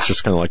inside. It's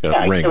just kind of like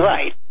a ring.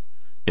 Right.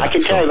 Yeah, I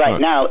can tell you right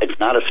now, it's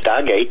not a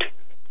Stargate.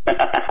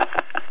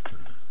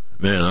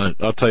 Man,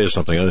 I'll tell you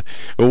something.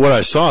 What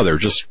I saw there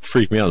just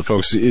freaked me out,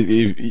 folks.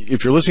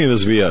 If you're listening to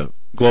this via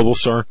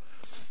Globalstar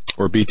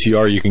or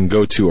BTR, you can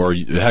go to our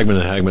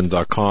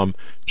Hagmann.com,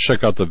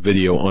 check out the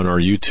video on our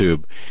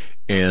YouTube.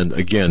 And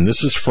again,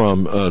 this is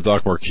from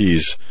Doc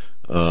Marquis'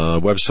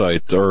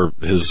 website, or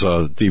his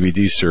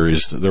DVD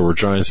series, There Were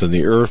Giants in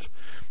the Earth.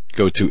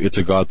 Go to It's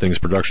a God Things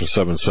Production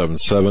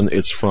 777.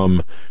 It's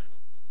from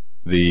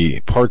the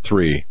part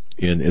 3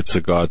 in It's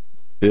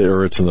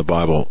in the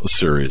Bible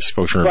series.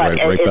 Folks are right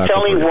back. It's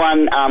only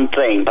one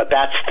thing, but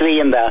that's 3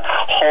 in the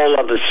whole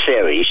of the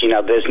series.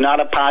 There's not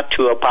a part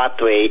 2 or part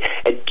 3.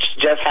 It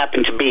just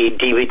happened to be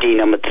DVD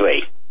number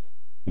 3.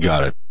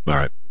 Got it. All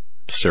right.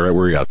 Stay right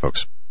where you got,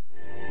 folks.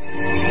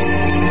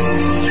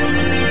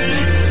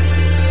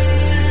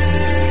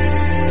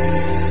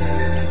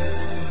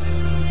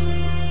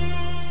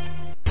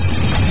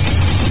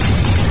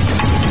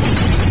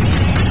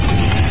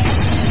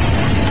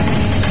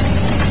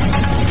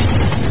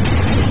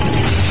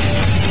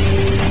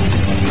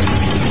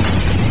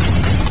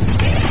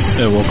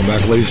 And welcome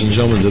back, ladies and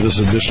gentlemen, to this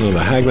edition of the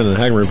Hagmann and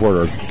Hagmann Report.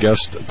 Our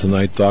guest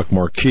tonight, Doc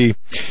Marquis.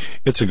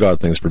 It's a God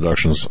Things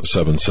Productions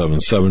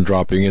 777,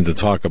 dropping in to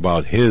talk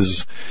about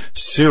his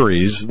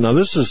series. Now,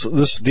 this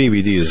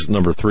DVD is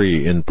number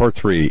 3 in part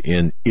 3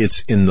 in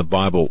It's in the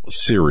Bible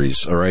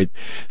series. All right.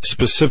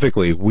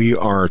 Specifically, we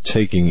are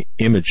taking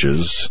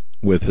images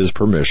with his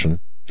permission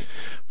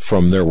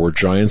from There Were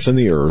Giants in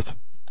the Earth,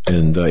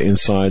 and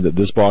inside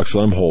this box that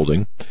I'm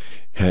holding.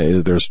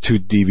 There's 2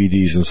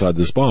 DVDs inside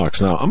this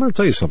box. Now, I'm going to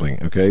tell you something,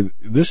 okay?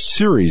 This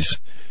series,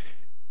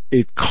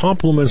 it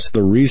complements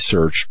the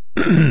research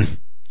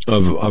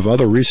of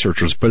other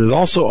researchers, but it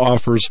also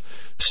offers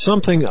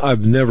something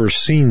I've never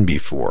seen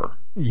before.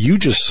 You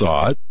just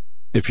saw it,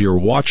 if you're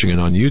watching it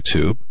on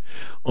YouTube,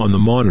 on the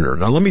monitor.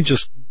 Now, let me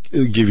just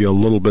give you a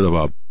little bit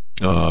of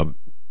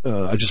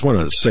I just want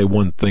to say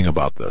one thing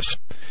about this.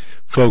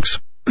 Folks,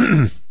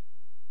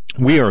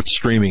 we are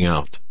streaming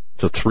out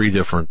to 3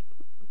 different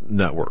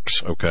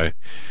networks, okay?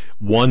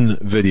 1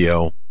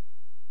 video,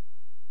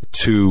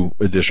 2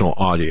 additional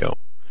audio.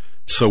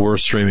 So we're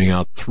streaming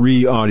out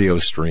 3 audio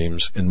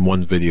streams in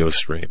 1 video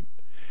stream.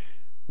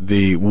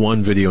 The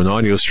 1 video and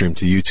audio stream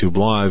to YouTube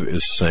Live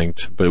is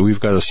synced, but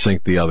we've got to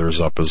sync the others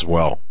up as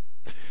well.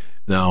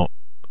 Now,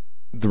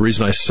 the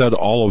reason I said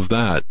all of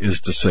that is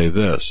to say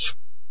this.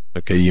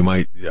 Okay, you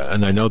might,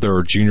 and I know there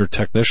are junior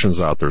technicians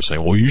out there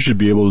saying, well, you should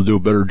be able to do a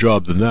better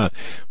job than that.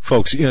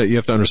 Folks, you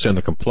have to understand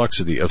the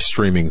complexity of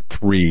streaming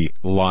 3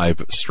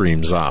 live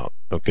streams out,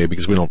 okay,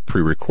 because we don't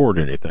pre-record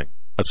anything.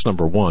 That's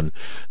number 1.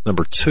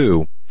 Number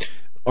 2,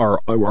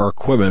 our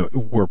equipment,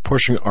 we're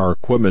pushing our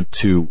equipment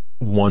to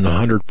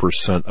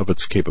 100% of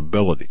its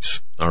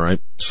capabilities, all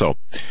right? So,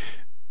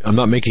 I'm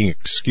not making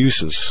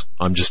excuses.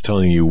 I'm just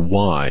telling you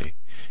why.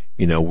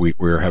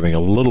 We're having a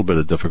little bit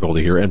of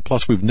difficulty here, and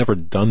plus we've never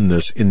done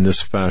this in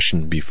this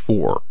fashion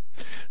before.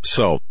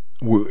 So,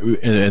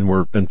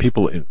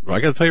 people, I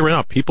gotta tell you right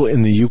now, people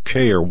in the UK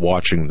are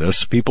watching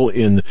this, people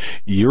in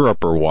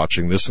Europe are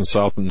watching this, in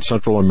South and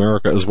Central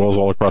America, as well as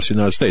all across the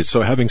United States.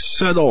 So having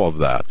said all of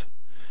that,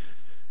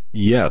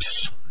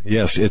 yes,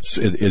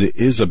 it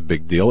is a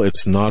big deal.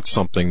 It's not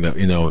something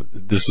that,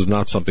 this is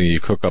not something you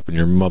cook up in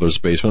your mother's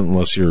basement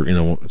unless you're,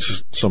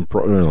 some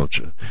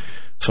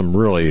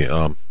really,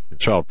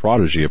 child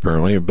prodigy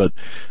apparently, but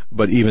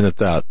even at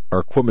that, our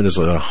equipment is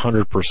at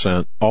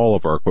 100%. All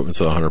of our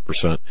equipment's at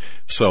 100%.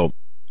 So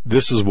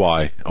this is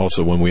why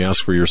also when we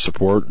ask for your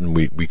support and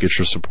we get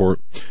your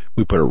support,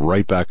 we put it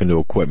right back into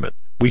equipment.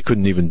 We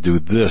couldn't even do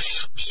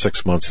this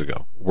 6 months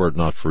ago were it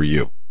not for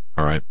you.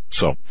 All right.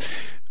 So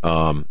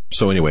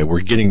anyway,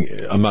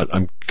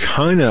 I'm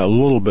kind of a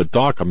little bit,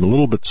 Doc, I'm a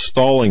little bit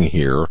stalling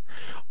here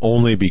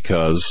only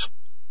because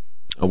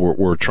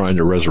we're trying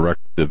to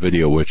resurrect the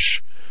video,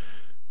 which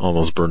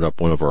almost burned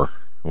up one of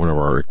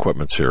our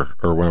equipments here,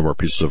 or one of our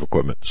pieces of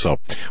equipment. So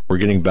we're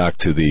getting back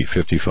to the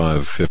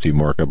 5550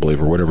 mark, I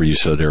believe, or whatever you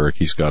said, Eric.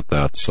 He's got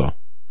that. So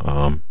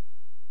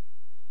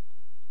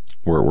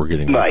we're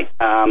getting right.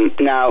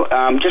 Now,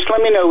 just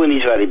let me know when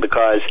he's ready,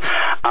 because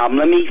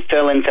let me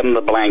fill in some of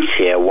the blanks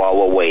here while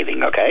we're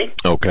waiting. Okay.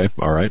 Okay.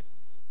 All right.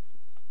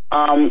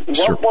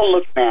 What we're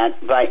looking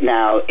at right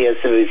now is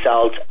the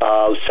result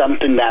of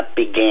something that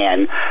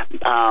began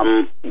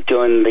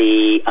during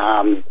the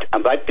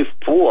right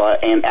before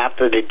and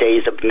after the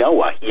days of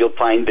Noah. You'll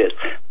find this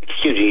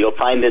you'll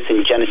find this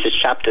in Genesis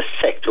chapter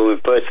 6, where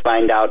we first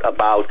find out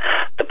about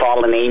the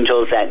fallen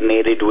angels that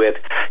mated with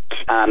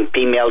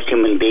female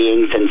human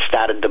beings and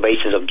started the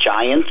races of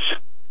giants.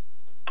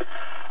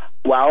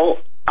 Well,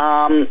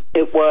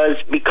 it was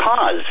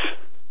because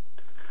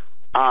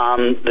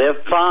their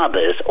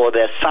fathers or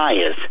their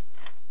sires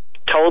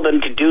told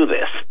them to do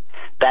this,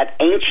 that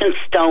ancient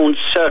stone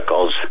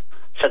circles,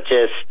 such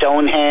as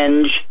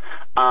Stonehenge,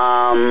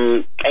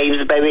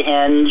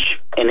 Avesbury-Henge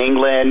in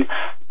England,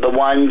 the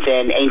ones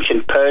in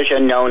ancient Persia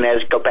known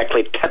as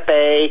Göbekli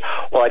Tepe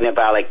or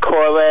Navale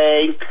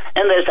Kore,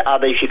 and there's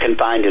others you can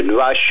find in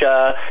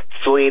Russia,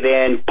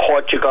 Sweden,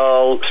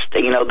 Portugal,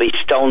 these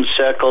stone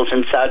circles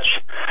and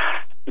such.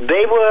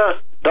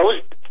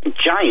 Those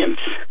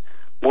giants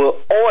were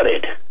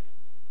ordered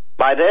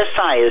by their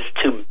sires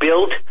to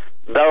build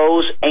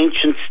those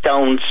ancient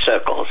stone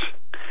circles.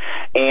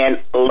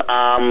 And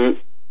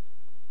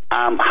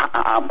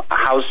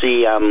how's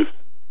the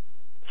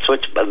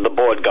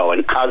board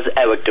going? How's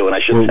Eric doing, I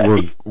should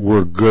say?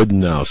 We're good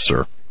now,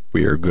 sir.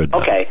 We are good now.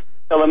 Okay,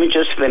 so let me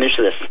just finish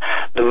this.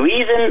 The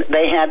reason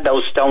they had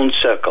those stone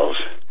circles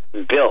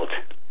built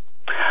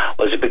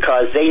was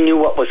because they knew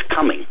what was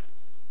coming.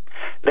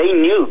 They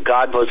knew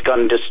God was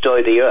going to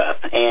destroy the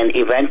earth, and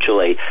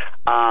eventually,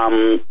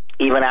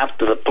 even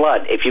after the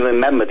flood, if you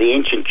remember, the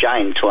ancient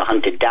giants were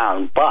hunted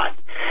down, but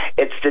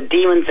it's the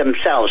demons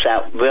themselves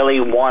that really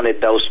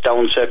wanted those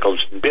stone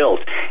circles built,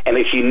 and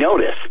if you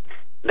notice,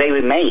 they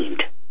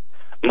remained.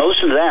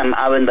 Most of them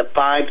are in the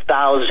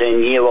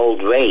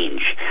 5,000-year-old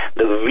range.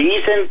 The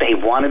reason they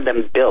wanted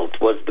them built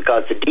was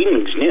because the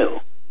demons knew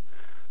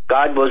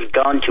God was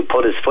going to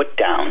put his foot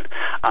down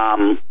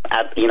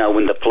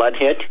when the flood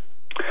hit.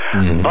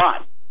 Mm-hmm.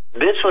 But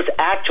this was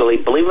actually,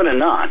 believe it or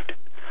not,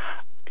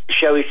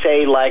 shall we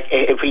say, like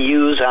if we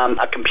use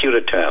a computer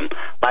term,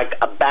 like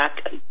a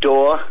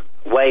backdoor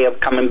way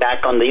of coming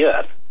back on the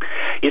earth.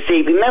 You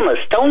see, remember,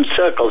 stone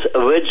circles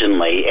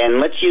originally, and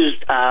let's use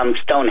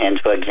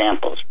Stonehenge for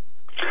examples.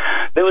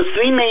 There was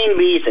three main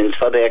reasons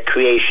for their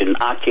creation,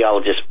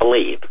 archaeologists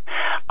believe.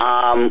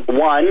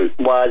 One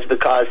was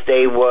because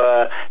they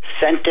were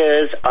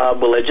centers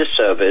of religious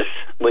service,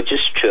 which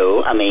is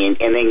true. I mean,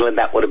 in England,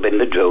 that would have been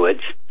the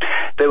Druids.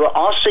 They were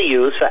also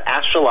used for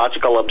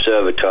astrological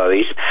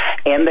observatories,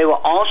 and they were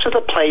also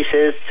the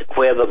places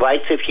where the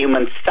rites of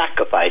human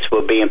sacrifice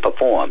were being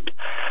performed.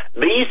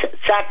 These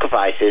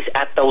sacrifices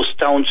at those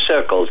stone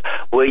circles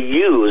were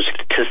used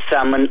to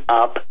summon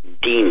up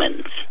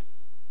demons.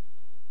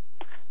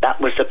 That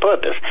was the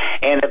purpose.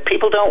 And if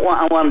people don't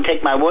want to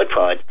take my word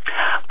for it,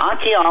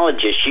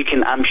 archaeologists,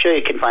 I'm sure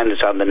you can find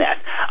this on the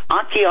net.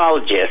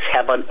 Archaeologists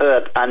have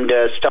unearthed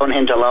under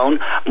Stonehenge alone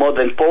more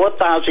than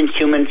 4,000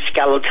 human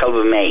skeletal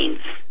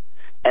remains.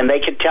 And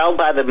they could tell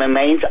by the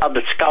remains of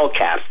the skull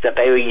caps that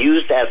they were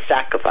used as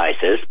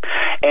sacrifices.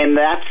 And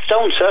that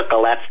stone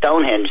circle, that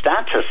Stonehenge,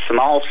 that's a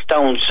small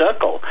stone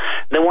circle.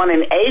 The one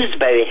in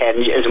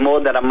Avesbury-Henge is more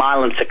than a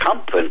mile in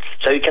circumference.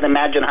 So you can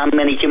imagine how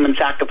many human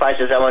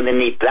sacrifices are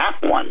underneath that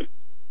one.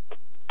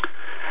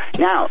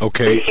 Now,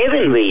 the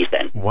hidden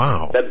reason,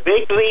 the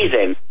big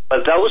reason for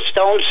those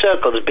stone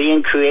circles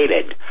being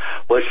created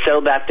was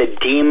so that the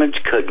demons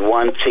could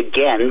once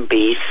again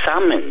be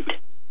summoned.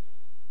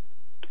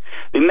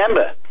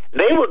 Remember,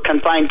 they were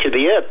confined to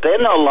the earth.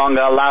 They're no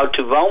longer allowed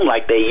to roam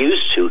like they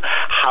used to.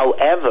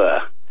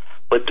 However,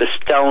 with the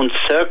stone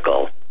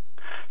circle,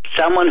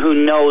 someone who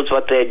knows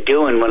what they're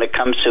doing when it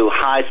comes to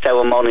high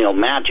ceremonial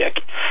magic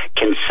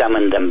can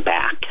summon them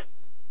back.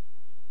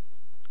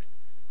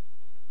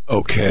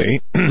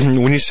 Okay.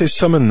 When you say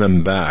summon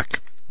them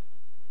back,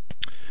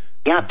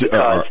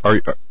 because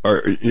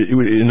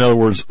in other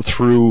words,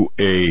 through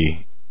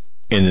an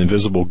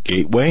invisible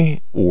gateway,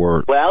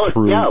 or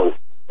through? No.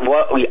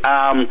 Well,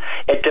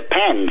 it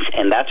depends,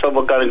 and that's what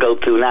we're going to go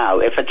through now.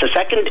 If it's a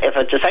second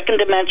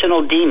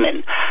dimensional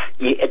demon,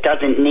 it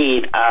doesn't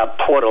need a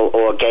portal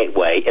or a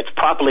gateway. It's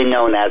properly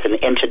known as an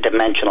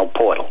interdimensional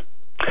portal.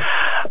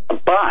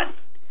 But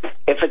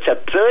if it's a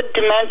third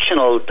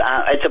dimensional,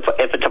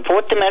 if it's a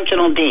fourth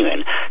dimensional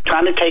demon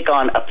trying to take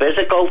on a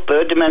physical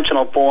third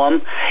dimensional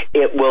form,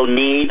 it will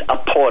need a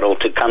portal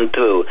to come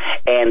through.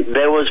 And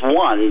there was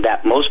one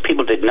that most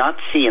people did not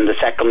see in the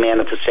second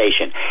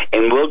manifestation,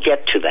 and we'll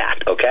get to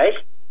that. Okay?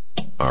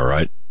 All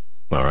right.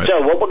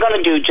 So what we're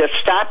going to do, just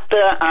start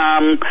the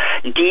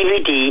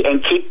DVD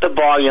and keep the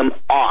volume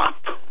off.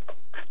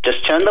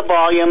 Just turn the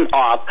volume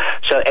off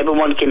so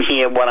everyone can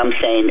hear what I'm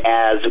saying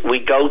as we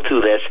go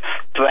through this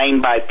frame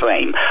by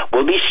frame.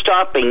 We'll be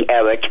stopping,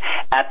 Eric,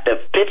 at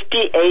the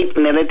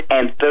 58-minute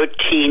and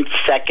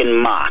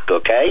 13-second mark,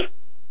 okay?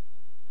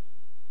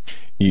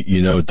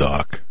 You know,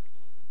 Doc,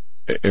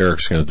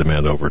 Eric's going to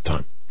demand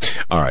overtime.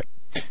 All right.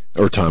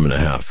 Or time and a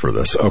half for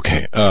this.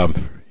 Okay.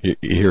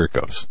 Here it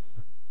goes.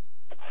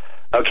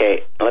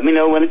 Okay. Let me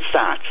know when it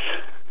starts.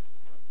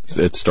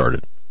 It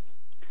started.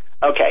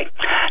 Okay.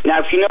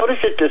 Now, if you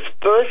notice that this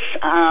first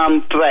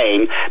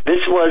frame,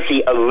 this was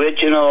the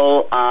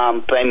original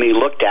frame we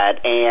looked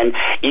at, and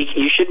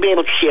you should be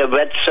able to see a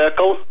red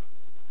circle.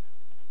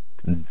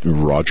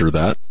 Roger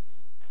that.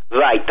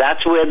 Right,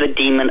 that's where the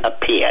demon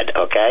appeared,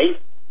 okay?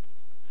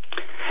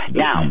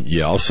 Now.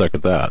 Yeah, I'll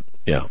second that.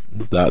 Yeah,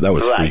 that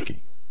was right.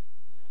 freaky.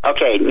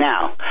 Okay,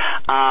 now,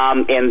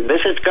 and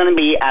this is going to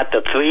be at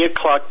the 3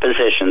 o'clock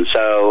position,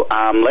 so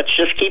let's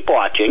just keep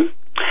watching.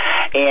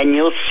 And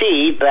you'll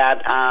see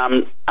that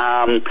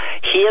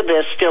here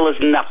there still is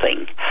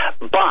nothing.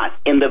 But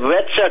in the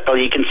red circle,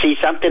 you can see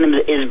something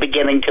is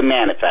beginning to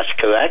manifest,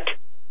 correct?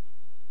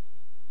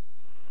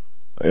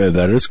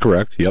 That is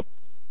correct, yep.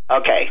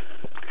 Okay.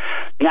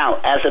 Now,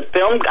 as the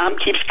film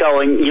keeps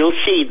going, you'll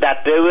see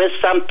that there is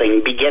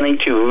something beginning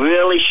to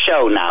really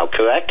show now,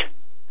 correct?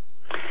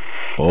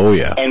 Oh,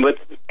 yeah. And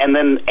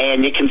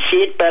you can see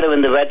it better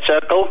in the red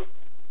circle?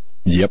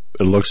 Yep,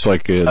 it looks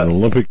like an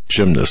Olympic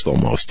gymnast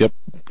almost, yep.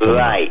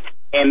 Right,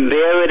 and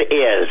there it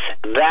is.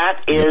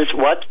 That is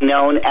what's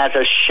known as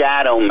a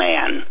shadow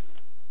man.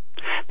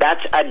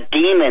 That's a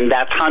demon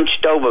that's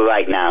hunched over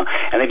right now.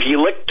 And if you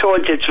look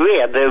towards its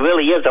rear, there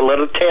really is a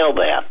little tail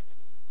there.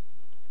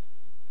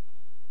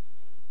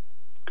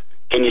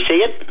 Can you see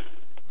it?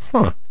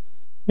 Huh,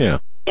 yeah.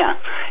 Yeah.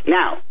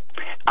 Now,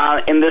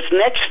 in this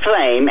next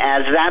frame,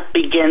 as that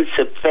begins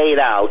to fade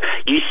out,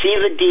 you see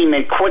the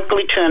demon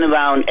quickly turn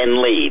around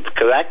and leave,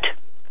 correct?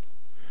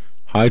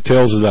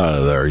 Hightails it out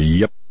of there,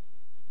 yep.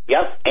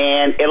 Yep,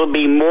 and it'll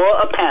be more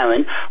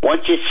apparent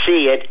once you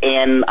see it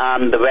in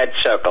the red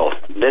circle.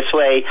 This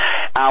way,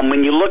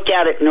 when you look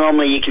at it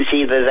normally, you can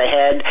see there's a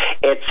head,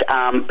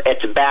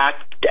 its back,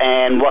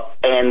 and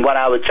what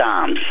are its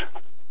arms.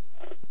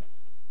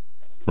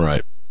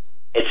 Right.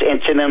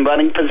 It's in a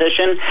running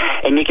position,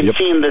 and you can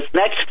see in this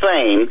next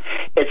frame,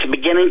 it's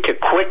beginning to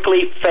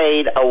quickly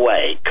fade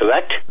away,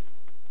 correct?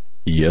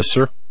 Yes,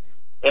 sir.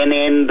 And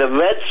in the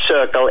red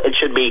circle, it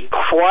should be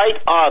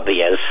quite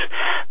obvious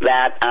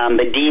that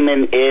the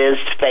demon is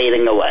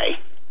fading away.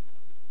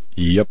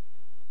 Yep,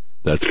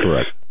 that's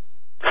correct.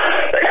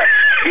 Okay.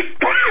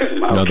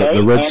 Now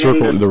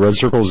the red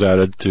circle is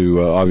added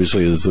to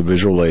obviously as the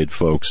visual aid,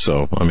 folks.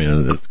 So I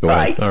mean, go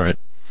ahead. All right.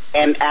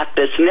 And at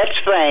this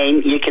next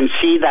frame, you can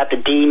see that the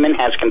demon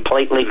has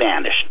completely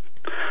vanished.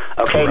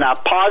 Okay, correct. Now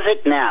pause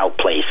it now,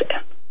 please.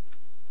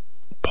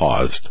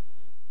 Paused.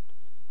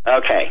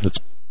 Okay.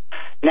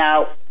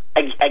 Now,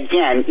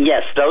 again,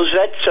 yes, those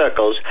red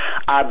circles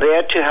are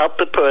there to help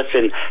the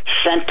person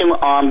center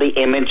on the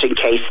image in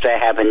case they're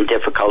having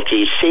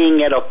difficulty seeing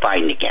it or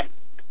finding it.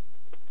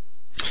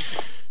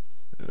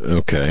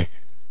 Okay.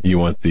 You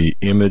want the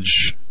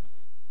image...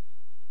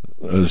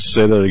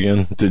 say that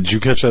again. Did you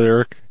catch that,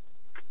 Eric?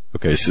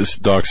 Okay, so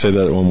Doc, say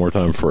that one more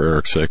time for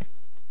Eric's sake.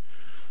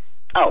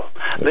 Oh,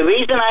 the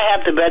reason I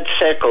have the red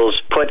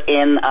circles put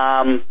in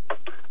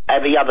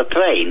the other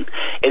frame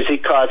is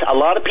because a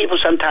lot of people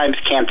sometimes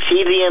can't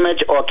see the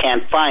image or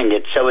can't find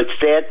it, so it's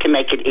there to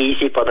make it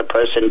easy for the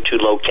person to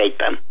locate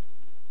them.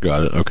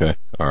 Got it. Okay.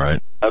 All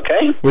right.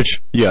 Okay.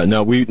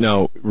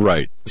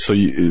 Right. So,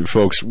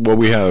 folks, what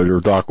we have, or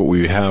Doc, what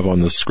we have on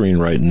the screen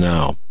right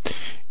now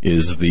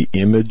is the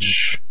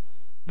image.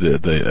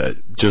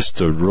 Just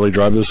to really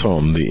drive this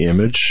home, the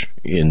image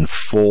in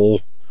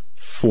full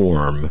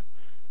form,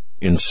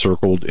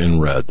 encircled in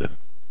red.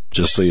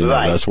 Just so you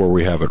know, that's where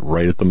we have it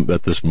right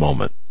at this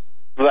moment.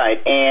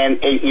 Right, and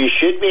you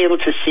should be able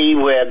to see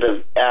where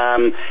the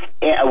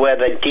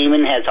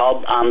demon has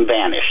all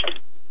vanished.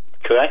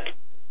 Correct?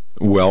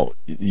 Well,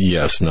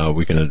 yes. Now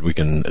we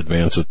can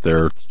advance it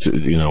there.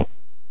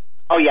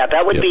 Oh yeah,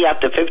 that would be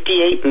at the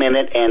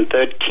 58-minute and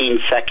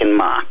 13-second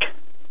mark.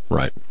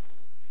 Right.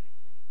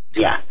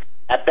 Yeah.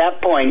 At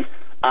that point,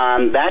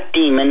 that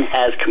demon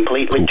has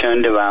completely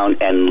turned around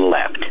and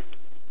left.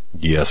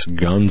 Yes,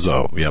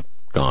 gonzo. Yep,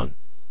 gone.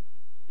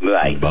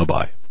 Right.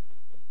 Bye-bye.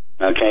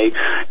 Okay.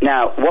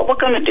 Now, what we're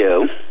going to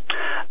do,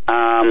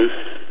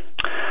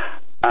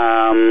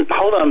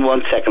 hold on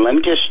one second. Let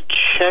me just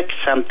check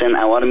something.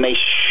 I want to make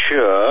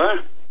sure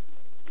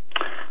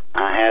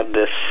I have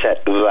this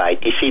set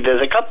right. You see,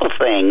 there's a couple of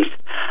things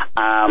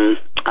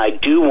I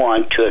do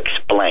want to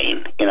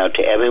explain,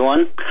 to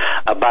everyone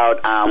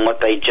about what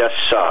they just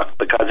saw,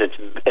 because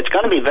it's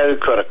going to be very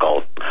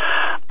critical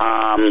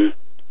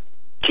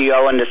to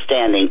your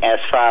understanding as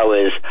far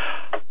as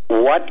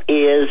what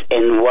is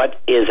and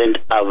what isn't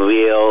a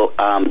real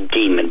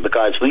demon.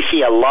 Because we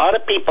see a lot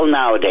of people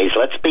nowadays,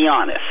 let's be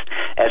honest,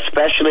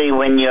 especially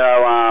when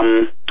you're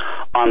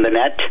on the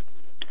net,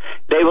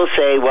 they will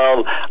say,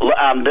 well,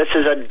 this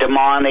is a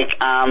demonic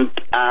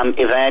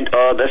event,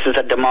 or this is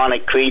a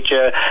demonic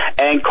creature.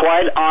 And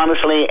quite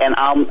honestly, and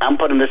I'm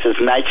putting this as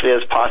nicely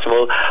as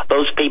possible,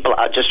 those people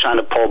are just trying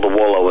to pull the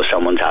wool over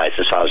someone's eyes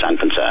as far as I'm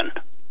concerned.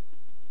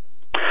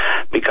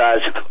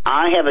 Because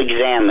I have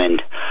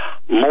examined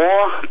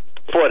more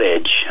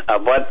footage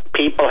of what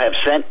people have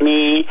sent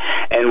me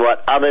and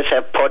what others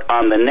have put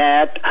on the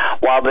net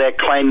while they're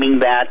claiming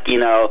that,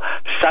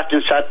 such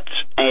and such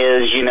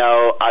is,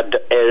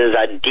 is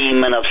a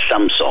demon of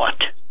some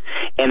sort.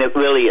 And it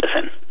really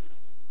isn't.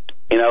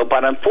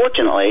 But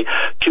unfortunately,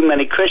 too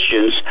many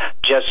Christians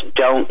just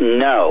don't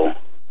know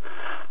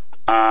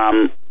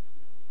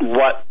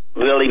what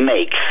really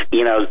makes,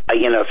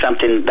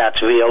 something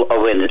that's real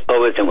or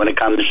isn't when it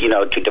comes,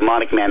 to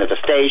demonic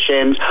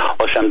manifestations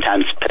or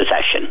sometimes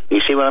possession. You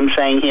see what I'm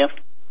saying here?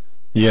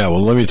 Yeah,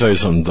 well, let me tell you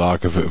something,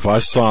 Doc. If I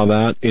saw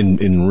that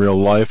in real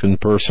life, in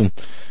person,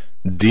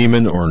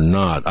 demon or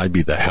not, I'd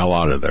be the hell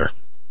out of there.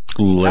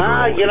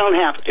 Literally. You don't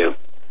have to.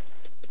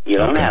 You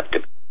don't have to.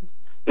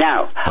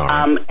 Now,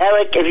 right.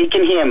 Eric, if you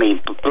can hear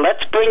me,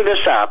 let's bring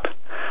this up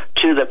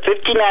to the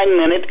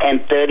 59-minute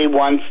and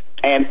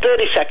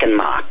 30-second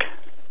mark.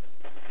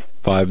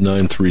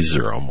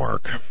 5930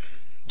 mark.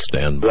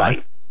 Stand by.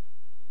 Right.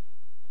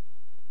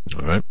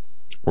 All right.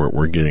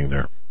 We're getting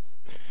there.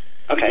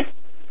 Okay.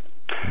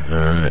 All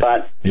right.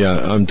 But yeah,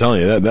 I'm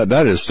telling you,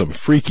 that is some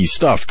freaky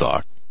stuff,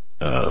 Doc.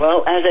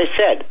 Well, as I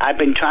said, I've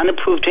been trying to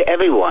prove to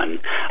everyone,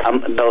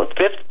 the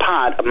fifth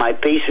part of my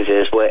thesis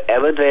is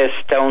wherever there's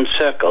stone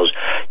circles,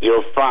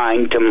 you'll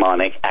find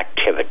demonic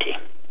activity.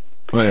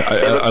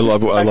 I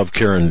love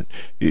Karen.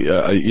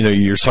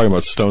 You're talking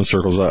about stone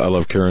circles. I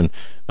love Karen,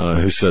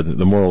 who said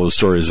the moral of the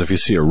story is if you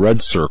see a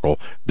red circle,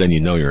 then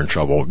you know you're in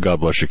trouble. God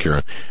bless you,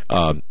 Karen.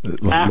 A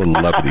little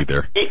levity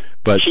there.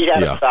 But she's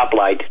at a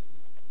stoplight.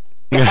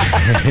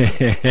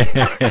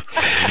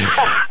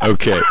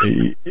 Okay.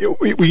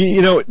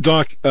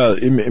 Doc,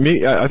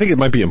 I think it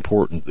might be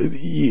important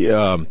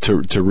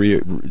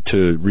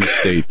to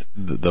restate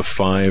the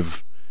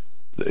five.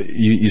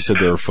 You said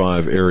there are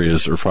 5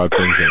 areas or 5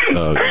 things that.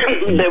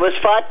 There was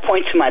 5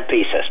 points in my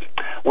thesis.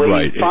 Where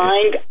right. you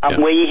find,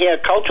 where you hear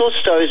cultural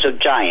stories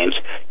of giants,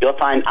 you'll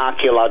find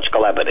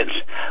archaeological evidence.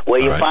 Where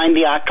you find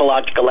the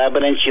archaeological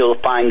evidence, you'll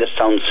find the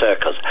stone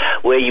circles.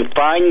 Where you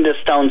find the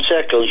stone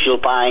circles,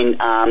 you'll find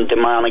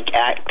demonic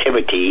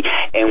activity.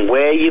 And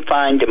where you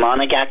find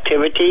demonic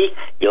activity,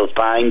 you'll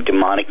find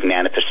demonic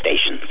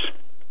manifestations.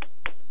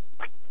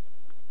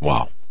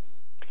 Wow.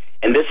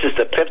 And this is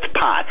the 5th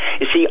part.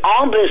 You see,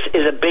 all this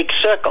is a big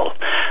circle,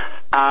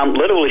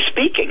 literally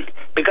speaking.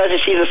 Because, you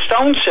see, the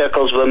stone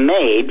circles were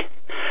made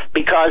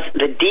because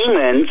the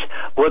demons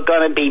were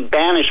going to be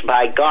banished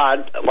by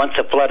God once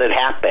the flood had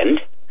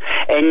happened.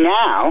 And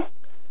now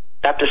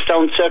that the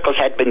stone circles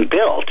had been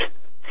built,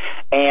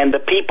 and the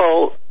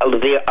people,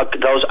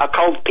 those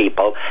occult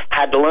people,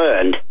 had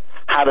learned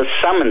how to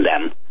summon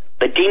them,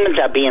 the demons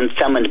are being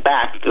summoned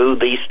back through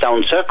these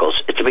stone circles.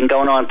 It's been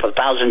going on for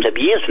thousands of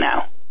years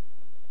now.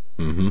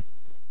 Mm-hmm.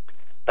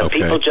 But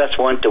people just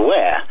weren't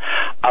aware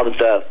of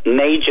the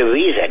major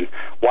reason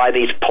why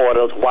these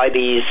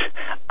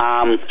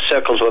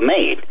circles were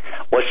made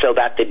was so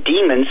that the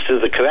demons, through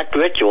the correct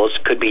rituals,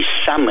 could be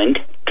summoned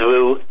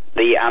through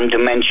the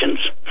dimensions.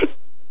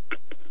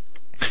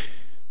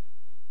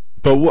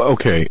 But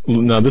okay,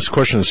 now this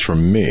question is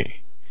from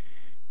me.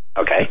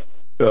 Okay.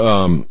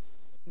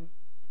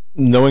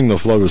 Knowing the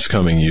flood was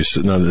coming, you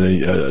said,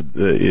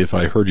 if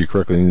I heard you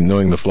correctly,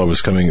 knowing the flood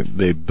was coming,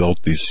 they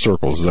built these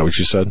circles. Is that what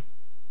you said?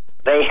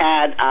 They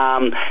had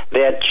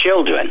their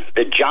children,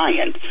 the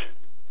giants,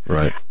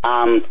 right,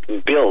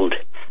 build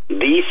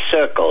these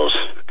circles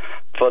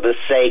for the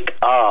sake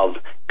of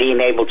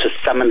being able to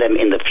summon them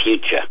in the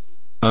future.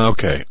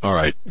 Okay, all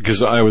right.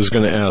 Because I was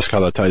going to ask how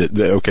that tied it.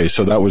 Okay,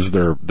 so that was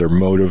their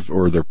motive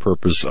or their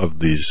purpose of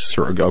these.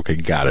 Okay,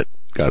 got it.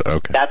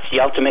 Okay. That's the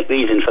ultimate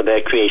reason for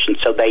their creation,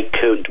 so they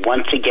could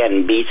once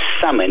again be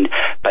summoned,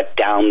 but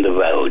down the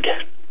road.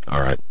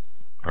 All right.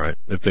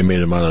 If they made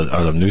them out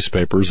of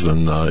newspapers,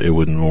 then it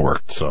wouldn't have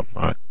worked. So,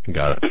 all right,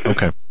 got it.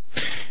 Okay.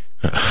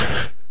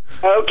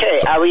 Okay,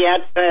 so, are we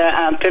at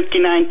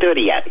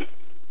 5930 yet?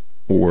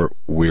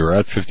 We're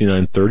at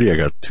 5930. I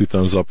got 2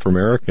 thumbs up from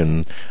Eric,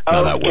 and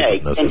no, that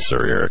wasn't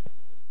necessary, Eric.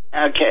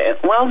 Okay.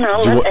 Well, no,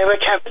 let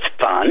Eric have his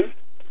fun.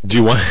 Do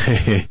you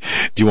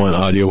want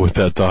audio with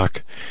that,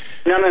 Doc?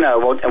 No,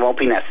 it won't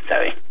be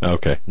necessary.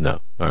 Okay, no.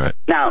 All right.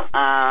 Now,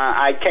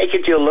 I take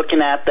it you're looking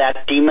at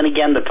that demon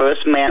again, the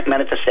first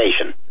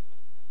manifestation.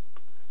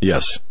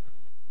 Yes.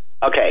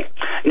 Okay.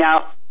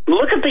 Now,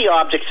 look at the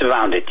objects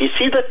around it. Do you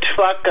see the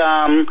truck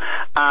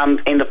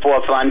in the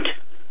forefront?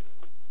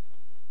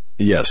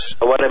 Yes.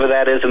 Or whatever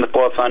that is in the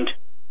forefront?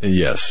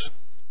 Yes.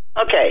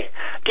 Okay.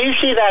 Do you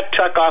see that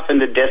truck off in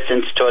the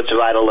distance towards the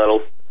right a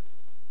little?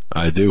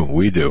 I do.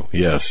 We do.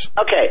 Yes.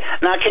 Okay.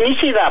 Now, can you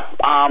see that,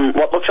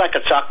 what looks like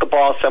a soccer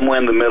ball somewhere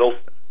in the middle?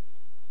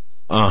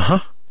 Uh-huh.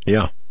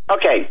 Yeah.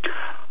 Okay.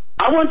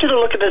 I want you to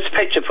look at this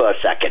picture for a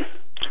second.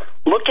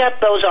 Look at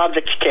those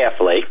objects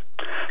carefully.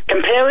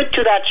 Compare it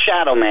to that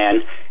shadow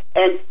man,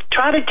 and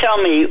try to tell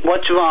me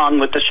what's wrong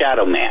with the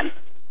shadow man.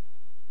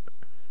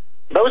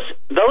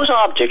 Those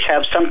objects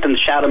have something the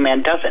shadow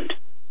man doesn't.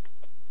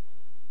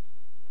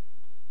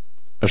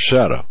 A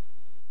shadow.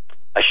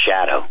 A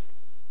shadow.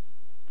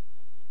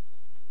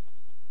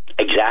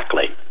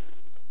 Exactly.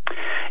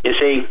 You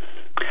see,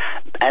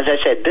 as I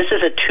said, this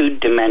is a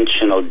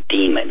 2-dimensional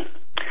demon.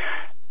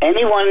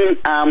 Anyone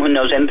who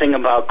knows anything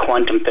about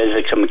quantum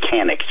physics or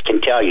mechanics can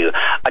tell you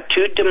a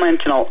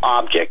 2-dimensional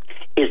object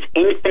is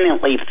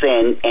infinitely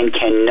thin and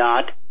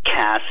cannot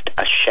cast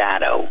a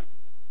shadow.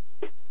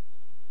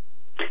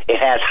 It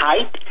has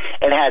height,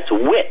 it has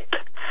width,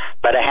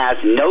 but it has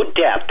no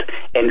depth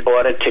in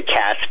order to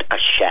cast a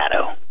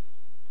shadow.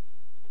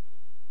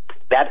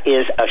 That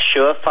is a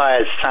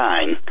surefire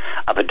sign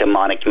of a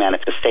demonic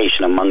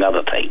manifestation, among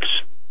other things.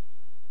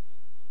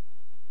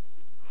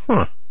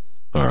 Huh.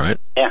 All right.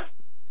 Yeah.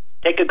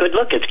 Take a good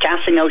look. It's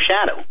casting no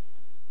shadow.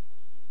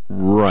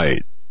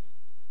 Right.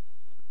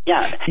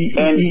 Yeah.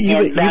 And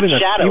that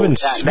shadow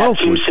that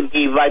seems to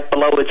be right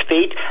below its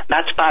feet,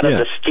 that's part of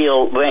the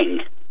steel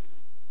ring.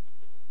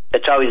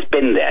 It's always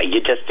been there.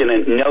 You just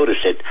didn't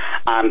notice it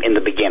in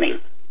the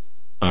beginning.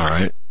 All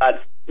right.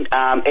 But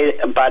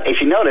if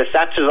you notice,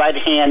 that's the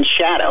right-hand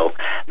shadow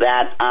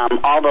that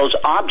all those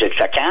objects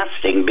are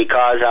casting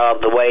because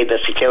of the way the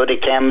security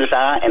cameras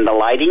are and the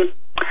lighting.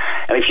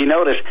 And if you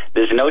notice,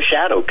 there's no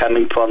shadow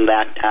coming from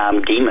that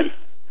demon.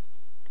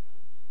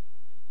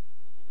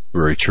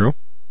 Very true.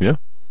 Yeah.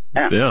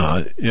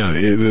 Yeah.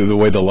 The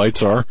way the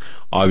lights are,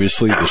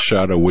 obviously the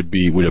shadow would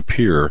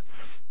appear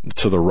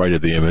to the right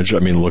of the image. I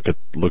mean, look at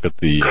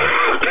the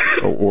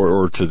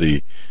or to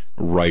the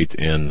right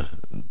and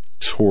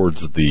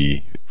towards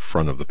the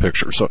front of the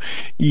picture. So,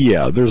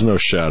 yeah, there's no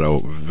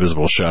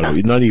visible shadow,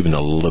 not even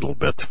a little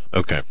bit.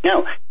 Okay.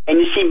 No. And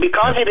you see,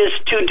 because it is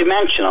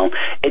two-dimensional,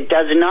 it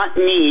does not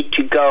need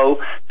to go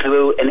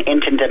through an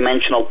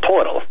interdimensional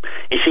portal.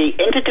 You see,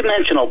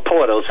 interdimensional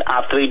portals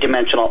are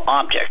three-dimensional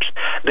objects.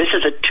 This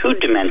is a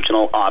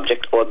two-dimensional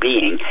object or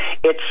being.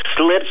 It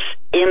slips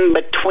in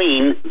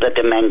between the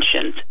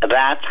dimensions.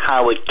 That's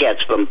how it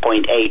gets from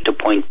point A to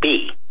point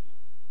B.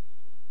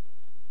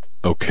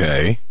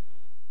 Okay.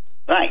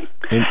 Right.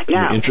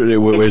 Now,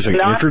 wait a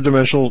second.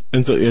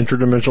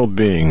 Interdimensional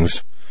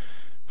beings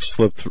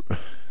slip through.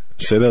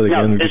 Say that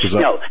again.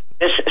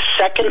 This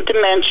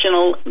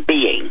second-dimensional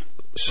being.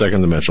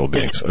 Second-dimensional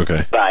beings,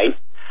 okay. Right.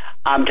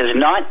 Does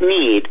not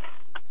need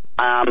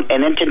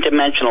an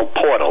interdimensional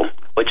portal,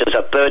 which is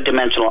a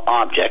third-dimensional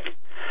object,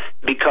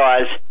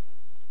 because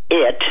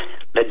it,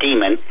 the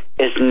demon,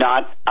 is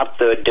not a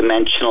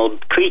third-dimensional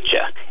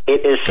creature.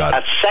 It is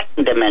a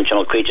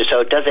second-dimensional creature,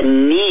 so it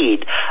doesn't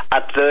need a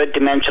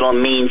third-dimensional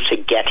means to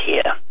get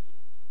here.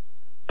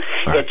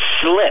 Right. It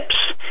slips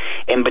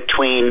in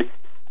between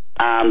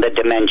the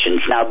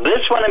dimensions. Now,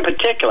 this one in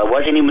particular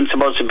wasn't even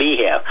supposed to be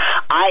here.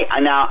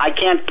 I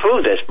can't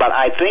prove this, but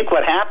I think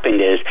what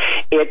happened is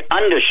it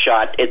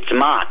undershot its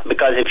mark,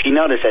 because if you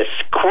notice, as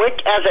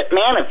quick as it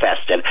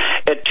manifested,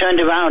 it turned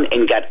around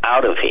and got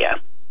out of here.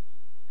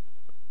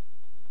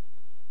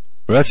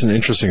 Well, that's an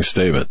interesting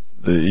statement.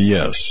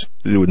 Yes,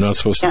 it was not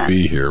supposed to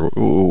be here.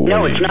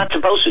 No, it's not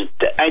supposed to.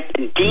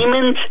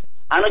 Demons,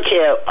 I don't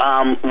care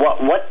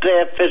what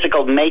their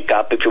physical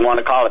makeup, if you want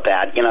to call it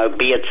that,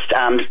 be it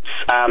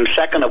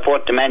second or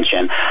fourth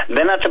dimension,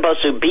 they're not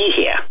supposed to be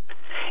here.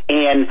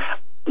 And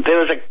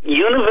there's a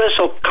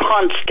universal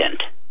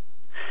constant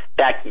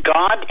that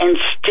God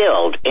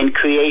instilled in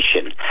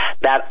creation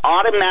that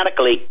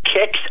automatically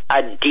kicks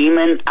a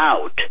demon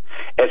out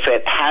if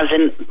it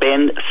hasn't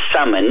been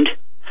summoned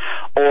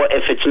or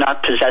if it's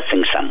not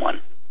possessing someone.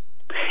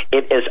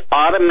 It is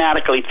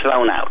automatically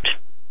thrown out.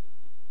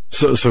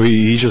 So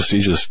he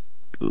just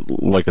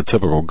like a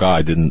typical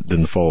guy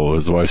didn't follow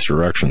his wife's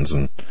directions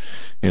and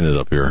ended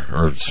up here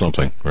or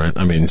something, right?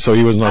 I mean, so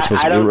he was not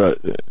supposed to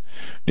be.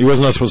 He was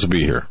not supposed to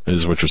be here,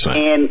 is what you're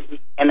saying.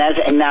 And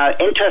now,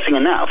 interesting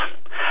enough,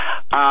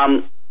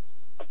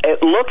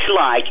 it looks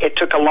like it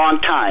took a long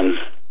time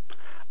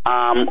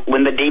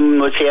when the demon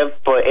was here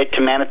for it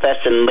to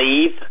manifest and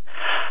leave.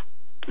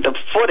 The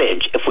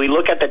footage, if we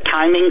look at the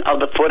timing of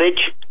the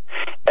footage,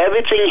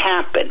 everything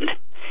happened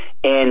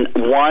in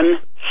 1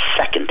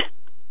 second.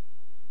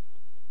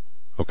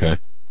 Okay.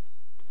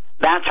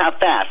 That's how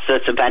fast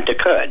this event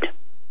occurred.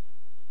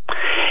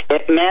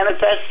 It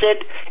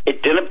manifested,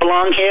 it didn't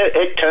belong here,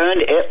 it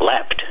turned, it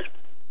left.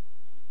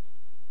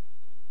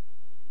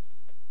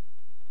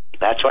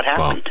 That's what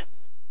happened.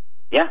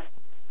 Wow.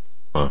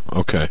 Yeah.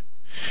 Okay.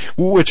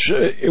 Which,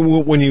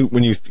 when you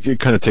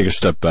kind of take a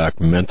step back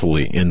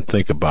mentally and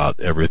think about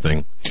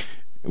everything,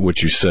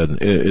 what you said,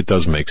 it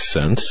does make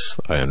sense.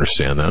 I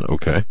understand that.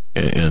 Okay.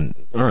 And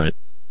all right.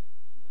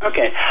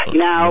 Okay.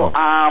 Now,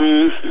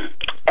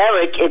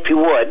 Eric, if you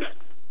would,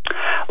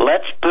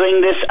 let's bring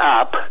this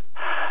up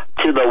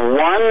to the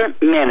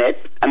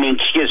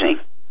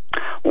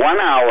 1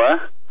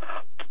 hour,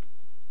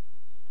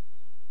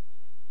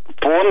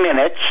 4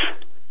 minutes,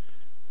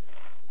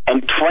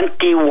 and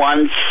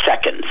 21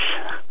 seconds.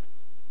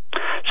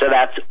 So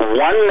that's 1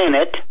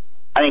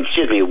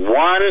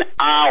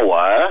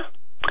 hour,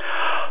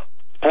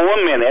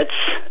 4 minutes,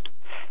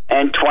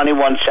 and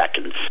 21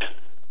 seconds.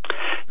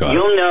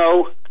 You'll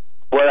know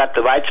we're at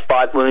the right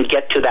spot when we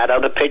get to that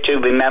other picture,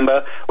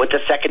 remember, with the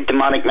second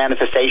demonic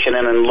manifestation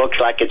and it looks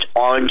like it's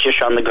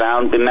orangish on the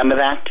ground. Remember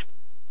that?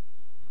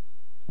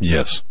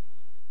 Yes.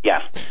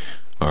 Yeah.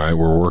 All right,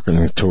 we're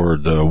working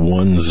toward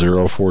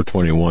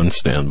 10421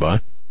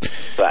 standby.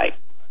 Right.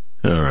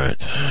 All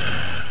right.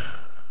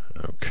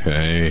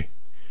 Okay.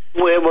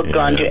 We're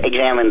going to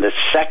examine the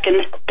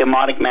second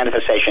demonic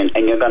manifestation,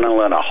 and you're going to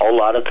learn a whole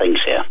lot of things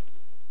here.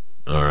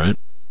 All right.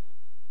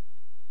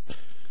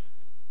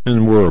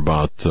 And we're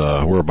about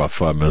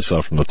 5 minutes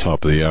out from the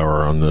top of the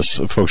hour on this.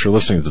 Folks, you're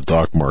listening to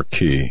Doc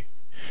Marquis.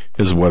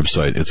 His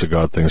website, It's a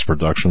God Things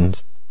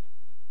Productions,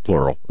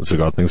 plural. It's a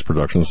God Things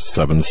Productions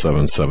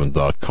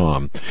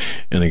 777.com.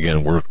 And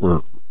again, we're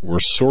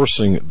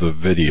sourcing the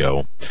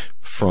video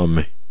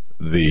from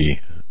the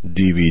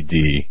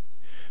DVD,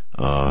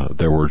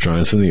 There Were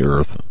Giants in the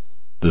Earth.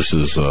 This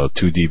is a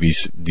 2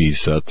 DVD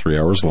set, 3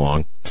 hours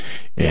long,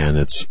 and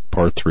it's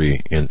part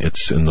 3, and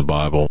it's in the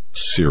Bible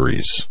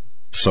series.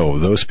 So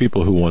those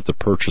people who want to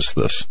purchase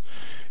this,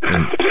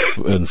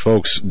 and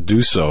folks,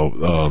 do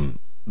so.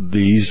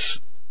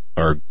 These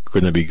are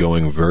going to be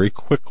going very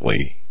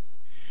quickly.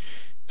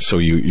 So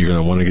you're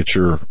going to want to get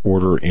your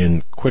order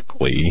in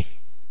quickly.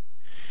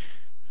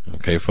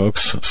 Okay,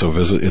 folks. So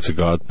visit It's a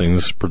God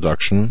Things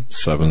Productions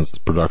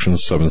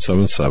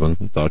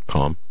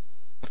 777.com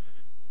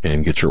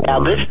and get your order.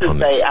 Now this is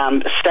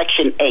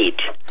section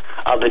 8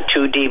 of the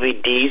 2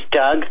 DVDs,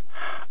 Doug.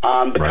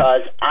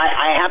 Because right.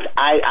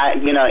 I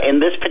in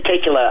this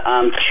particular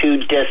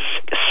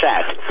 2-disc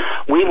set,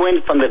 we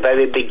went from the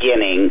very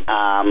beginning,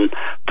 from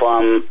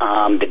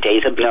the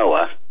days of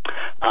Noah,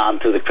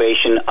 through the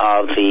creation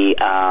of the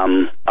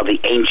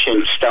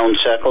ancient stone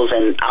circles,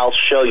 and I'll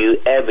show you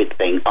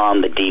everything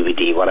on the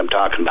DVD, what I'm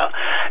talking about,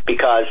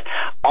 because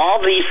all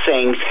these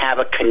things have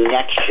a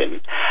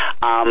connection,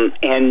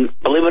 and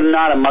believe it or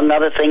not, among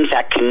other things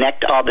that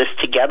connect all this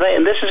together,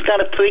 and this is going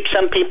to freak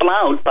some people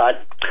out,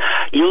 but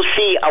you'll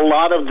see a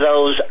lot of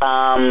those,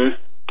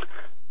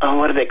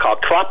 what are they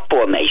called, crop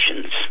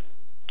formations,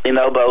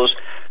 those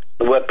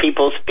where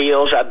people's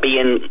fields are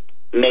being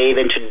made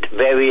into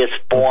various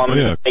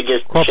forms,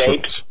 biggest crop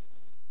shapes. Circles.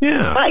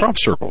 Yeah, right. Crop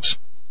circles.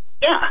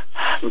 Yeah,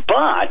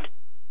 but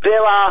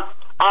there are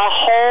a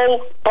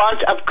whole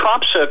bunch of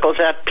crop circles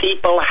that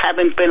people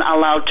haven't been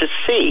allowed to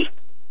see.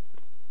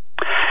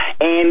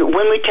 And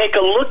when we take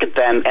a look at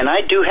them, and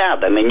I do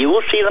have them, and you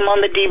will see them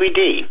on the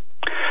DVD,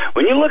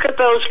 when you look at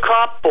those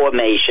crop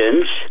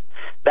formations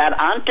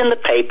that aren't in the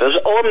papers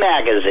or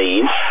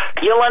magazines,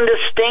 you'll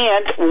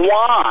understand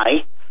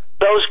why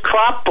those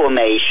crop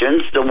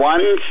formations, the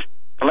ones,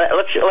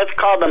 let's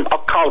call them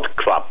occult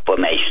crop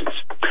formations.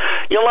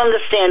 You'll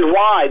understand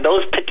why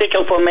those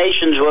particular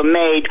formations were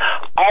made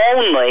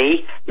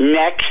only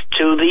next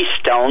to the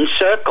stone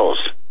circles.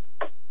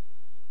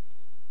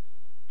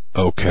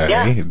 Okay,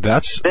 yeah.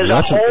 That's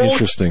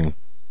interesting.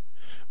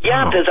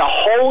 Yeah, wow. There's a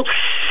whole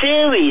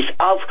series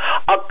of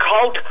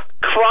occult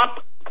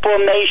crop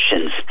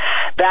formations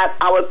that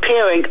are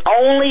appearing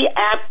only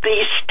at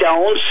these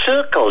stone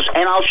circles.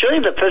 And I'll show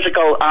you the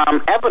physical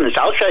evidence.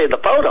 I'll show you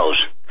the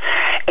photos.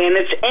 And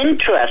it's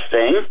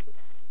interesting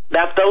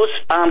that those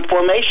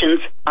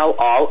formations are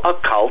all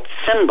occult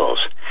symbols.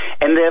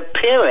 And they're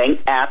appearing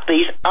at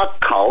these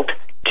occult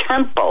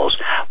temples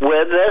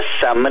where they're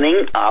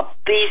summoning up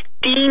these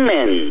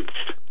demons.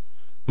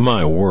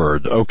 My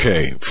word.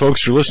 Okay,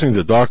 folks, you're listening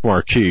to Doc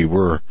Marquis.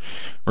 We're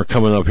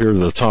coming up here to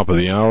the top of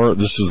the hour.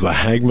 This is the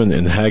Hagmann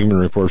and Hagmann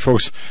Report.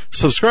 Folks,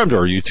 subscribe to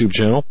our YouTube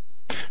channel.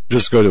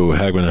 Just go to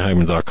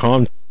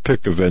hagmannandhagmann.com,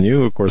 pick a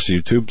venue, of course,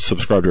 YouTube,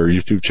 subscribe to our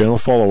YouTube channel,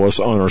 follow us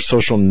on our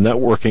social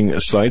networking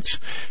sites,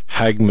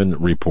 Hagmann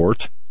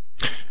Report,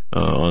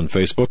 on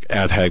Facebook,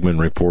 at Hagmann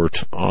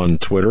Report on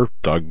Twitter,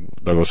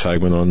 Douglas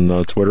Hagmann on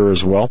Twitter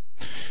as well,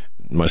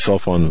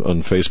 myself on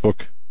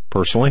Facebook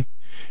personally,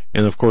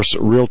 and of course,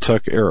 Real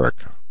Tech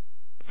Eric.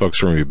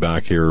 Folks, we're going to be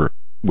back here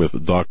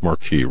with Doc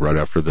Marquis right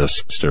after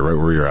this. Stay right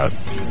where you're at.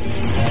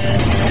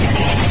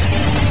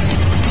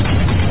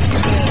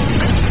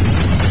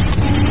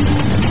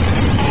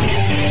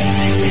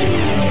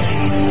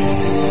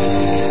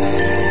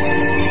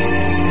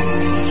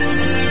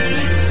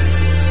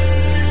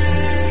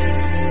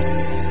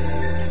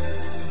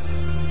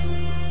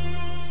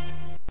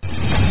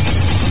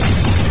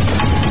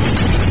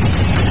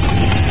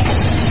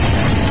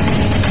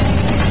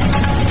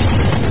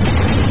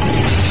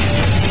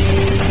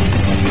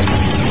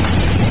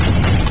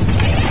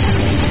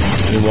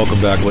 Welcome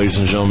back, ladies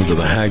and gentlemen, to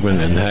the Hagmann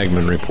and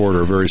Hagmann Report.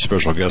 Our very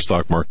special guest,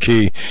 Doc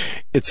Marquis.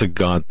 It's a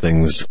God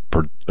Thing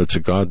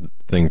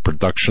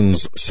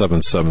Productions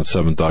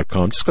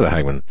 777.com. Just go to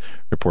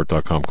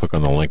HagmannReport.com, click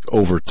on the link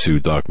over to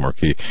Doc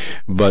Marquis.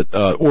 But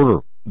order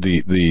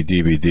the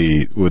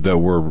DVD that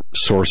we're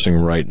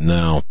sourcing right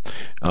now.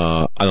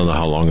 I don't know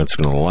how long it's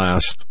going to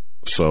last,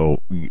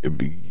 so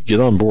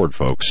get on board,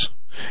 folks.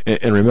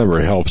 And remember,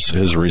 it helps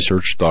his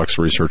research, Doc's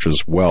research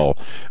as well,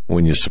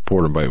 when you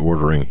support him by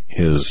ordering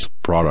his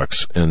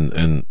products and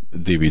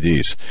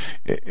DVDs.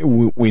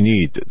 We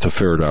need to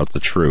ferret out the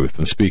truth.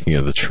 And speaking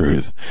of the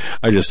truth,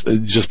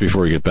 just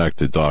before we get back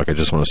to Doc, I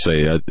just want to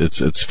say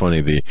it's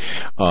funny. The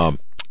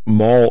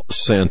Mall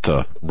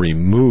Santa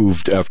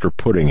removed after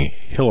putting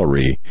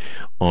Hillary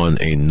on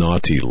a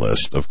naughty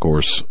list. Of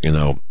course,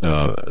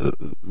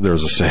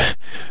 there's a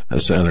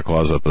Santa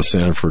Claus at the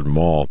Sanford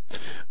Mall,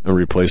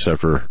 replaced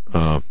after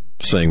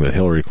saying that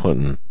Hillary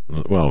Clinton,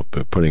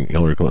 putting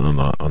Hillary Clinton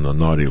on the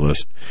naughty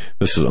list.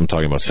 I'm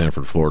talking about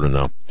Sanford, Florida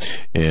now,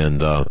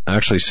 and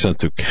actually sent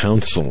to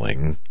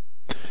counseling.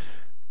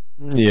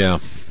 Yeah.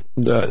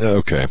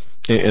 Okay.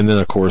 And then,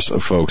 of course,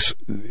 folks,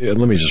 let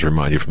me just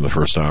remind you from the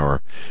first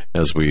hour,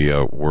 as we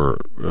were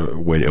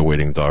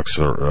awaiting Doc's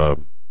to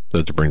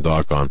bring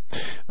Doc on,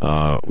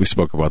 we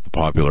spoke about the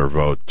popular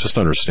vote. Just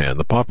understand,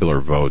 the popular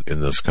vote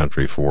in this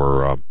country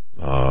for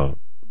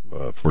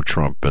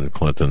Trump and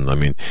Clinton, I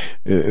mean,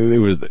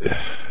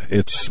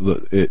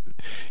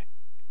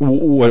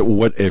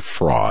 what a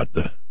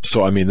fraud.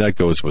 So, I mean, that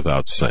goes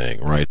without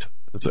saying, right?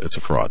 It's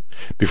a fraud.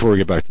 Before we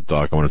get back to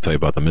Doc, I want to tell you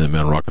about the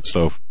Minuteman rocket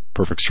stove.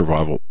 Perfect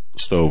survival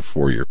stove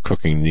for your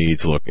cooking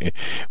needs. Look,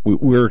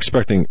 we're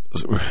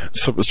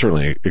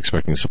certainly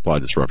expecting supply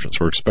disruptions.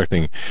 We're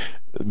expecting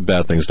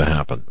bad things to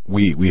happen.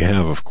 We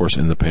have, of course,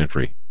 in the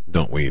pantry,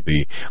 don't we,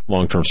 the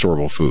long-term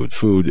storable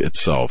food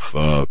itself,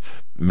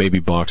 maybe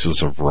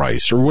boxes of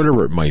rice or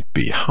whatever it might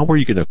be. How are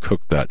you going to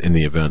cook that in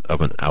the event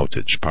of an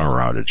power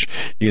outage?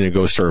 You're going to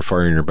go start a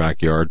fire in your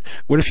backyard?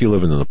 What if you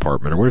live in an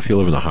apartment, or what if you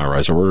live in a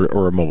high-rise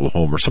or a mobile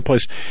home or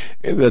someplace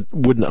that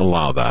wouldn't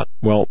allow that?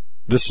 Well,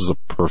 this is a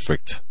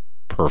perfect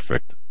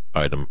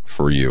item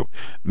for you.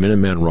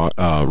 Minuteman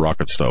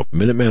rocket stove.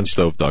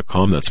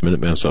 MinutemanStove.com. That's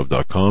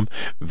MinutemanStove.com.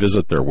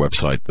 Visit their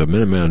website. The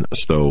Minuteman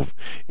stove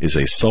is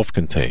a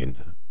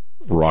self-contained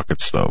rocket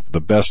stove, the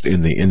best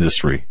in the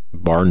industry,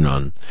 bar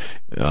none.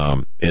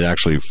 It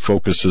actually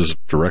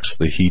directs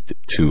the heat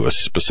to a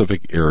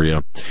specific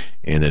area,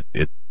 and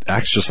it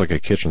acts just like a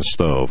kitchen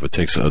stove. It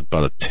takes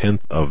about 1/10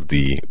 of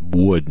the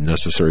wood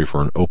necessary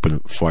for an open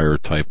fire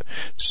type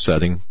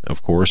setting,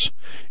 of course,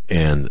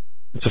 and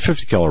it's a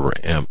 50 caliber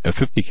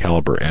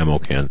ammo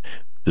can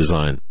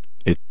design.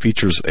 It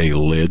features a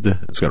lid.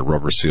 It's got a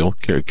rubber seal,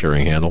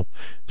 carrying handle.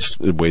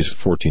 It weighs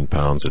 14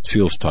 pounds. It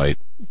seals tight,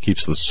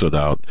 keeps the soot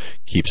out,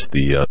 keeps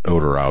the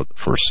odor out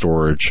for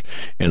storage,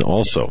 and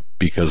also,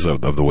 because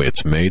of the way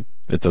it's made,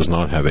 it does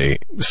not have a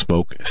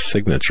smoke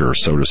signature,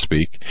 so to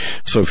speak.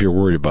 So if you're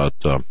worried about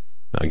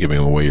giving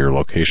away your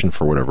location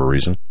for whatever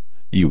reason,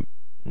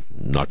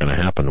 not going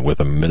to happen with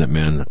a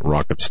Minuteman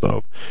rocket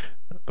stove.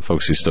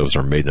 Folks, these stoves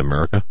are made in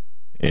America,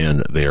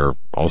 and they are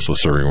also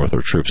serving with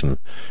their troops in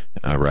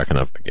Iraq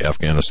and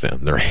Afghanistan.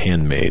 They're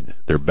handmade.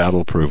 They're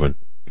battle-proven,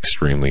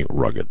 extremely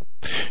rugged.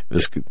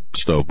 This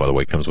stove, by the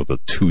way, comes with a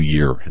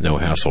 2-year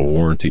no-hassle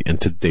warranty, and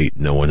to date,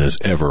 no one has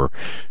ever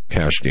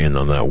cashed in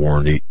on that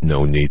warranty.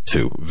 No need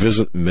to.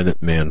 Visit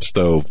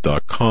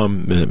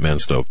MinutemanStove.com,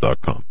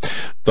 MinutemanStove.com.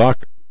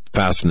 Doc,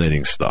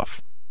 fascinating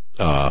stuff.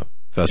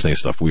 Fascinating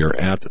stuff. We are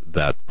at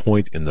that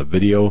point in the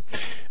video.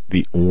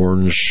 The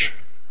orange...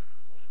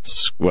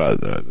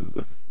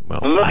 I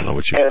don't know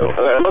what you call it.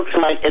 It looks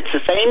like it's the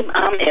same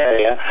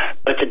area,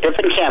 but it's a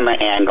different camera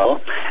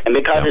angle. And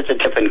because it's a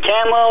different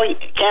camera,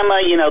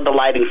 the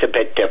lighting's a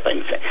bit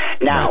different.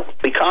 Now,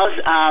 because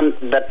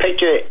the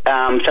picture,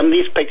 some of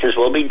these pictures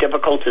will be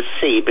difficult to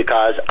see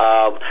because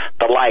of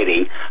the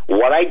lighting,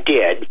 what I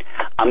did,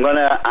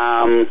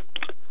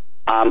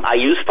 I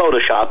used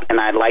Photoshop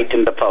and I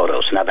lightened the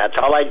photos. Now, that's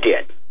all I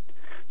did.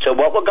 So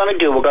what we're going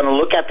to do, we're going to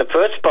look at the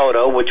first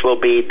photo, which will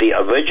be the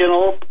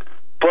original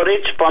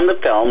footage from the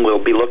film. We'll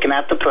be looking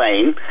at the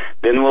frame.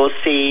 Then we'll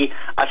see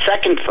a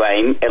second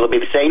frame. It'll be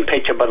the same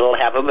picture, but it'll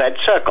have a red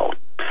circle.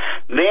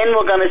 Then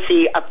we're going to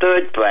see a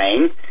third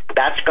frame.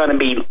 That's going to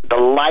be the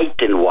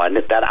lightened one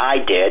that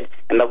I did.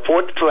 And the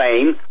fourth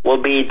frame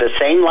will be the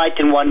same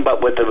lightened one,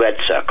 but with the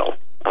red circle.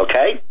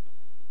 Okay?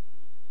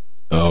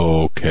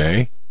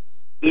 Okay.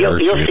 You'll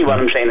see what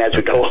I'm saying as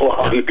we go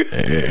along.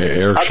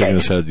 Eric's shaking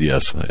his head.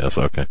 Yes,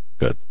 okay,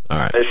 good. All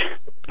right.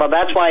 Well,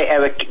 that's why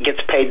Eric gets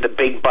paid the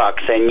big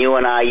bucks, and you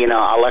and I,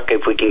 are lucky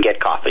if we can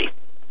get coffee.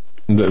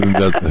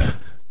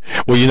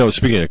 Well,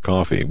 speaking of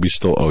coffee, we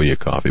still owe you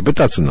coffee, but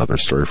that's another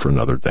story for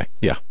another day.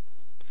 Yeah.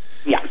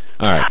 Yeah.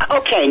 All right.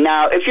 Okay,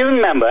 now, if you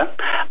remember,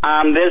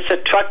 there's a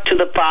truck to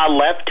the far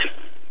left,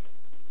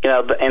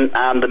 in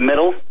the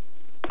middle,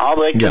 all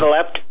the way to the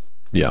left.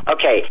 Yeah.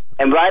 Okay,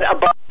 and right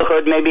above the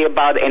hood, maybe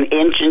about an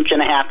inch and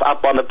a half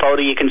up on the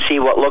photo, you can see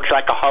what looks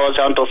like a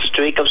horizontal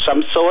streak of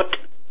some sort.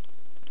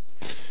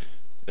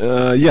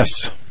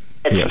 Yes.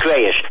 It's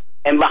grayish.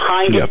 And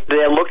behind it,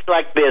 there looks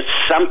like there's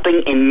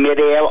something in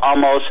midair,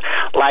 almost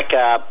like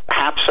a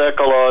half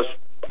circle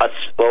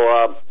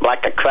or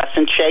like a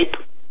crescent shape.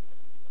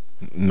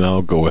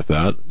 No, go with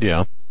that.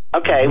 Yeah.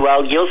 Okay,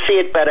 well, you'll see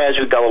it better as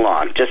we go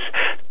along.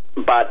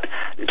 But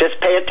just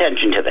pay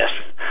attention to this.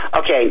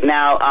 Okay,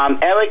 now,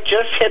 Eric,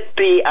 just hit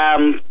the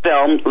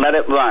film, let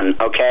it run,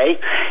 okay?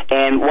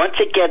 And once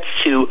it gets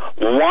to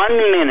 1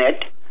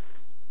 minute...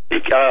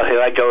 Oh,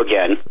 here I go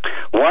again.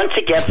 Once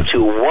it gets to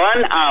 1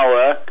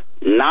 hour,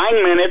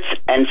 9 minutes,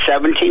 and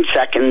 17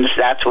 seconds,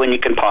 that's when you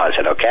can pause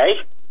it, okay?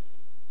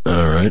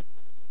 All right.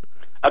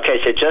 Okay,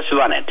 so just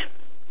run it.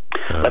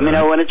 Let me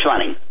know when it's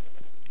running.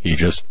 He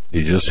just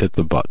hit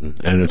the button,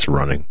 and it's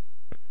running.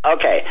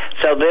 Okay,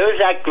 so there's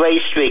that gray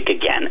streak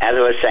again, as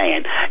I was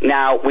saying.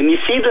 Now, when you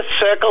see the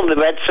circle, the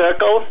red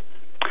circle,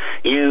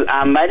 you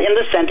right in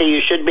the center,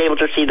 you should be able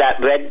to see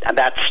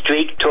that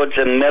streak towards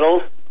the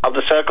middle of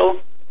the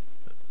circle.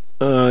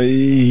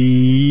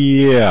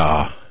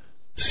 Yeah.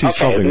 See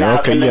something. Now,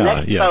 okay,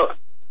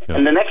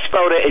 In the next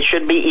photo, it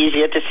should be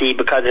easier to see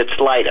because it's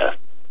lighter.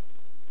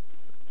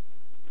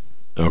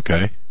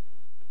 Okay.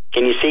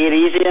 Can you see it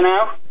easier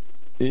now?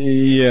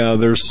 Yeah,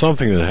 there's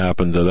something that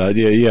happened to that.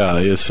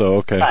 Yeah, so,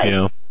 okay, right.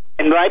 Yeah.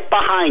 And right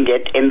behind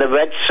it, in the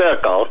red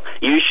circle,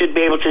 you should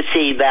be able to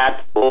see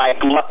that,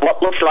 like,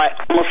 what looks like,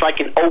 almost like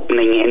an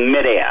opening in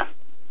midair.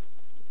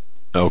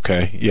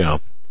 Okay, yeah.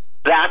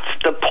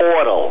 That's the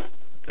portal.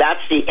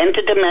 That's the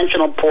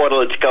interdimensional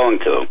portal it's going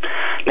through.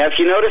 Now, if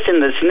you notice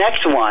in this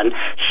next one,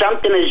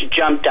 something has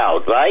jumped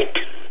out, right?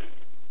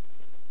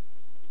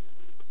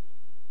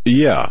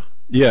 Yeah,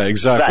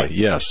 exactly, right.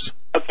 Yes.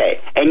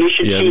 Okay, and you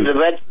should see the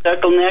red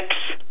circle next?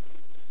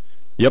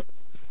 Yep.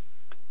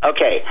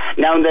 Okay,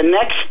 now in the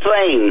next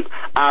frame,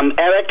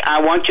 Eric,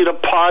 I want you to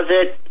pause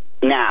it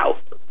now.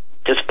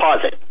 Just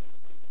pause it.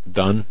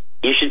 Done.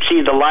 You should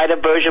see the lighter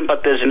version,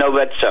 but there's no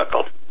red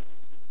circle.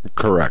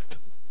 Correct.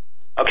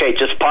 Okay,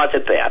 just pause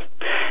it there.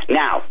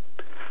 Now,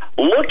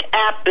 look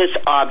at this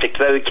object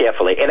very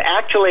carefully. It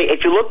actually,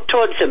 if you look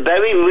towards the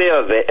very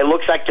rear of it, it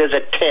looks like there's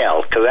a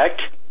tail,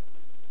 correct?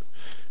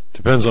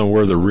 Depends on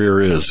where the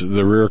rear is.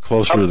 The rear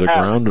closer to the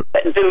ground?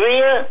 The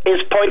rear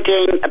is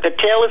pointing, the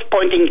tail is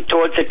pointing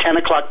towards the 10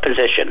 o'clock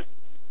position.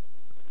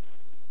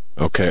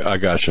 Okay, I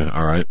gotcha.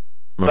 All right.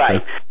 Okay.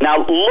 Right. Now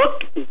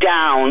look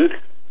down,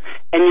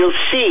 and you'll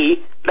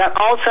see that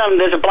all of a sudden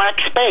there's a black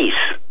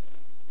space.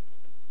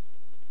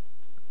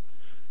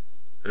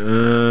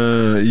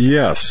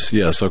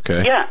 Yes,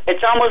 okay. Yeah,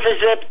 it's almost as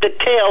if the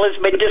tail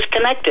has been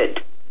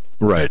disconnected.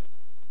 Right.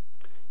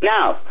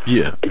 Now,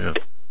 yeah.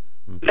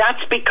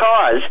 That's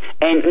because,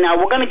 and now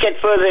we're going to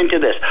get further into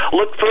this.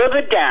 Look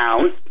further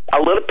down, a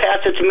little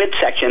past its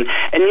midsection,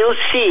 and you'll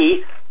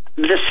see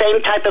the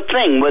same type of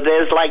thing where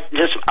there's like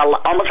just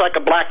almost like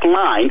a black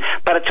line,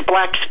 but it's a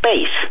black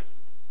space.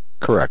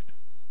 Correct.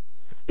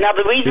 Now,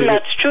 the reason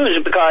that's true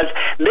is because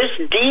this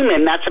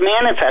demon that's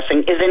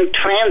manifesting is in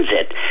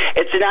transit.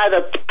 It's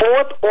neither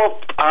third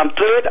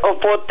or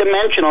fourth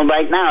dimensional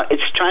right now.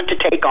 It's trying to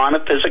take on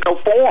a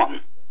physical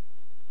form.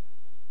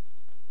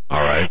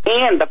 All right.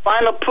 And the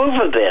final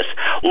proof of this,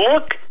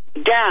 look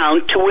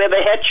down to where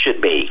the head should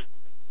be.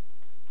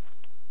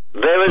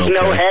 There is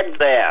no head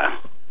there.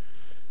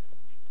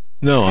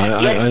 No,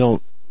 I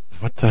don't.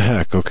 What the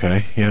heck?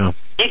 Okay, yeah.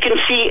 You can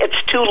see its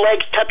two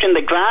legs touching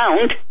the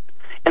ground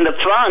in the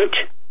front,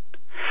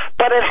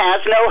 but it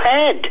has no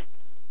head.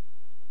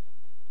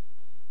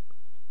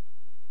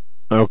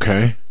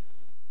 Okay.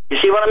 You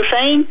see what I'm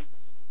saying?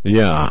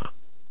 Yeah.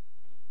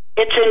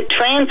 It's in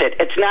transit.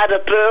 It's not a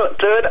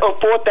third or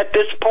fourth at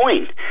this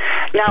point.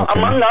 Now,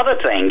 among other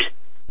things,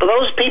 for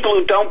those people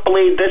who don't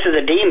believe this is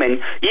a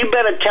demon, you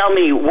better tell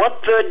me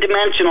what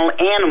third-dimensional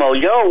animal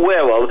you're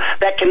aware of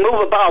that can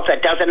move about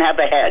that doesn't have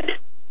a head.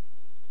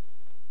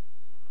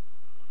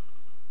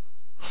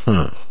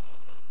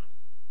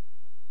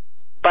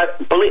 But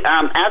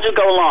as you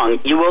go along,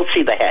 you will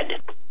see the head.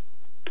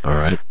 All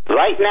right.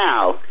 Right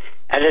now,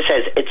 as it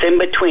says, it's in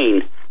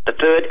between the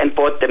third and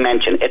fourth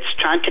dimension. It's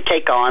trying to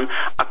take on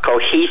a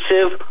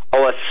cohesive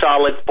or a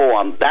solid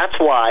form. That's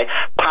why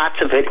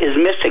parts of it is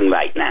missing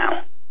right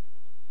now.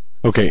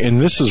 Okay, and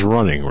this is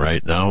running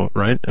right now,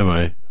 right?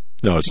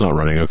 No, it's not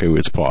running. Okay,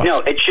 it's paused. No,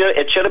 it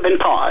should have been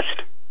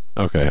paused.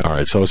 Okay, all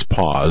right, so it's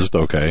paused.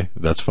 Okay,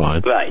 that's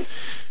fine. Right.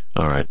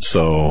 All right,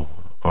 so,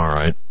 all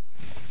right.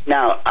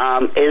 Now,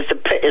 is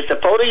the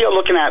photo you're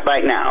looking at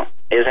right now,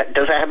 does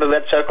it have a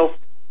red circle?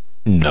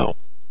 No.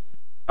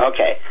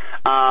 Okay.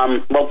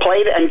 We'll play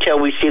it until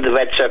we see the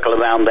red circle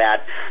around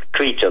that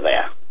creature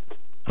there.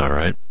 All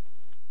right.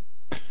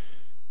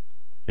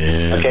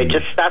 And okay,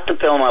 just start the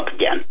film up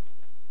again.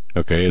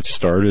 Okay, it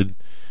started.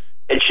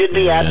 It should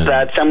be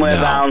at somewhere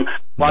around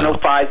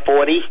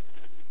 105.40.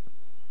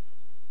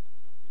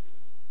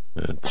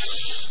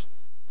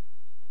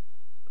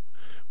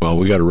 Well,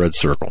 we got a red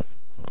circle.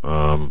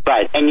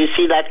 Right, and you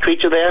see that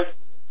creature there?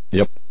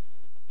 Yep.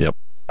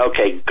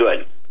 Okay,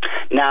 good.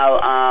 Now,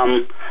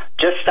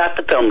 just start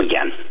the film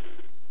again.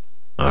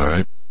 All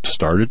right,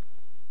 started.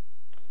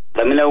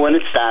 Let me know when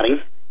it's starting.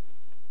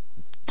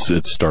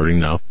 It's starting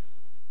now.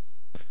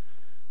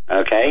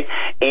 Okay,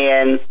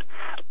 and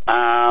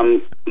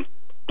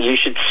you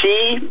should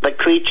see the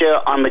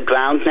creature on the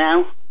ground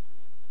now.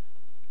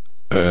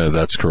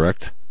 That's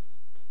correct.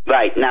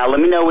 Right, now let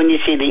me know when you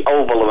see the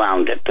oval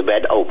around it, the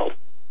red oval.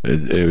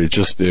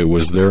 It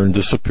was there and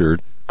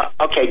disappeared.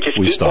 Okay, just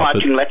keep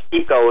watching. Let's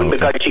keep going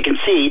because you can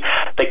see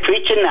the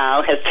creature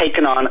now has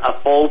taken on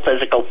a full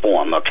physical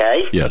form,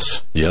 okay?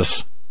 Yes.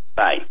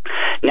 Right.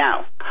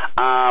 Now,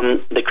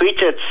 the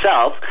creature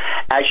itself,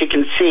 as you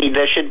can see,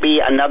 there should be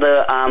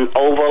another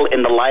oval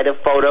in the lighter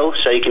photo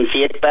so you can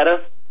see it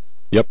better.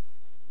 Yep.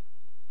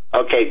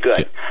 Okay, good.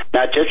 Yep.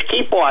 Now, just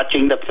keep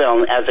watching the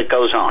film as it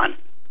goes on.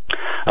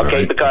 Okay,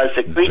 right. Because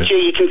the creature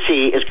you can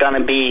see is going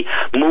to be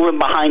moving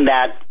behind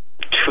that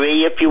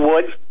tree, if you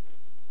would.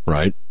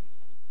 Right.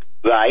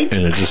 Right.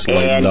 And it just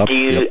lightened up.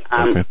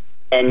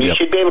 And you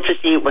should be able to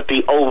see it with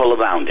the oval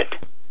around it.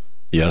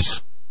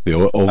 Yes. The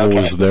oval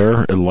was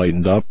there. It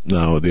lightened up.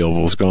 Now the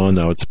oval's gone.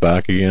 Now it's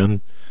back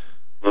again.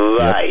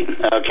 Right.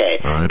 Yep. Okay.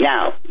 Right.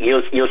 Now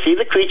you'll see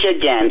the creature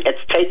again. It's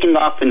taking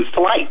off in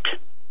flight.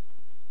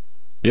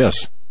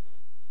 Yes.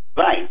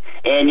 Right.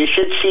 And you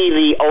should see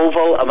the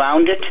oval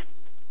around it.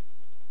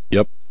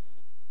 Yep.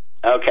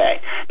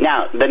 Okay.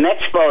 Now the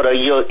next photo,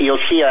 you'll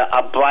see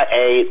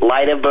a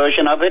lighter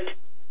version of it.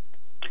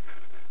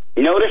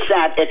 Notice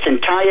that its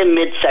entire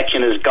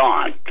midsection is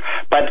gone,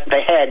 but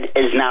the head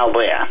is now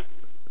there.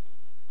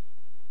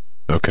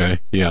 Okay.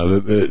 Yeah.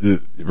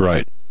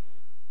 Right.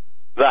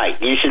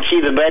 Right. You should see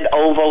the red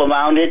oval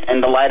around it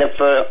and the lighter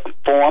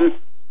form.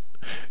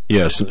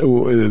 Yes.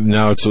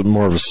 Now it's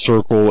more of a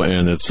circle,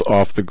 and it's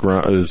off the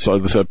ground. It's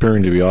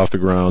appearing to be off the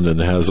ground, and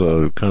has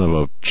a kind of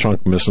a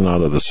chunk missing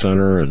out of the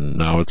center. And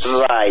now it's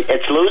right.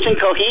 It's losing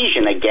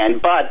cohesion again,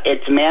 but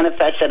it's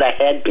manifested a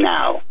head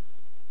now.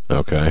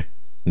 Okay.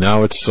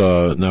 Now it's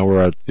now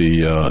we're at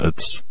the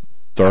it's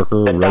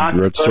darker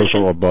red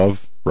circle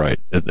above. Right.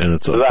 And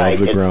it's above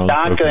the ground. It's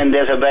darker, and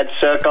there's a red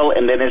circle,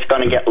 and then it's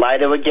going to get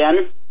lighter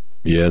again.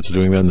 Yeah, it's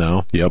doing that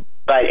now. Yep.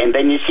 Right, and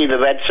then you see the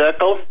red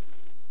circle.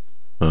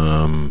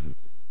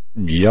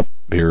 Yep,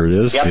 here it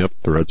is. Yep,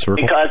 the red circle.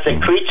 Because the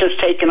creature's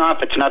taken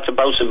off, it's not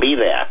supposed to be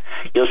there.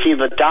 You'll see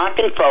the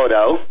darkened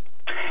photo,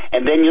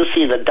 and then you'll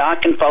see the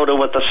darkened photo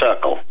with the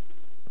circle.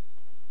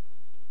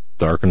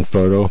 Darkened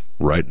photo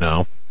right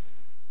now.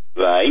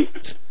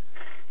 Right.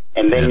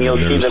 And then you'll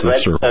see the red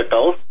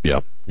circle.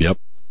 Yep.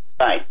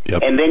 Right.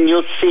 Yep. And then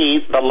you'll see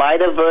the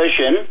lighter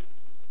version.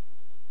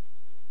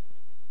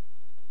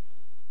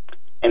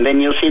 And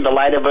then you'll see the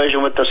lighter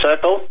version with the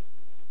circle.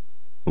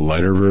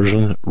 Lighter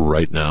version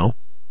right now.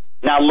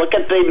 Now look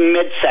at the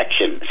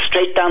midsection.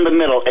 Straight down the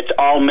middle, it's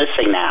all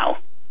missing now.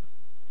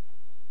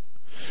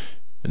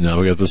 And now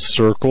we got the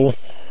circle.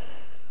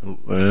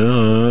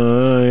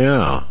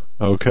 Yeah.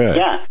 Okay.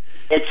 Yeah.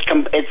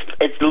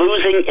 It's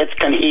losing its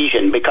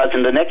cohesion, because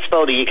in the next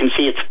photo you can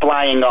see it's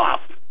flying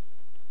off.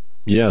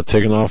 Yeah,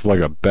 taking off like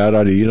a bat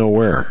out of you know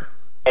where.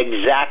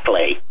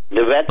 Exactly.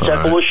 The red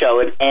circle will show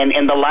it, and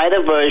in the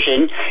lighter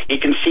version, you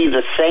can see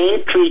the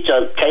same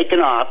creature taken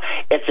off.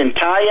 Its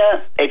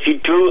entire, if you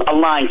drew a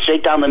line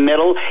straight down the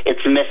middle,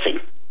 it's missing.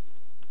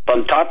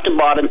 From top to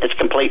bottom, it's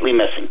completely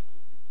missing.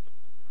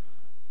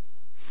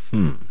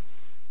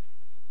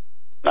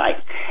 Right.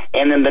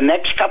 And in the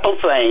next couple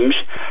frames,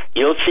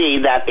 you'll see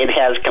that it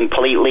has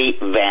completely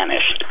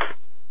vanished.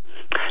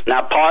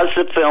 Now pause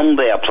the film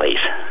there, please.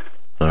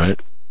 All right.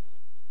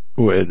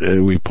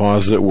 We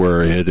paused it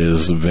where it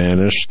is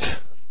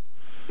vanished.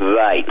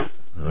 Right.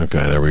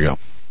 Okay, there we go.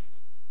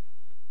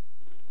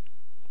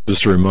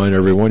 Just to remind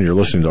everyone, you're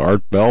listening to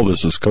Art Bell.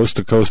 This is Coast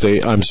to Coast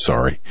I'm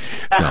sorry.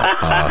 No,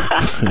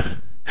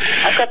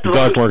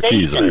 Doc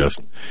Marquis, our guest.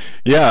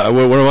 Yeah,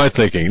 what am I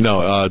thinking?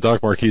 No,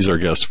 Doc Marquis, our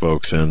guest,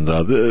 folks, and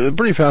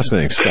pretty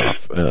fascinating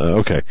stuff.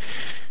 Okay.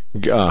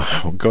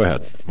 Go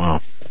ahead.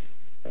 Wow.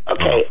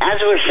 Okay,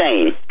 as we're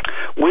saying,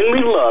 when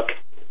we look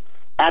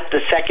at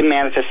the second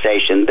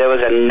manifestation, there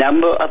was a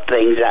number of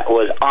things that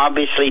was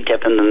obviously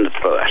different than the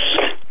first.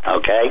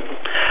 Okay?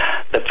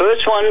 The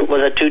first one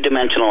was a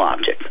two-dimensional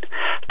object.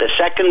 The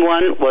second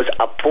one was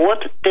a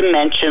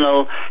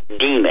fourth-dimensional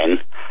demon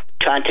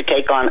trying to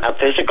take on a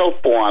physical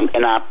form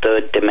in our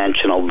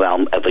third-dimensional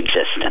realm of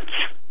existence.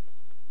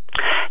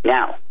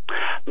 Now,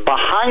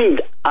 behind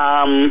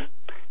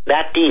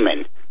that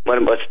demon,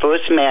 when it was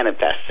first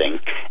manifesting,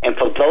 and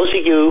for those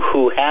of you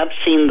who have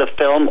seen the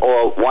film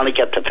or want to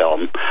get the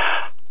film,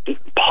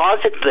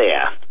 pause it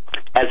there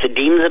as the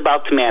demon's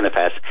about to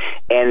manifest,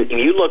 and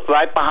you look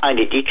right behind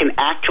it, you can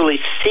actually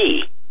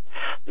see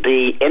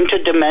the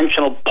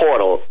interdimensional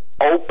portal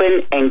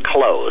open and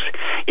close.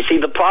 You see,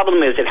 the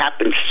problem is it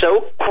happened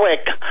so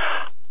quick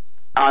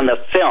on the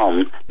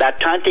film that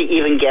trying to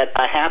even get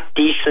a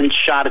half-decent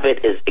shot of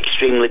it is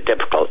extremely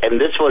difficult, and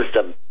this was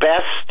the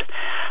best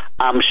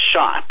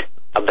shot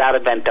of that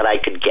event that I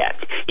could get.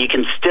 You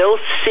can still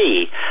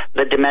see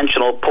the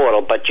dimensional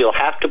portal, but you'll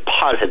have to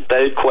pause it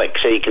very quick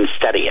so you can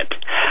study it.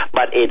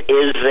 But it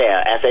is there.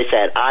 As I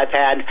said, I've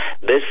had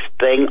this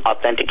thing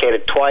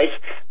authenticated twice,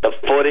 the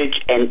footage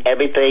and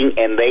everything,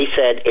 and they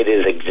said it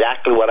is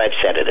exactly what I've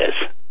said it is.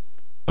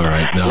 All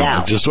right.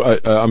 Now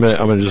I'm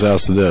going to just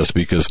ask this,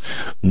 because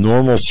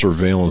normal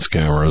surveillance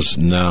cameras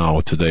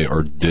now today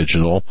are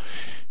digital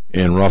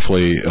and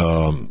roughly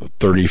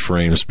 30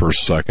 frames per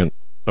second.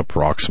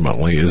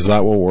 Approximately. Is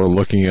that what we're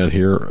looking at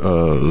here?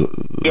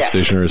 Yes.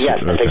 Stationary?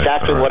 Yes, that's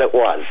exactly what it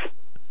was.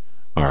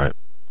 All right.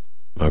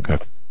 Okay.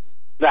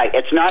 Right.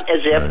 It's not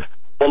as if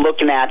we're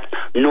looking at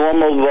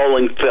normal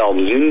rolling film.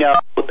 You know,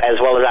 as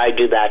well as I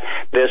do, that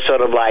there's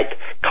sort of like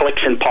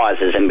clicks and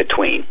pauses in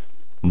between.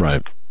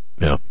 Right.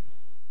 Yeah.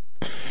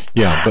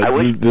 Yeah, but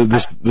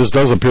this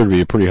does appear to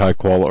be a pretty high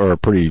quality, or a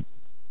pretty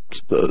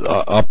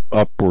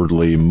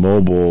upwardly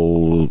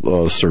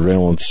mobile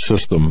surveillance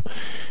system.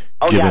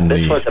 Oh, yeah,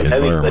 this was a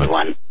very good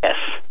one, yes.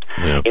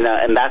 Yeah. You know,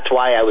 and that's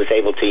why I was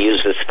able to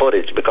use this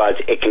footage, because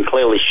it can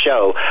clearly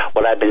show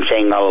what I've been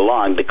saying all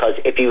along. Because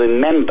if you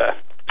remember,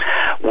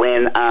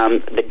 when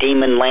the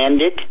demon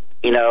landed,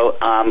 you know,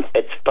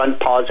 its front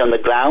paws on the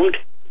ground,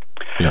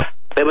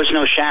 there was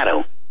no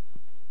shadow.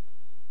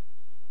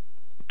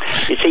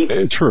 You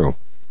see, true.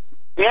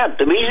 Yeah,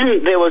 the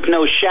reason there was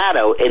no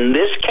shadow in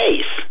this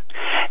case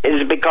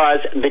is because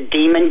the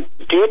demon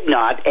did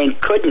not and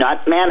could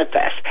not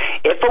manifest.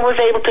 If it was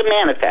able to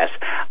manifest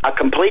a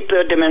complete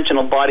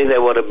third-dimensional body,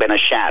 there would have been a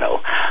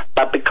shadow.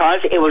 But because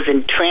it was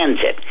in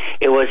transit,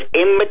 it was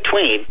in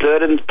between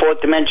third and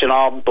fourth dimension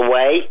all the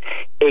way,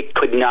 it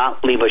could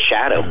not leave a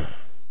shadow.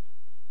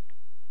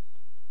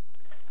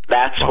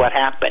 That's what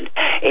happened.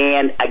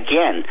 And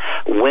again,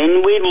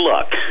 when we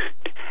look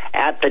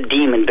at the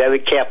demon very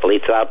carefully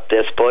throughout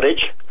this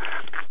footage,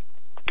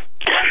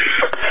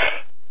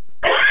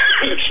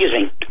 excuse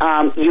me,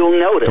 you'll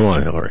notice. Come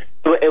on, Hillary.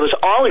 It was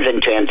always in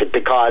transit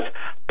because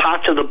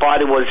parts of the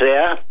body was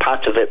there,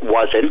 parts of it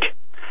wasn't.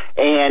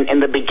 And in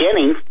the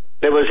beginning,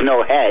 there was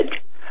no head,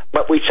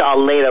 but we saw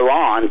later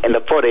on in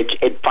the footage,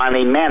 it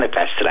finally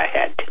manifested a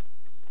head.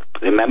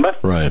 Remember?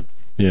 Right.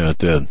 Yeah, it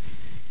did.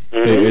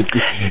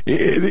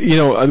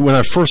 Mm-hmm. When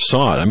I first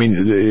saw it, I mean,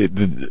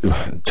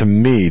 to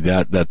me,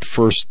 that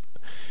first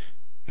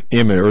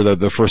image, or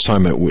the first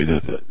time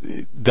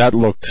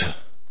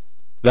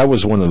that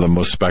was one of the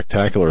most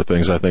spectacular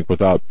things, I think,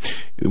 without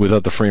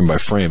the frame by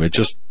frame. It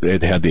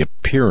had the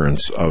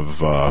appearance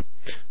of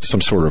some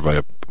sort of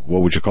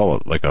what would you call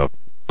it? Like a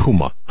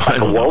puma.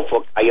 Like a wolf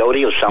or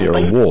coyote or something?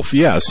 Yeah, a wolf.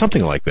 Yeah,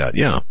 something like that,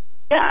 yeah.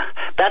 Yeah,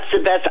 that's the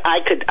best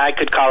I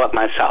could call it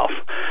myself,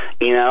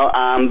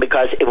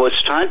 because it was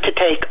trying to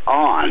take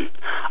on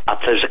a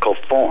physical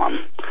form.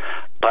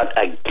 But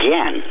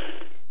again,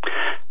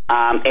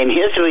 and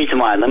here's the reason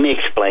why. Let me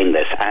explain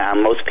this.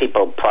 Most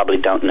people probably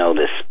don't know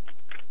this.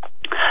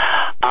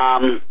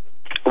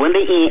 When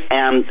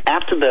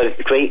after the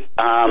great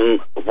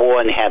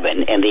war in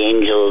heaven, and the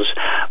angels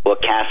were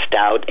cast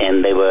out,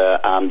 and they were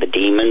the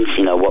demons,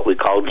 what we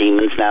call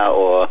demons now,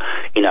 or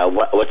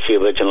what's the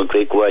original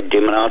Greek word,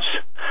 demonos,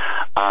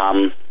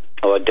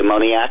 or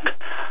demoniac?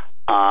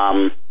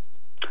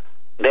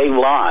 They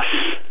lost.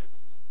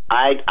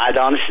 I'd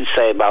honestly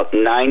say about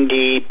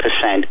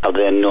 90% of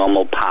their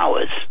normal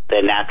powers,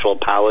 their natural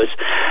powers,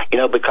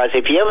 because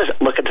if you ever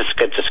look at the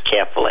scriptures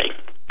carefully,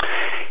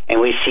 and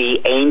we see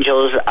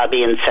angels are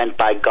being sent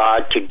by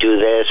God to do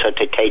this or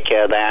to take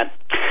care of that.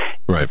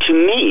 Right. To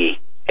me,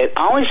 it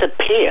always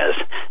appears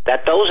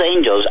that those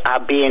angels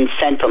are being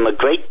sent from a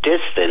great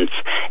distance,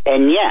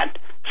 and yet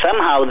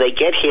somehow they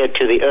get here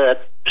to the earth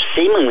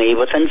seemingly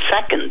within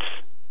seconds.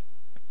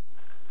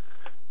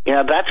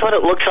 That's what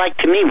it looks like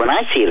to me when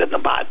I see it in the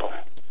Bible.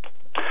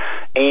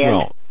 And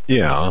well,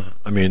 yeah,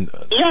 I mean,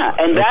 yeah,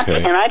 and that's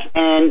okay.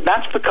 and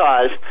that's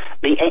because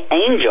the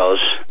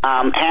angels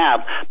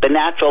have the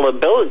natural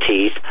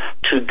abilities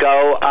to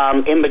go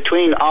in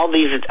between all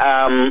these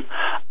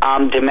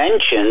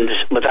dimensions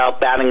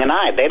without batting an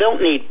eye. They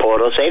don't need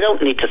portals. They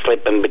don't need to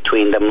slip in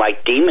between them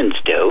like demons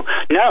do.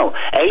 No,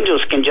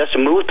 angels can just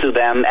move through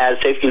them as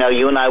if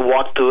you and I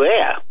walk through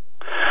air.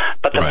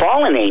 But the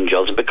fallen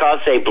angels, because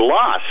they've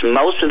lost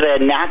most of their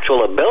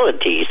natural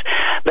abilities,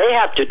 they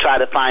have to try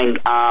to find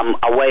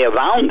a way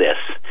around this.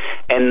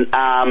 And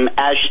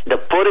as the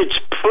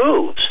footage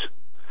proves,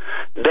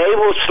 they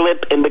will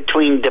slip in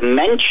between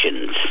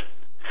dimensions.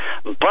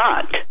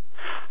 But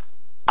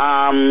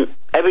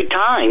every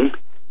time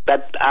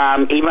that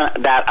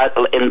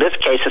in this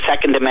case, a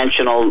second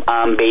dimensional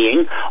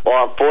being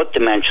or a fourth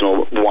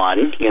dimensional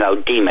one,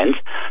 demons,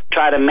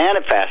 try to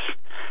manifest,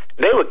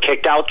 they were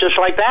kicked out just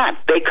like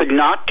that. They could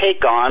not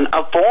take on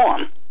a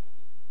form.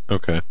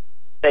 Okay.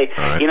 As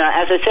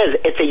I said,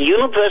 it's a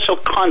universal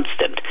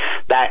constant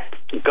that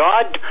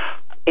God,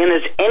 in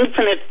His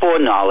infinite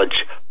foreknowledge,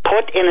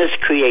 put in His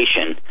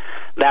creation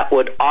that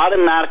would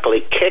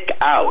automatically kick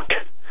out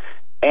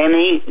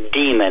any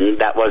demon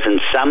that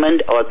wasn't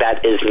summoned or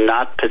that is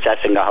not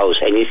possessing a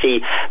host. And you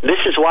see, this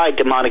is why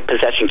demonic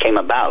possession came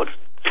about.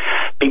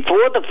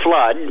 Before the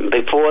flood,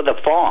 before the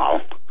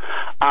fall,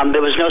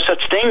 there was no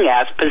such thing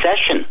as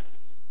possession.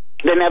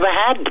 There never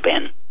had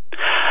been.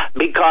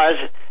 Because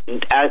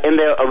in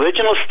their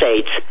original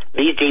states,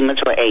 these demons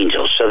were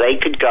angels. So they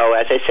could go,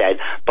 as I said,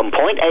 from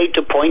point A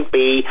to point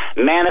B,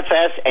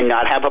 manifest and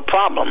not have a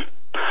problem.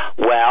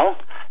 Well,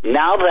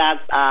 now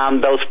that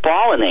those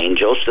fallen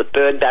angels, the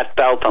third that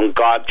fell from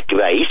God's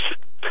grace,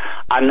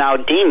 are now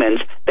demons,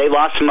 they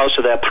lost most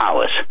of their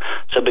powers.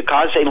 So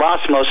because they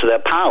lost most of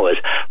their powers,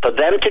 for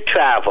them to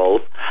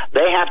travel,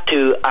 they have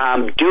to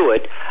do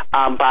it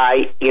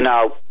by,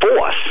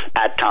 force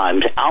at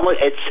times.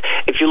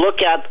 If you look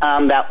at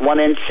that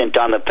one instant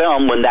on the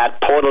film when that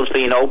portal's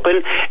being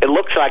opened, it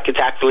looks like it's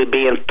actually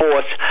being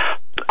forced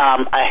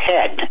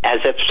ahead,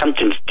 as if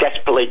something's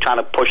desperately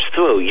trying to push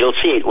through. You'll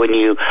see it when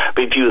you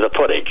review the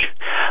footage.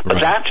 But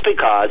that's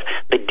because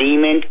the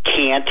demon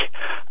can't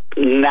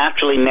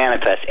naturally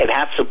manifest. It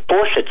has to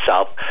force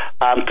itself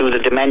through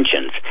the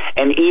dimensions.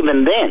 And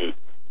even then,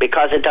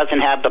 because it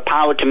doesn't have the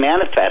power to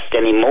manifest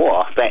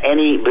anymore for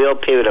any real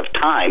period of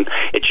time,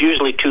 it's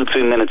usually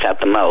 2-3 minutes at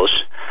the most,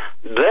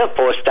 they're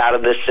forced out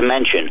of this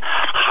dimension.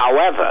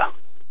 However,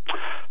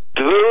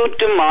 through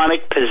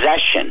demonic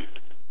possession,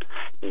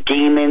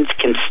 demons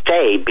can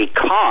stay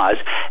because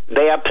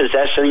they are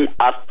possessing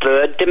a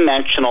third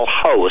dimensional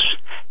host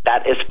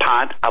That is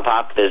part of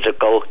our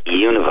physical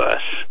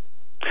universe.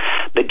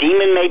 The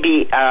demon may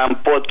be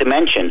fourth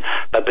dimension,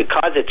 but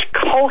because it's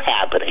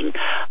cohabiting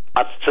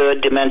a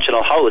third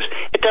dimensional host,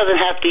 it doesn't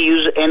have to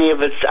use any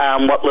of its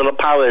what little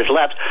power is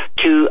left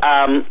to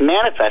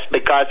manifest,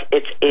 because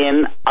it's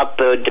in a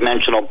third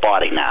dimensional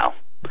body now.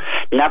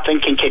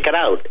 Nothing can kick it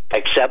out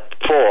except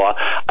for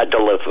a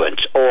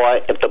deliverance or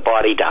if the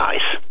body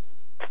dies.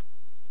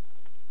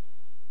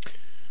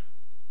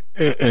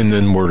 And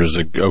then where does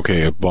it,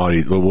 okay,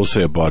 we'll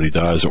say a body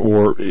dies,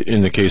 or in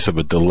the case of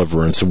a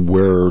deliverance,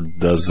 where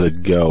does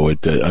it go? If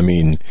it's a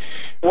deliverance,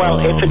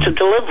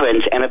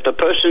 and if the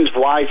person's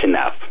wise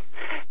enough,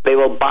 they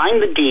will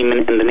bind the demon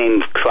in the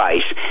name of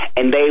Christ,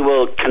 and they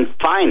will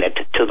confine it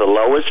to the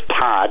lowest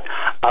part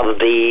of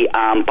the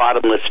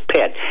bottomless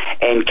pit,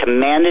 and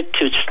command it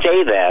to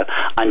stay there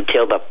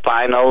until the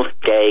final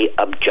day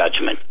of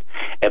judgment.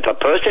 If a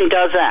person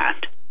does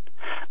that,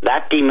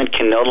 that demon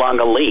can no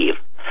longer leave.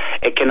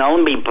 It can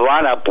only be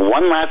brought up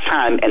one last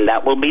time, and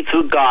that will be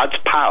through God's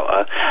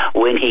power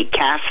when he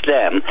casts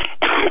them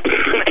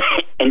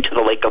into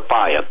the lake of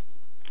fire.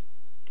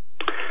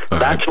 Okay.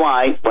 That's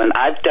why when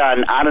I've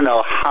done, I don't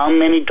know how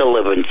many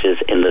deliverances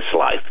in this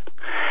life,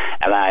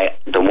 and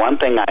the one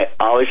thing I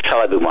always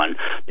tell everyone,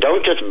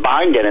 don't just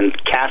bind it and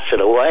cast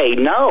it away.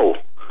 No.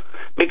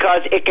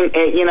 Because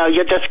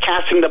you're just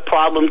casting the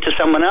problem to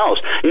someone else.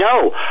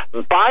 No,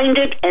 bind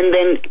it and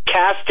then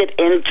cast it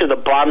into the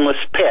bottomless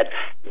pit,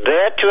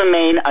 there to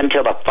remain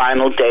until the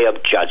final day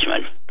of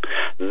judgment.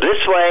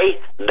 This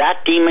way,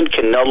 that demon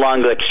can no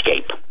longer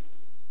escape.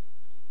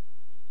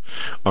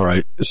 All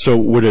right. So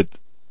would it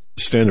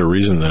stand to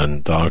reason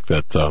then, Doc,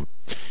 that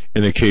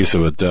in the case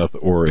of a death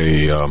or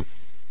in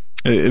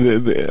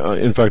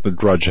fact, the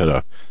Drudge had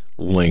a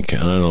link,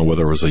 and I don't know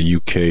whether it was a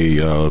UK,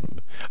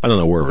 I don't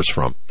know where it was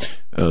from.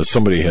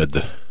 Somebody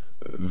had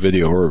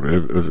video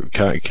or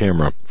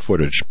camera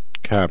footage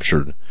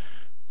captured.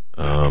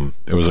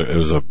 It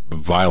was a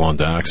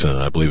violent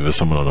accident. I believe it was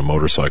someone on a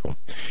motorcycle,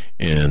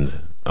 and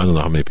I don't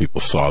know how many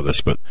people saw this,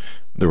 but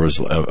there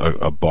was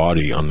a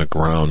body on the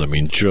ground. I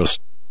mean,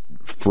 just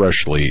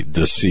freshly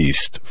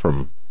deceased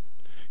from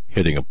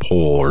hitting a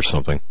pole or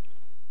something.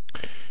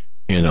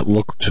 And it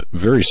looked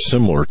very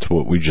similar to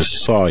what we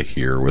just saw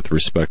here with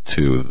respect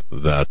to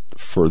that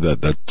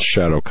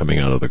shadow coming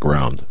out of the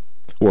ground,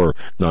 or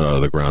not out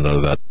of the ground, out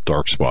of that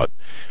dark spot.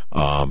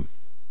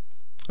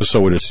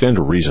 So would it stand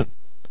to reason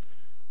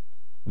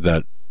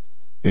that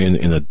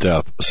in a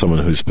death, someone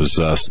who's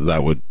possessed,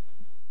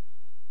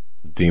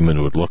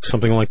 demon would look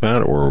something like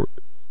that, or?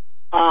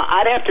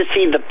 I'd have to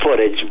see the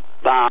footage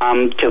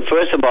to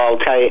first of all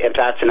tell you if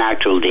that's an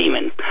actual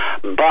demon.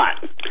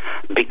 But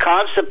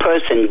because the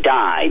person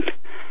died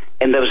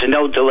and there was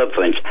no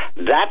deliverance,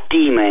 that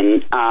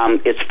demon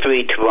is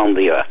free to roam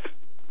the earth.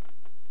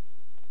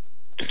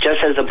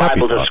 Just as the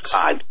Bible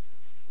describes.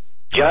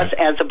 Just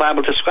as the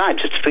Bible describes,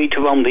 it's free to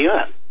roam the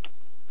earth.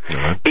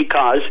 Mm-hmm.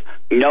 Because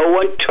no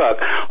one took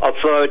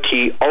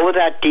authority over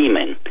that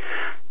demon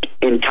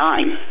in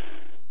time.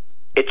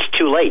 It's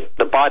too late.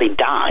 The body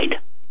died.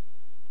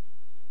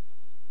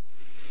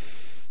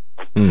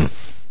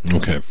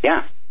 Okay.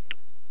 Yeah.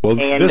 Well,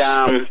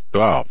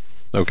 wow.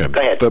 Okay. Go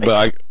ahead.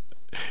 But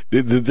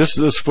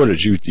this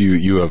footage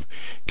you have.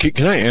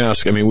 Can I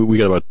ask? I mean, we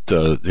got about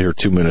here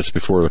 2 minutes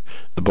before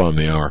the bottom of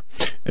the hour,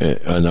 and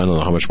I don't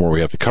know how much more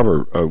we have to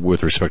cover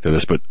with respect to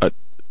this. But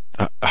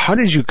how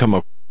did you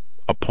come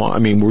upon? I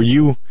mean, were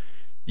you?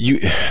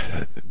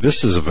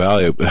 This is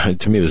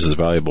to me. This is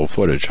valuable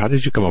footage. How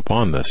did you come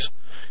upon this?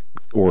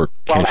 Or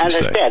well, as I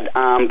said,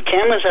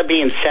 cameras are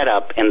being set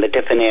up in the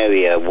different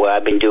area where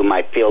I've been doing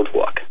my field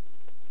work.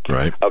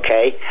 Right.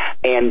 Okay?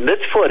 And this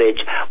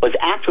footage was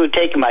actually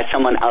taken by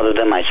someone other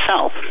than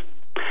myself.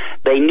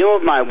 They knew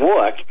of my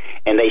work,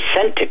 and they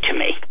sent it to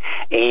me.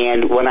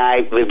 And when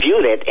I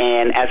reviewed it,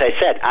 and as I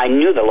said, I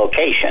knew the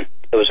location.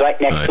 It was right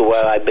next to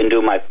where I've been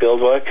doing my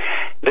field work.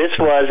 This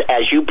was,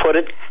 as you put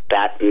it,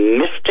 that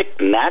mystic,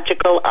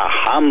 magical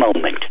aha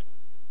moment.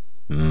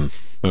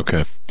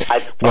 Okay.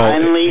 I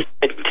finally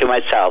said to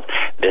myself,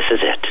 this is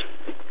it.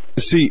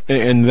 See,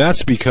 and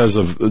that's because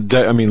of,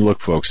 look,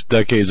 folks,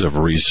 decades of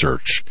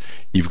research.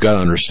 You've got to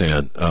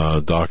understand,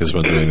 Doc has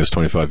been doing this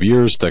 25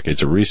 years,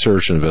 decades of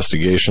research and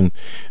investigation.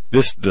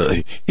 He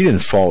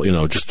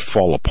didn't just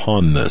fall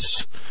upon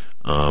this.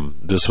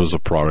 This was a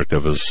product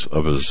of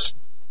his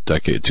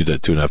decade,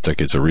 2.5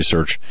 decades of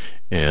research,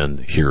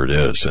 and here it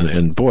is.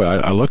 And boy,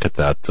 I look at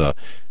that,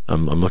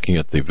 I'm looking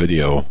at the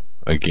video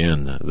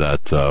again,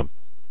 that,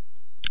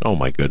 oh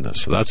my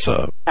goodness, that's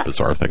a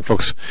bizarre thing.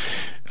 Folks,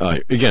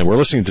 again, we're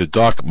listening to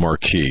Doc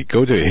Marquis.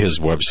 Go to his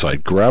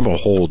website, grab a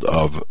hold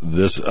of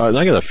this. And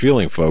I got a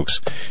feeling,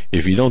 folks,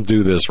 if you don't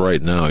do this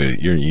right now,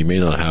 you may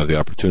not have the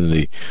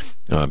opportunity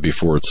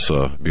before it's,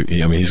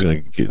 these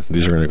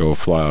are going to go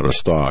fly out of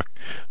stock.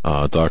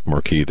 Doc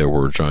Marquis, There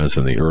Were Giants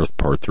in the Earth,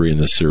 Part 3 in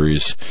this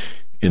series,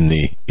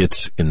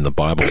 It's in the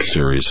Bible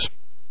series.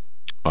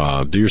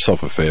 Do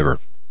yourself a favor.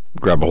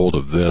 Grab a hold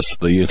of this,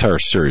 the entire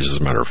series, as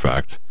a matter of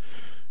fact.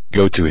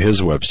 go to his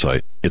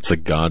website. It's a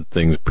God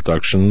Things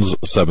Productions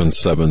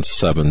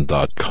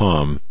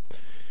 777.com,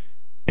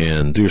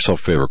 and do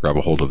yourself a favor, grab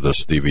a hold of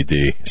this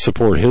DVD.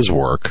 Support his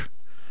work.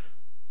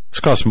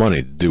 It costs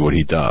money to do what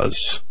he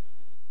does,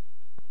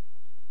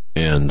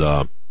 and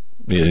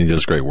he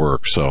does great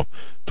work. So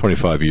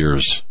 25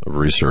 years of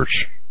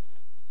research.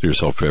 Do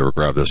yourself a favor,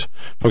 grab this.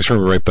 Folks, we're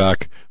going to be right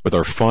back with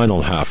our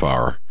final half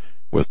hour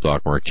with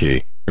Doc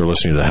Marquis. You're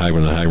listening to the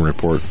Hagmann and the Hagmann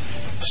Report.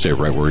 Stay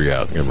right where you're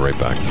at. I'm going to be right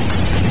back.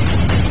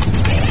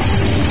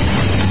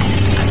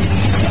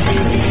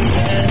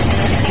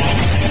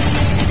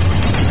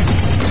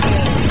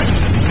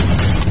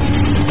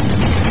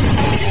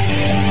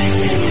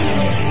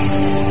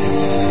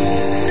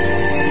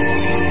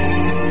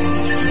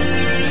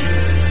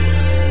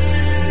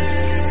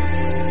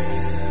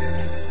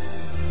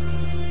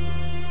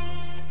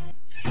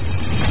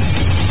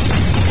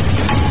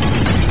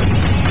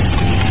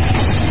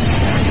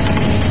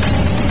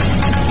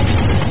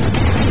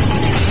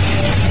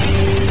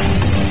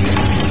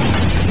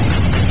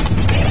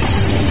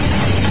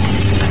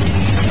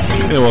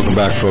 And welcome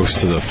back, folks,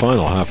 to the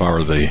final half hour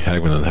of the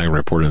Hagmann and Hagmann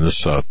Report in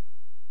this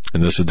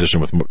edition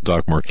with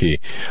Doc Marquis.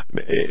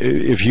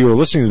 If you are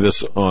listening to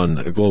this on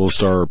Global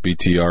Star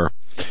BTR,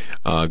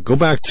 go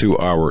back to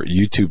our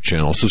YouTube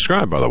channel.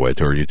 Subscribe, by the way,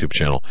 to our YouTube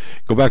channel.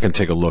 Go back and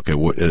take a look at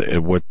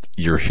what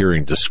you're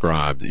hearing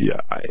described.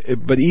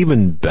 But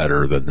even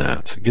better than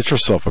that, get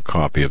yourself a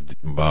copy of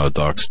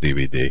Doc's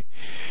DVD.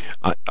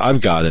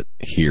 I've got it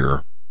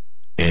here,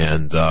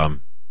 and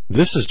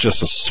this is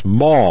just a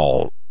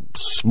small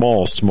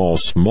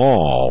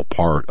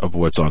part of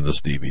what's on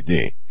this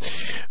DVD.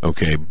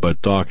 Okay,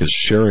 but Doc is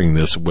sharing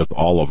this with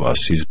all of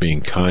us. He's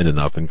being kind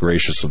enough and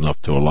gracious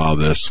enough to allow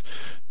this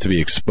to be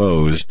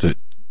exposed.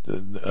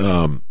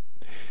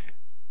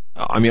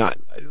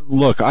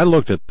 I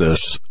looked at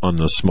this on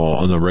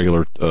the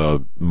regular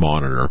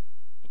monitor.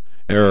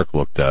 Eric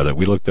looked at it.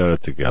 We looked at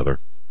it together,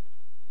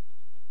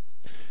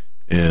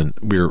 and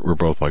we're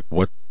both like,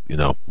 "What?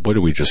 What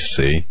did we just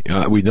see?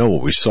 We know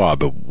what we saw,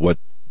 but what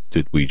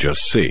did we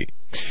just see?"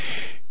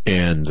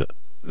 And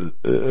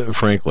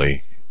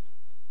frankly,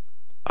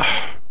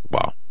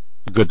 wow,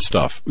 good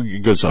stuff.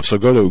 So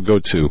go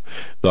to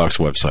Doc's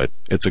website.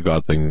 It's a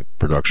God Thing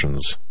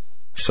Productions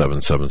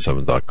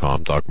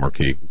 777.com. Doc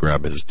Marquis,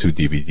 grab his 2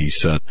 DVD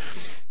set.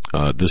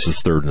 This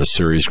is third in the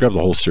series. Grab the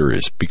whole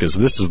series, because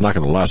this is not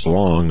going to last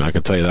long. I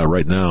can tell you that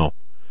right now.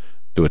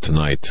 Do it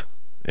tonight,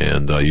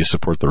 and you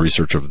support the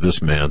research of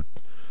this man.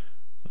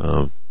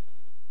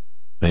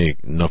 Hey,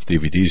 enough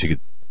DVDs, you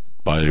could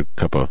buy a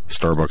cup of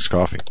Starbucks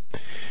coffee.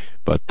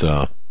 But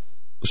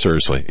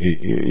seriously,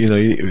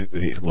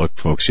 look,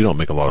 folks, you don't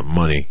make a lot of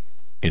money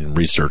in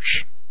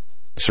research.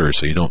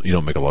 Seriously, you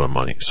don't make a lot of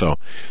money. So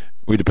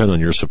we depend on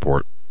your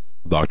support.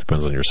 Doc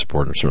depends on your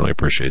support and certainly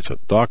appreciates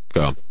it. Doc,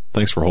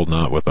 thanks for holding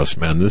out with us,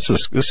 man. This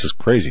is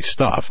crazy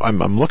stuff.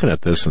 I'm looking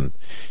at this, and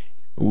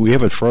we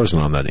have it frozen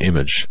on that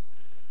image.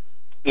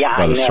 Yeah,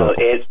 I know. Circle.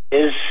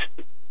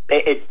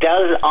 It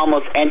does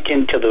almost enter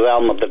into the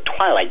realm of the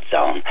Twilight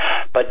Zone.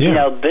 But,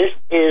 this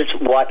is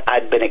what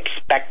I've been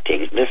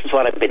expecting. This is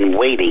what I've been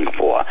waiting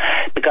for.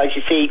 Because,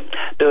 you see,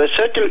 there are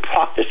certain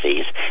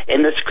prophecies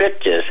in the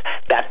scriptures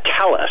that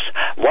tell us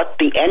what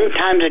the end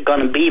times are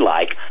going to be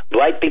like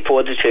right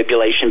before the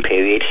tribulation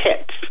period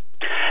hits.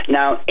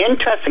 Now,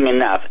 interesting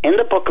enough, in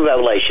the book of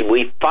Revelation,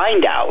 we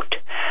find out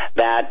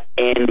that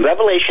in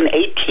Revelation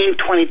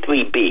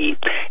 18:23b,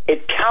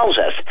 it tells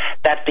us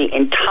that the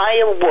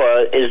entire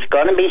world is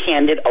going to be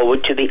handed over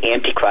to the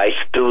Antichrist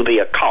through the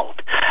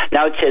occult.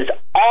 Now, it says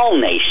all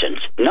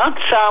nations, not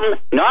some,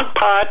 not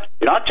part,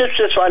 not just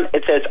this one.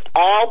 It says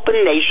all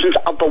the nations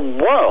of the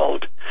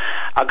world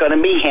are going to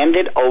be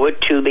handed over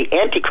to the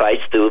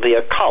Antichrist through the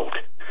occult.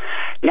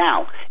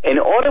 Now, in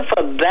order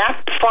for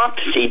that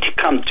prophecy to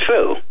come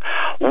true,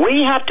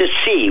 we have to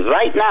see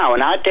right now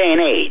in our day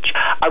and age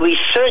a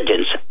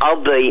resurgence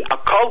of the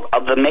occult,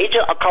 of the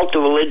major occult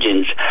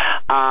religions,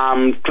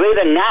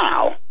 greater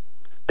now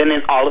than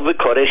in all of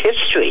recorded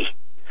history.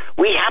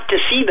 We have to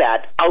see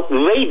that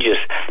outrageous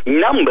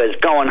numbers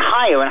going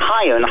higher and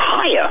higher and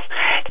higher.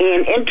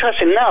 And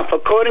interesting enough,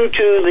 according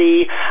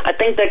to I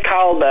think they're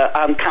called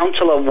the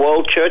Council of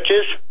World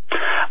Churches,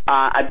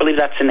 I believe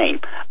that's the name.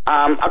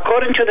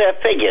 According to their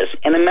figures,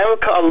 in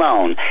America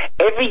alone,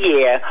 every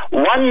year,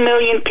 1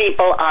 million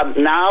people are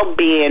now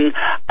being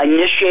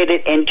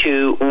initiated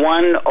into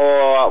one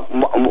or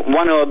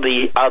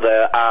the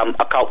other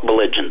occult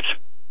religions.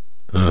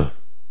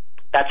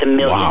 That's 1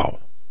 million. Wow.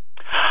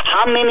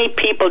 How many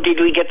people did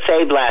we get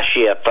saved last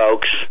year,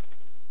 folks?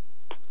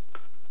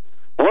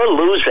 We're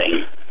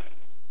losing.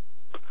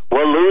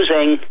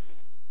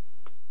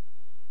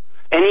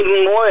 And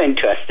even more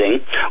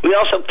interesting, we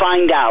also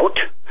find out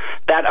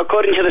that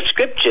according to the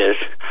scriptures,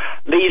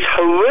 these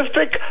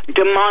horrific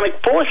demonic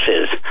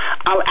forces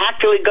are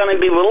actually going to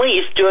be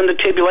released during the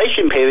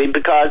tribulation period,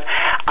 because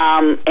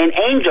an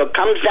angel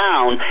comes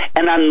down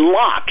and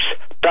unlocks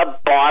the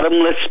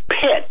bottomless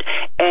pit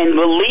and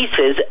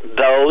releases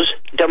those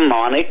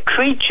demonic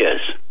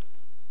creatures.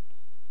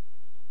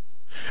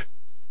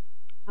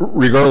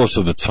 regardless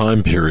of the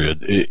time period,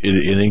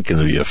 it ain't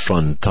going to be a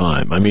fun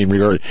time. I mean,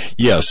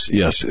 yes.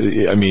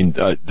 I mean,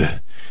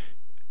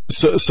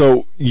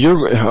 so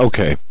you're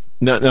okay.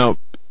 Now,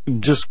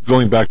 just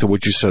going back to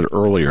what you said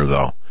earlier,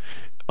 though,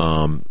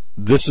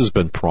 this has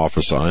been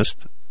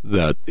prophesized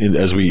that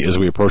as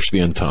we approach the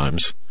end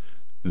times,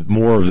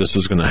 more of this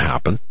is going to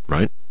happen,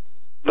 right?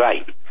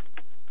 Right.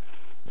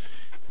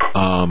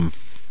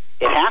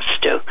 It has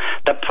to.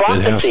 The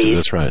prophecies,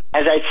 that's right.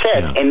 As I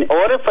said, in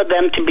order for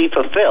them to be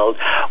fulfilled,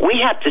 we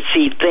have to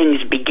see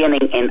things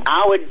beginning in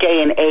our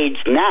day and age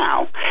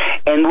now.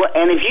 And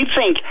if you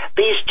think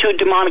these two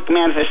demonic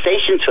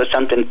manifestations or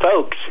something,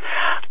 folks,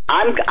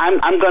 I'm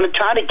going to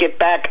try to get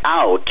back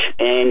out,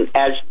 and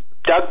as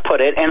Doug put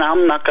it, and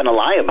I'm not going to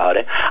lie about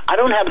it, I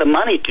don't have the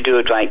money to do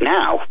it right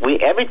now.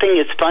 Everything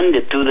is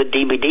funded through the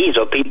DVDs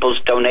or people's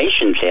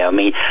donations here. I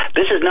mean,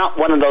 this is not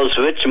one of those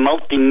rich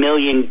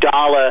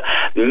multi-million-dollar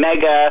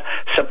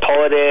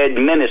mega-supported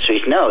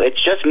ministries. No,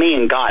 it's just me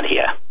and God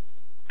here.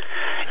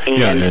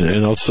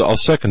 And I'll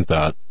second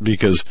that,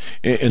 because,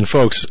 and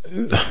folks,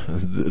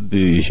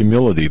 the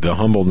humility, the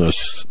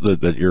humbleness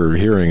that you're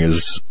hearing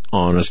is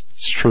honest,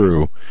 it's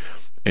true,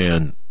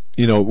 and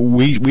you know,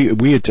 we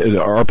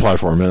our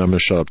platform, and I'm going to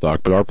shut up,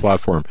 Doc, but our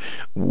platform,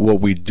 what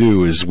we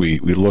do is we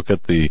look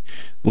at the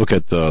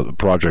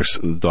projects,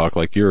 Doc,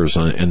 like yours,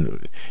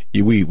 and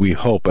we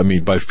hope, I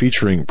mean, by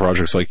featuring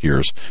projects like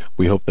yours,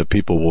 we hope that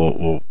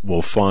people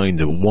will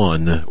find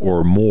one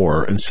or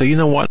more and say, you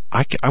know what,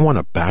 I want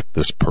to back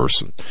this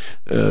person,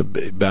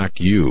 back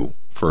you,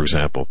 for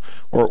example,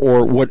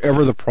 or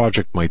whatever the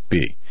project might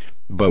be.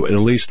 But at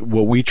least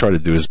what we try to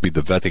do is be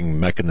the vetting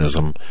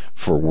mechanism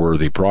for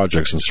worthy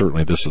projects, and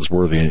certainly this is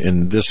worthy.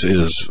 And this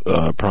is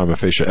prima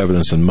facie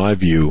evidence, in my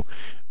view,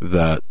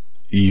 that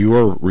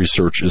your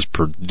research is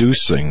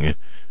producing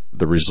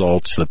the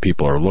results that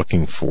people are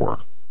looking for.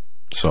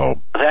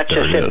 So that's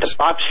just it. The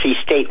prophecy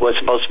state was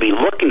supposed to be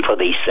looking for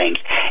these things,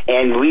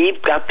 and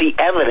we've got the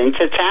evidence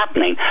it's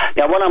happening.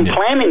 Now, what I'm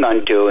planning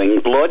on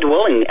doing, Lord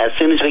willing, as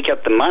soon as we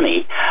get the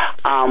money,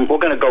 we're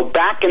going to go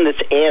back in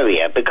this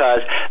area,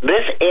 because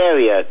this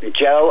area,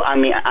 Joe,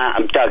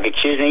 Doug,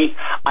 excuse me,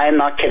 I am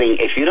not kidding.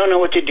 If you don't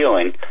know what you're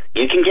doing,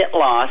 you can get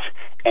lost,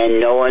 and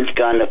no one's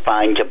going to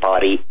find your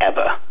body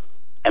ever.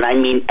 And I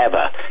mean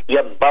ever.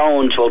 Your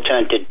bones will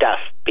turn to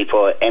dust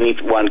before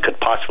anyone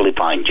could possibly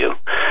find you.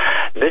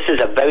 This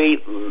is a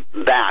very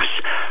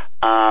vast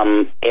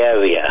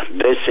area.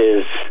 This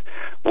is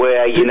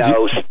where,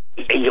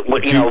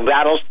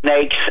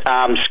 rattlesnakes,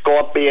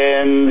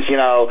 scorpions,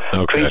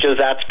 creatures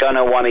that's going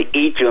to want to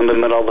eat you in the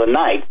middle of the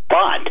night.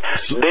 But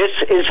this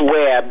is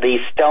where the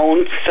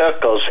stone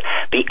circles,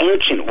 the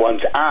ancient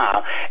ones,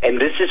 are, and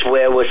this is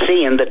where we're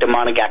seeing the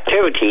demonic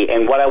activity.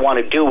 And what I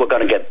want to do, we're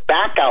going to get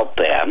back out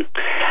there,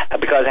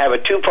 because I have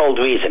a twofold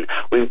reason.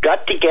 We've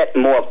got to get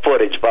more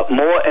footage, but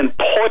more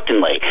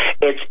importantly,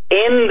 it's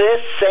in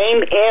this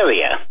same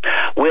area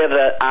where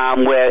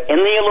in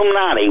the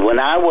Illuminati, when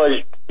I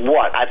was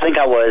I think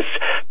I was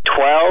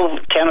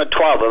 10 or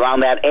 12,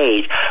 around that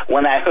age,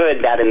 when I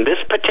heard that in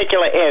this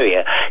particular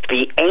area,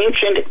 the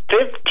ancient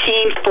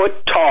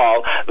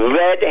 15-foot-tall,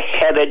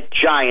 red-headed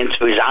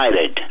giants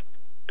resided.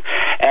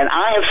 And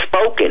I have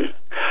spoken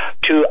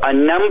to a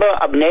number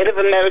of Native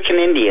American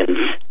Indians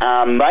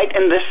right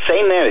in this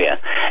same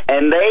area,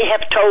 and they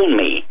have told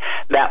me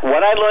that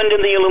what I learned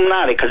in the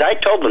Illuminati, because I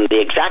told them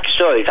the exact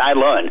stories I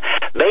learned,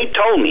 they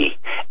told me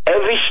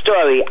every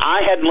story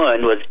I had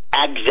learned was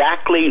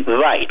exactly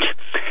right.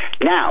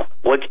 Now,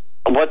 what's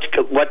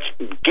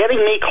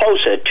getting me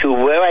closer to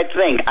where I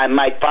think I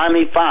might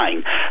finally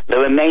find the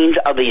remains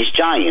of these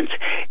giants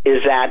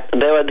is that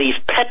there are these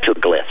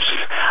petroglyphs.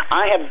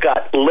 I have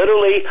got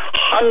literally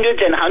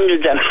hundreds and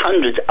hundreds and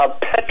hundreds of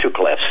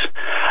petroglyphs.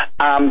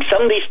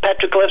 Some of these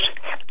petroglyphs,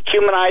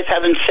 human eyes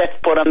haven't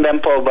set foot on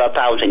them for over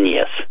 1,000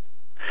 years.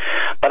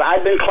 But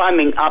I've been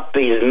climbing up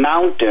these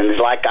mountains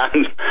like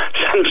I'm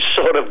some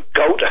sort of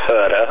goat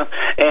herder,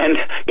 and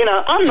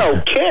I'm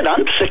no kid.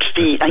 I'm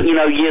 60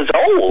 years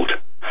old.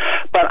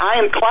 But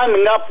I am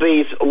climbing up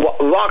these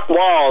rock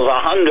walls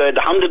 100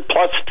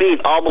 plus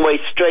feet all the way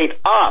straight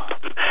up.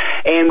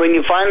 And when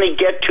you finally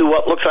get to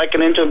what looks like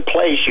an entrance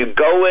place, you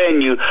go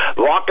in, you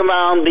walk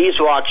around these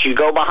rocks, you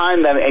go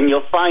behind them, and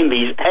you'll find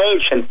these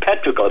ancient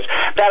petroglyphs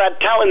that are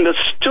telling the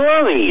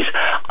stories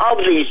of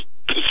these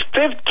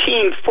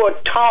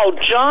 15-foot tall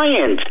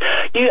giants.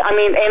 And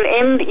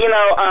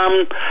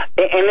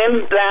in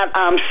that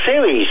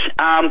series,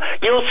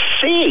 you'll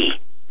see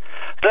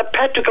the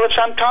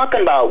petroglyphs I'm talking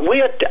about.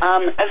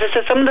 As I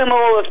said, some of them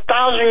are over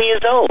 1,000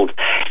 years old.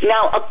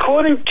 Now,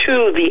 according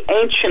to the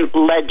ancient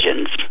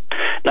legends,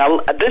 now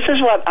this is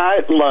what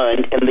I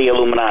learned in the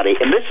Illuminati,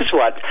 and this is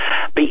what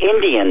the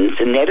Indians,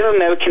 the Native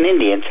American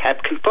Indians,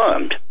 have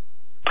confirmed.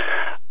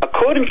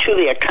 According to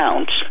the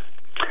accounts,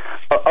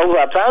 over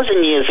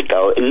 1,000 years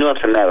ago in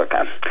North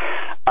America,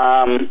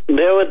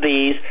 there were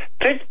these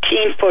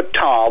 15-foot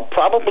tall,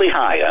 probably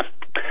higher,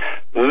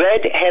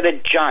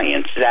 red-headed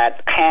giants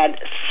that had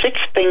 6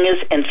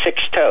 fingers and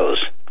 6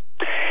 toes.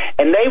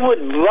 And they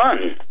would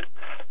run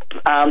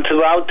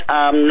throughout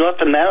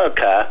North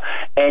America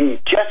and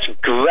just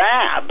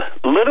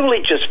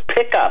literally just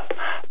pick up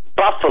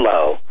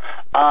buffalo,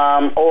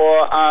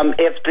 or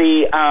if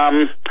the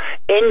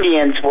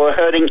Indians were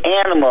herding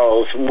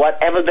animals,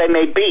 whatever they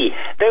may be,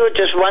 they would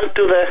just run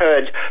through their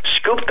herds,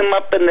 scoop them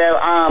up in their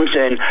arms,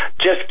 and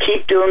just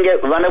keep doing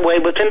it, run away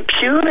with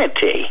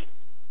impunity.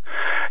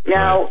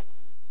 Now,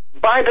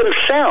 by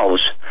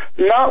themselves,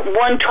 not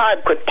one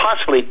tribe could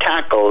possibly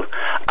tackle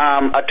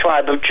a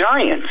tribe of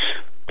giants.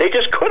 They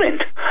just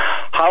couldn't.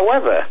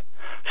 However,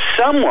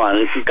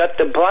 someone got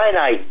the bright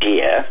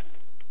idea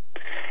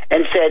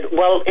and said,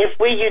 well, if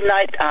we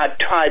unite our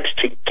tribes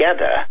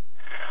together,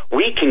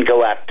 we can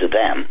go after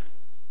them.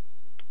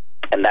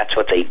 And that's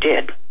what they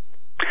did.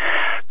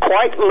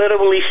 Quite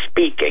literally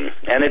speaking,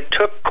 and it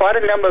took quite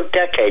a number of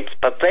decades,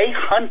 but they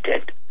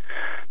hunted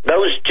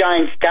those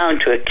giants down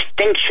to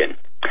extinction.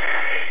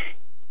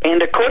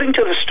 And according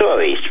to the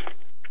stories,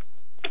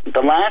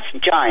 the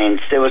last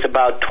giants, there was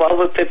about 12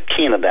 or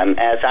 15 of them,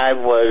 as I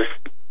was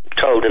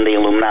told in the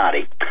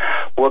Illuminati,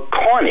 were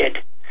cornered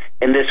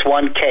in this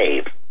one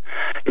cave.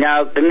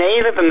 Now, the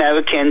Native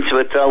Americans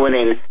were throwing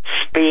in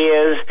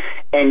spears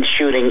and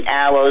shooting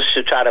arrows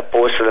to try to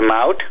force them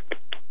out,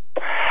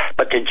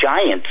 but the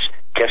giants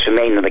just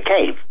remained in the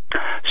cave.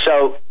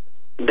 So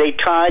they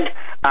tried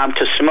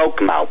to smoke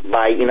them out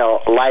by,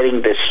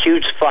 lighting this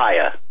huge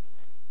fire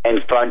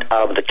in front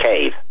of the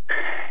cave,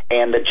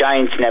 and the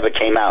giants never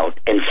came out.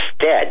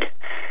 Instead,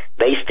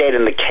 they stayed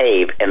in the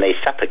cave and they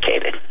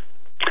suffocated.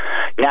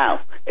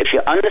 Now, if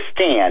you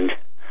understand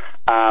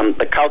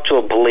the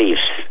cultural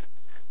beliefs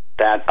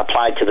that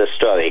apply to this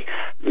story,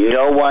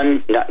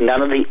 none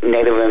of the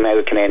Native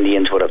American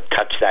Indians would have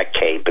touched that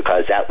cave,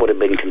 because that would have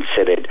been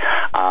considered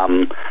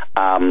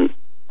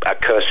a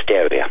cursed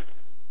area.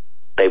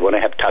 They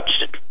wouldn't have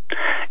touched it.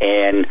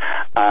 And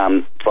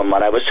from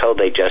what I was told,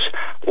 they just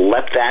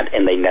left that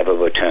and they never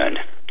returned.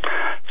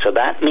 So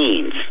that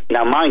means,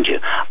 now mind you,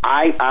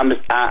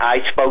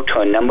 I spoke to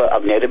a number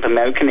of Native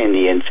American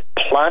Indians,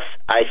 plus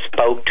I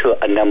spoke to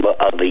a number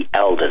of the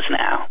elders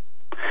now.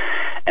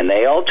 And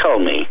they all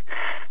told me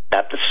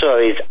that the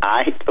stories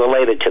I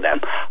related to them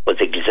was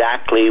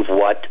exactly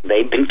what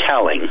they've been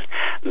telling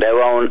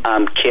their own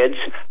kids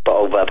for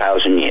over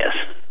 1,000 years.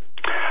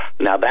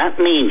 Now that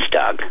means,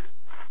 Doug,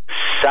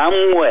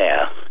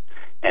 somewhere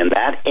in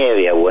that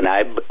area where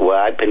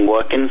I've been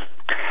working,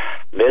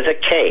 there's a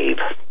cave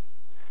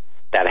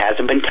that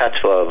hasn't been touched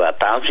for over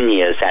 1,000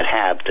 years that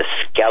have the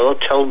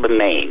skeletal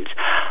remains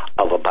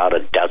of about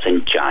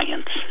 12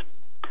 giants.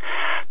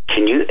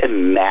 Can you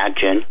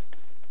imagine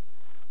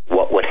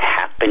what would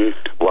happen,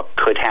 what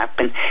could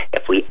happen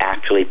if we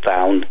actually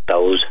found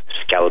those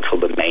skeletal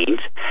remains?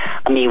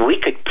 I mean, we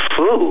could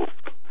prove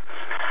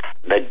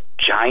the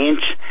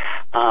giants,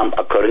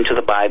 according to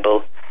the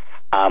Bible,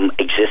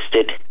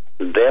 existed.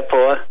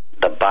 Therefore,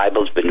 the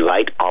Bible's been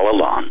right all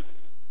along.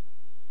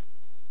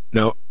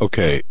 Now,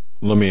 okay,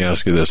 let me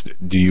ask you this.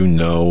 Do you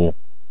know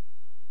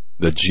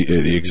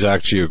the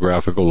exact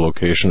geographical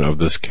location of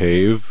this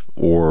cave,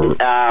 or?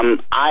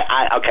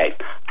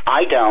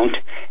 I don't,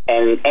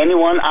 and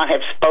anyone I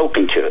have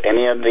spoken to,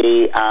 any of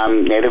the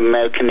Native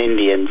American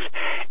Indians,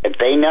 if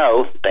they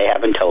know, they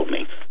haven't told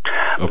me.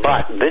 Okay.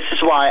 But this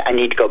is why I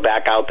need to go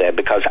back out there,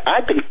 because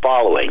I've been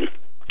following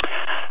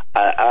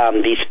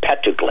these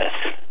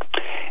petroglyphs,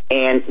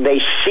 and they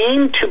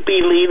seem to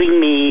be leading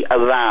me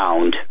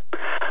around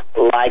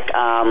like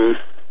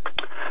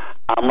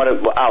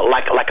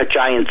a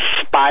giant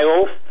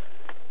spiral.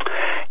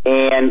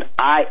 And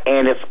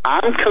if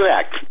I'm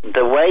correct,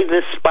 the way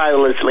this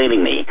spiral is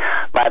leading me,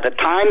 by the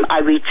time I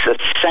reach the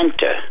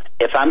center,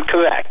 if I'm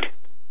correct,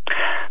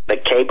 the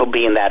cave will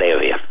be in that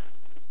area.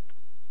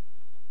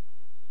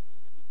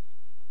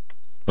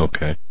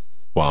 Okay.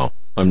 Wow.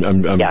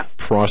 I'm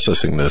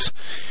processing this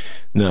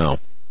now.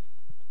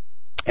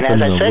 And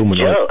as I said,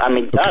 Joe,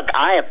 Doug,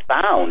 I have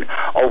found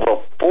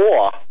over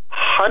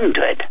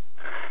 400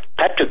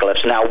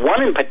 petroglyphs. Now,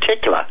 one in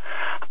particular,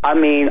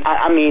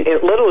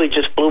 it literally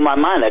just blew my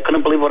mind. I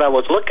couldn't believe what I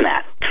was looking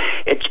at.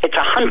 It's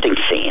a hunting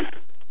scene.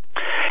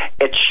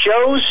 It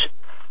shows,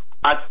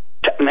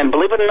 and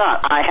believe it or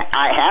not,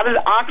 I had an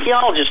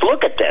archaeologist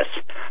look at this,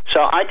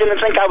 so I didn't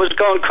think I was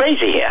going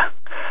crazy here.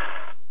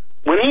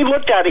 When he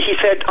looked at it, he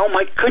said, oh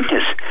my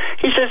goodness.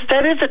 He says,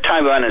 that is a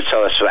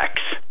Tyrannosaurus Rex.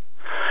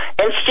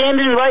 And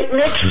standing right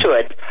next to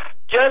it,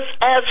 just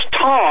as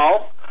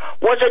tall,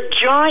 was a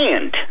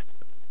giant.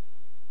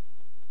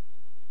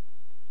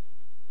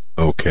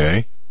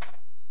 Okay.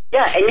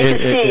 Yeah, and you can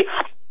see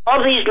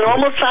all these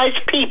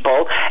normal-sized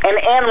people and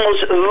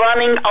animals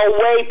running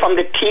away from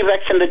the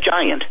T-Rex and the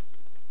giant.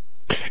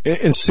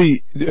 And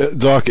see,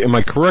 Doc, am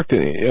I correct?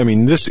 I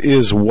mean, this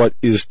is what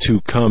is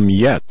to come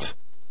yet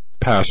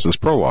past this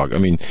prologue. I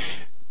mean,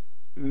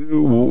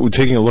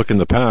 taking a look in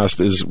the past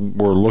is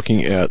we're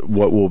looking at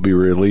what will be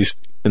released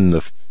in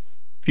the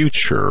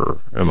future.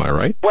 Am I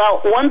right?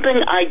 Well, one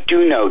thing I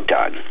do know,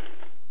 Doug,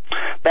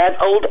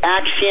 that old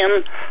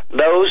axiom,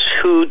 those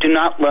who do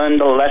not learn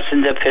the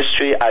lessons of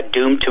history are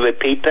doomed to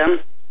repeat them.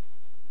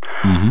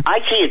 I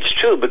see it's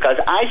true because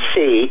I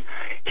see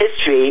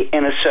history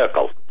in a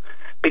circle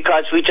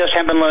because we just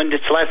haven't learned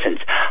its lessons.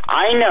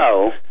 I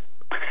know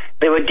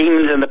there were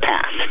demons in the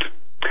past,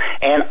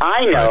 and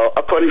I know,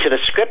 according to the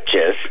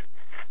scriptures,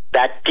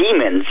 that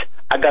demons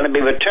are going to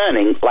be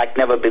returning like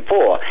never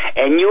before.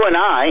 And you and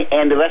I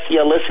and the rest of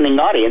your listening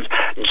audience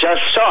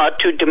just saw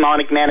 2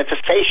 demonic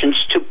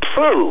manifestations to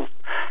prove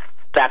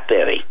that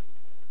theory.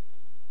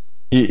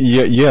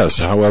 Yes.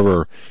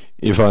 However,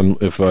 if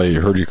I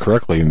heard you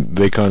correctly,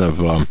 they kind of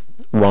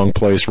wrong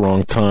place,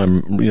 wrong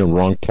time,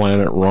 wrong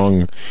planet,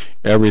 wrong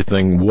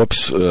everything.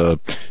 Whoops! Got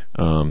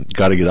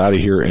to get out of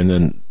here, and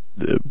then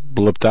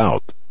blipped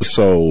out.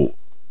 So,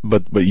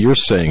 but you're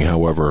saying,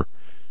 however,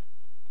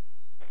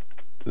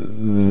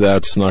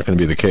 that's not going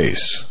to be the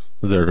case.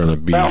 They're going to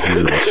be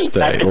here to stay.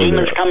 That the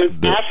demons coming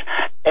past,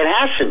 it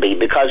has to be,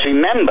 because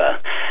remember,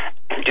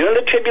 during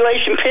the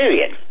tribulation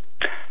period,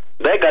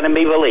 they're going to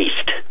be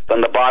released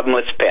from the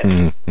bottomless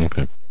pit.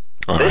 Okay.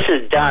 This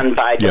is done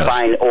by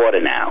divine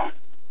order now.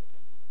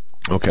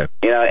 Okay.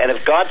 And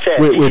if God says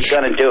He's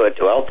going to do it,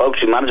 well, folks,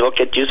 you might as well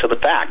get used to the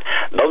fact.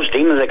 Those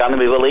demons are going to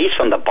be released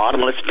from the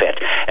bottomless pit.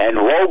 And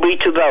woe be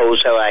to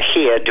those who are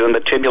here during the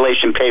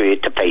tribulation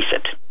period to face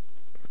it.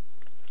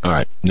 All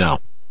right. Now,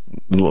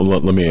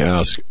 let me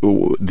ask,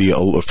 from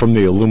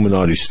the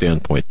Illuminati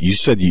standpoint, you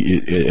said,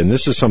 and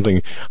this is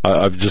something,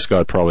 I've just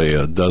got probably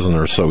a dozen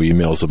or so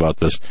emails about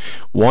this,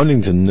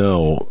 wanting to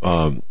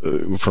know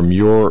from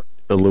your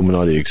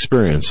Illuminati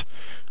experience,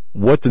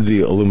 what did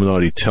the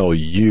Illuminati tell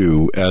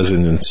you as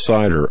an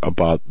insider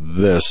about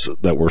this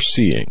that we're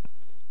seeing?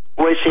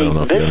 Well, see,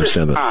 this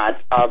is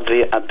part of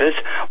this.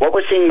 What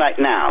we're seeing right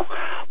now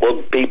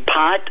will be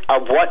part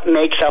of what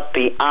makes up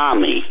the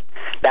army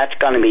that's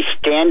going to be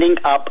standing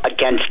up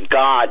against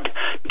God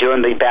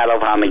during the Battle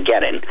of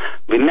Armageddon.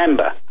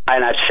 Remember,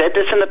 and I've said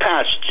this in the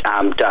past,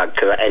 Doug,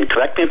 and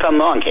correct me if I'm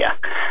wrong here,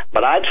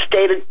 but I've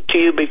stated to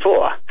you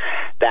before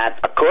that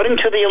according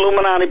to the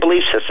Illuminati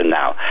belief system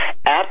now,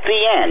 at the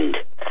end,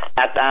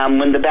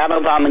 when the Battle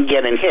of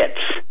Armageddon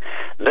hits,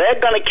 they're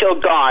going to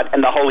kill God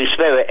and the Holy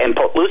Spirit and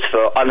put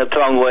Lucifer on the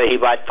throne where he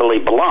rightfully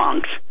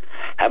belongs.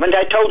 Haven't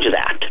I told you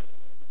that?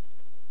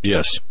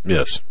 Yes.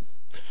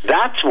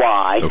 That's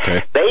why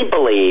they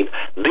believe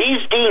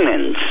these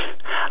demons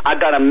are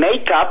going to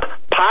make up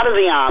part of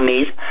the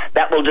armies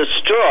that will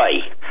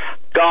destroy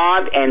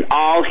God and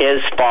all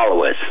his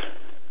followers.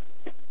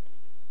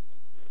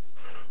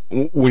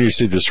 When you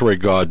say destroy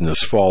God and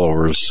his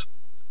followers,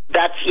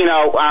 that's,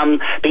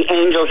 the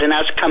angels and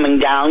us coming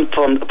down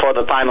for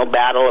the final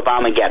battle of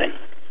Armageddon.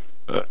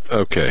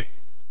 Okay.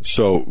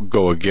 So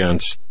go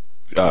against,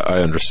 I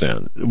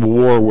understand.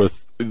 War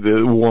in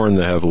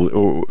the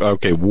heaven.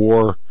 Okay,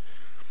 war.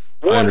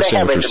 War in the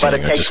heavens, but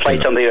it takes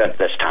place on the earth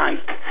this time.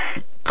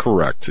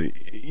 Correct.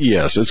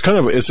 Yes,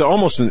 it's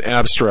almost an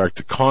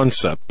abstract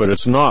concept, but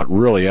it's not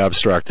really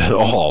abstract at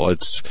all.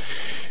 History's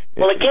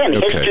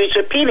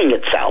repeating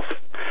itself.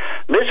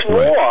 This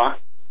war,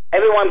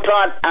 everyone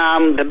thought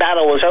the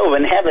battle was over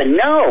in heaven.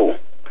 No,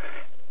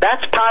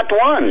 that's part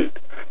 1.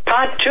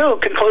 Part 2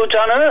 concludes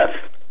on earth.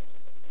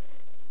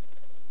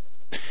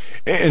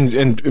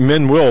 And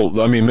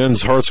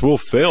men's hearts will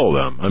fail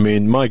them. I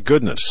mean, my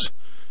goodness.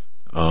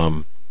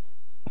 Oh,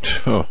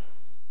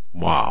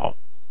 wow.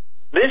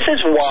 This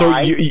is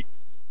why.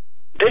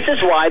 This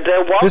is why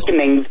they're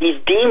welcoming these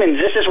demons.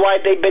 This is why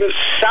they've been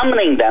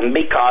summoning them,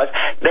 because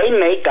they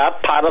make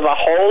up part of the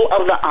whole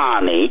of the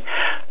army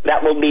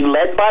that will be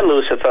led by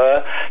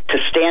Lucifer to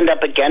stand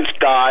up against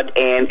God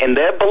and, in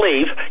their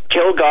belief,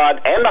 kill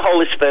God and the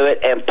Holy Spirit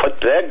and put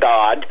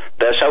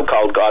their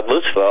so-called God,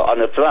 Lucifer, on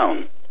the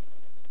throne.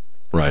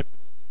 Right.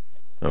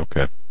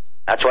 Okay.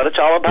 That's what it's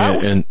all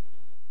about. And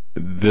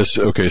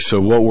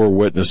so what we're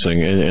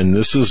witnessing, and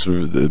this is,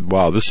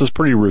 this is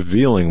pretty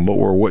revealing, what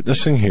we're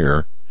witnessing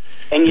here.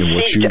 And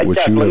you see, let me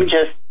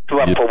just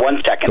interrupt for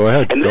 1 second. Go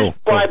ahead. And this is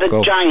why the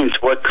giants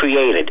were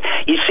created.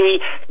 You see,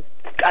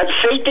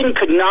 Satan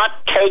could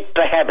not take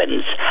the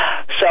heavens,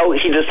 so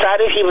he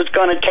decided he was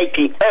going to take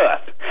the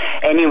earth,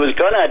 and he was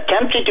going to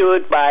attempt to do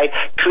it by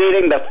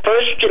creating the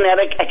first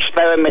genetic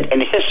experiment in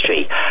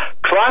history,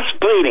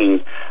 crossbreeding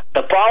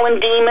the fallen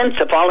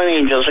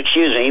angels,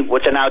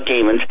 which are now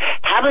demons,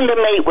 having to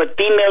mate with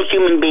female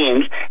human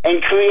beings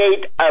and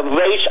create a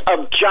race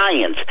of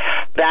giants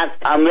that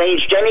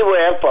ranged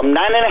anywhere from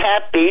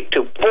 9.5 feet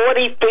to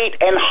 40 feet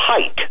in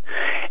height.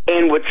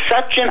 And with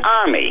such an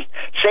army,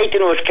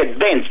 Satan was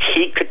convinced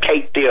he could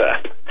take the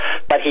earth.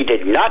 But he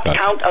did not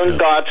count on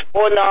God's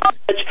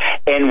foreknowledge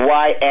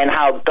and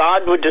how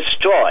God would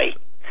destroy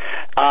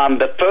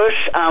the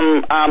first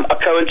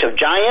occurrence of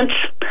giants,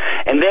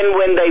 and then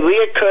when they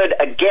reoccurred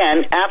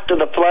again after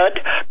the flood,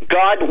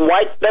 God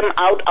wiped them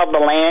out of the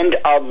land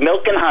of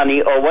milk and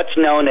honey, or what's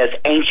known as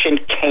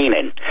ancient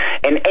Canaan.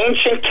 In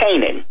ancient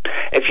Canaan,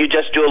 if you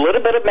just do a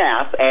little bit of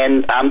math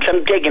and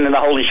some digging in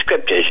the Holy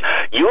Scriptures,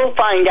 you'll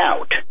find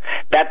out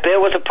that there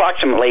was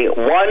approximately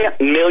 1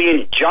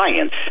 million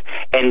giants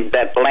in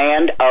that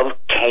land of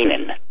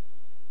Canaan.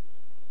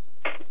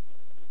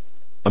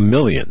 1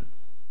 million?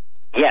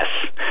 Yes.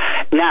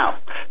 Now,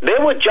 there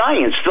were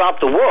giants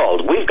throughout the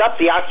world. We've got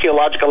the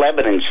archaeological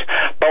evidence.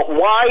 But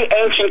why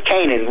ancient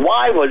Canaan?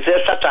 Why was there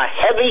such a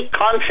heavy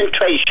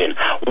concentration?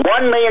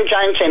 1 million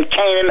giants in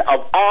Canaan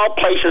of all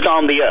places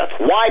on the earth.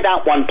 Why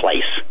that one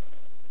place?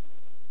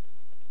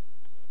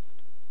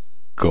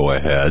 Go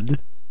ahead.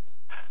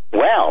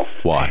 Well,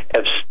 why?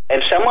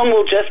 If someone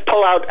will just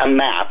pull out a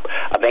map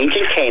of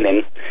ancient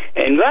Canaan,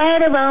 and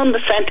right around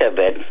the center of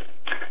it,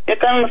 you're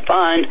going to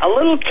find a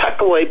little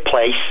tuck-away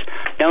place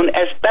known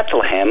as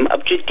Bethlehem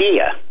of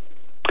Judea,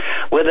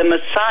 where the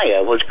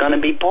Messiah was going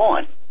to be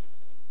born.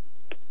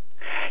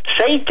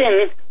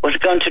 Satan was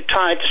going to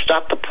try to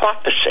stop the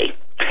prophecy.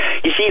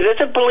 You see,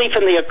 there's a belief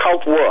in the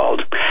occult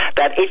world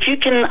that if you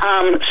can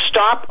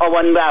stop or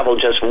unravel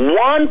just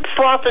one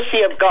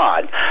prophecy of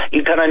God,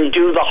 you can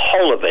undo the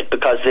whole of it,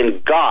 because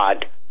then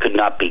God could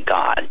not be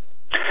God.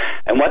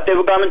 And what they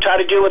were going to try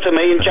to do with the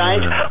million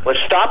giants was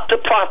stop the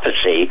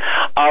prophecy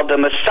of the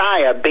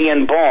Messiah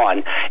being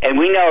born. And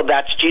we know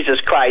that's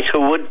Jesus Christ,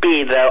 who would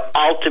be their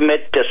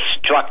ultimate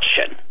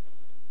destruction.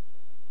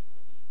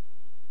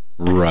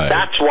 Right.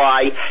 That's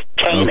why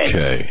Canaan.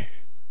 Okay.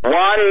 1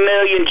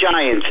 million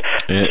giants.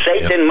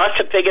 Satan must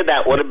have figured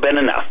that would have been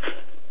enough.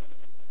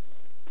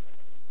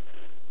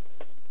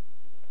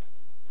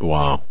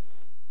 Wow.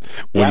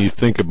 When you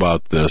think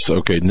about this,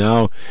 okay,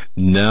 now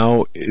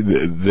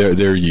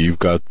there you've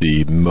got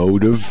the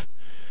motive,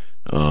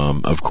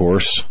 of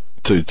course,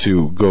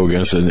 to go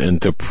against it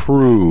and to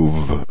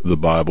prove the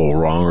Bible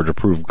wrong or to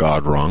prove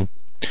God wrong.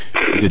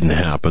 It didn't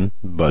happen,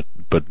 but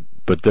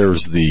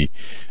there's the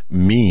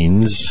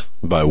means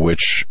by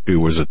which it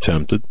was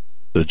attempted.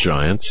 The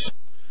giants,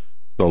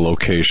 the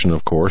location,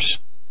 of course.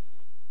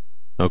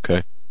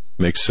 Okay,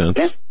 makes sense.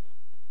 Yeah.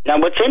 Now,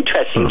 what's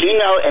interesting, do you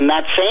know, in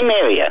that same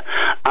area,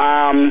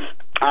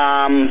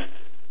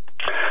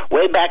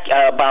 way back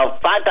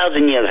about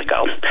 5,000 years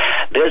ago,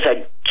 there's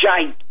a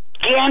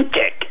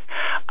gigantic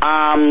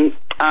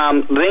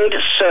ringed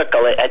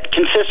circle. It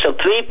consists of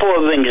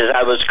 3-4 rings, as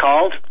I was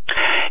called.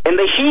 In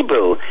the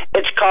Hebrew,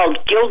 it's called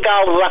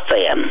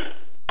Gilgal-Raphaim.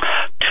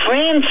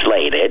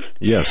 Translated,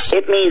 yes,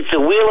 it means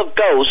the wheel of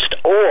ghost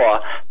or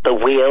the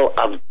wheel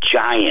of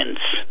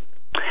giants.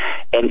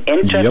 And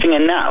interesting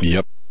enough,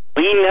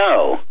 we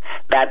know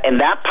that in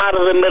that part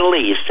of the Middle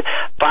East,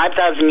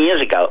 5,000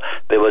 years ago,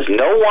 there was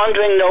no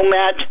wandering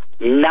nomads,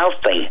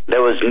 nothing.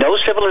 There was no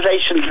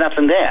civilizations,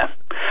 nothing there.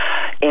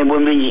 And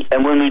when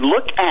we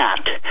look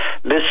at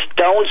this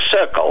stone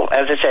circle,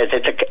 as I said,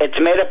 it's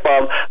made up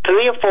of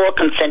 3 or 4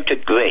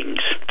 concentric rings.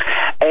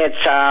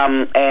 It's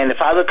and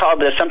if I recall,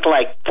 there's something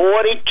like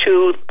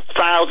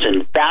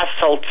 42,000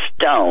 basalt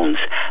stones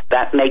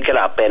that make it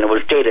up, and it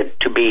was dated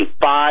to be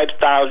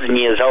 5,000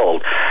 years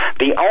old.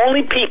 The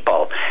only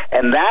people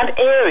in that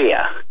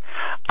area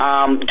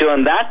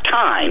during that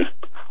time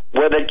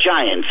were the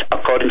giants,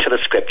 according to the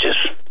scriptures,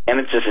 and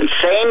it's the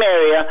same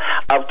area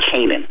of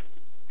Canaan.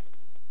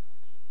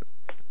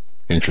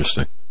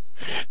 Interesting.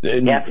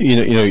 Yeah.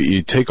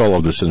 You take all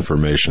of this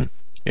information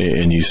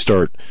and you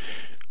start,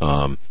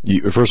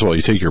 first of all,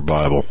 you take your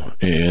Bible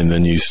and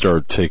then you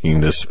start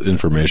taking this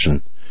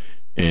information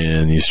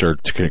and you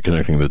start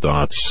connecting the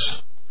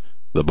dots.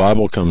 The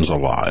Bible comes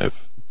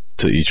alive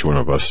to each one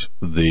of us.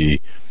 The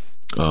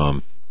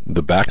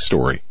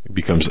backstory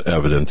becomes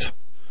evident.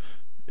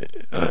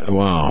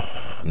 Wow.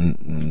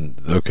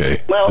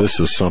 Okay. Well, this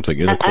is something.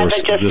 And of course,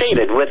 as I just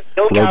stated, with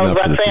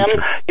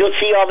Gilgal-Raphaim, you'll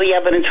see all the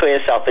evidence for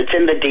yourself. It's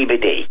in the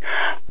DVD.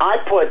 I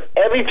put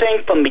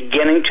everything from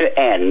beginning to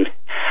end,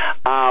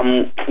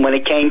 when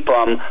it came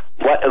from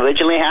what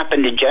originally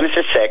happened in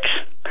Genesis 6,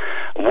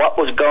 what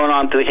was going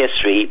on through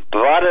history,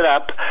 brought it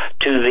up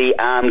to the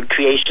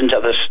creations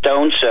of the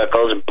stone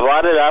circles,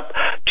 brought it up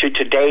to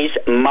today's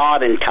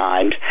modern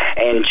times,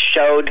 and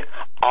showed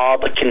all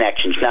the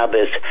connections. Now,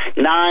 there's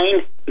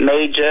 9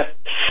 major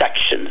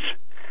sections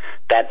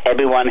that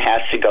everyone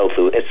has to go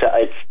through. It's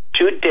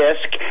 2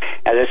 discs.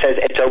 As it says,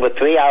 it's over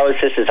 3 hours.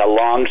 This is a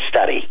long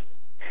study.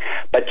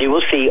 But you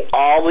will see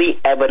all the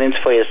evidence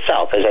for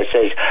yourself. As I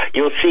say,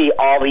 you'll see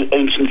all the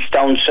ancient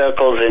stone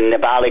circles in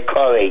Nabali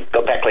Kori,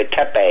 Göbekli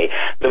Tepe,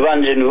 the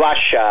ones in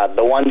Russia,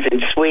 the ones in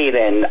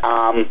Sweden,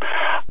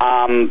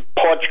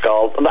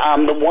 Portugal,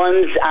 the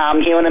ones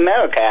here in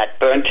America at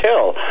Burnt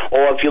Hill.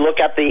 Or if you look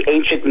at the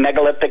ancient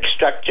megalithic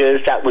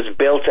structures that was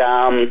built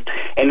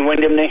in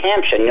Windham, New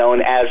Hampshire,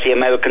 known as the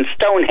American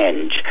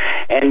Stonehenge.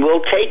 And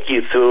we'll take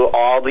you through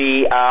all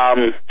the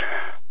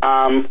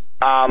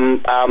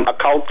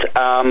occult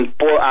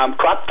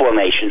crop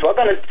formations. We're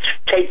going to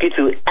take you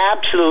through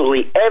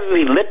absolutely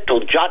every little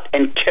jot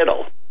and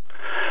tittle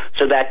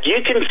so that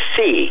you can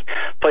see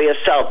for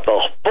yourself the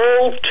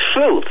full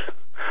truth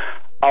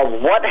of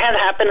what had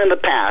happened in the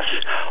past,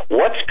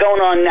 what's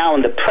going on now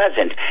in the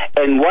present,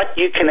 and what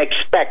you can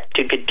expect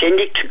to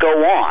continue to go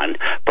on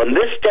from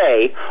this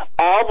day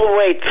all the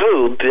way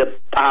through the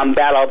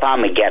Battle of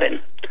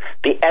Armageddon.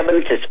 The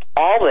evidence is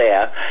all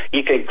there.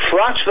 You can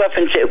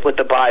cross-reference it with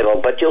the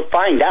Bible, but you'll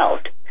find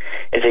out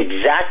is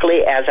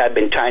exactly as I've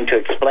been trying to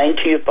explain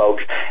to you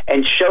folks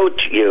and show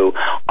to you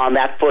on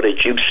that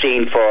footage you've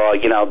seen for,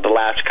 the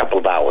last couple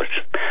of hours.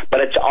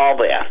 But it's all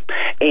there.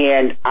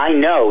 And I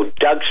know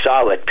Doug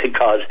saw it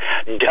because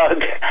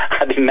Doug,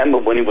 I remember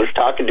when he was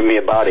talking to me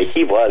about it,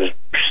 he was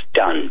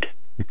stunned.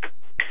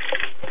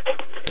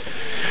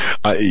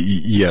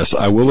 Yes,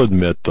 I will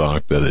admit,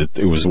 Doc, that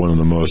it was one of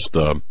the most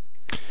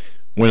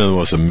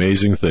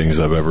amazing things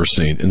I've ever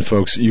seen. And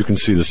folks, you can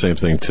see the same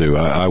thing too.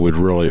 I would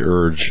really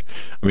urge.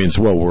 I mean, it's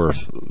well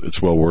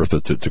worth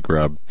it to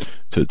grab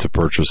to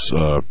purchase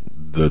the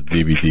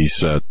DVD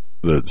set,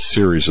 the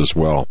series as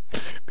well,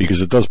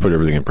 because it does put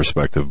everything in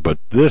perspective. But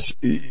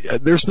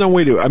there's no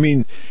way to. I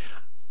mean,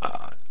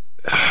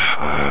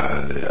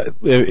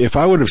 if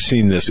I would have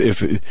seen this,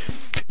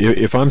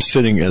 if I'm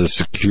sitting at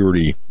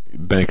a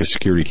bank of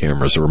security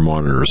cameras or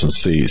monitors and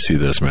see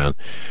this, man.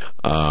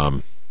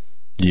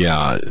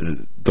 Yeah,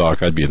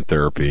 Doc, I'd be in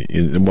therapy.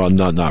 Well,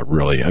 not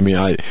really. I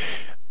mean,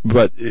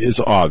 but it's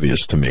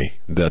obvious to me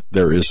that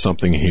there is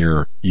something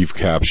here. You've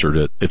captured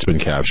it. It's been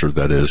captured,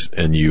 that is,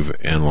 and you've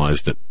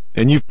analyzed it.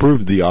 And you've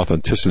proved the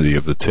authenticity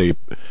of the tape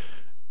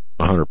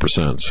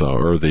 100%,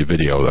 or the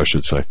video, I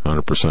should say,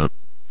 100%.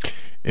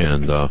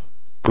 And,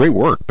 great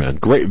work, man.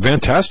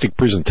 Fantastic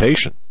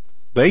presentation.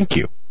 Thank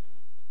you.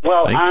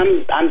 Well,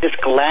 I'm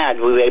just glad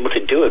we were able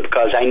to do it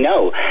because I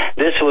know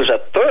this was a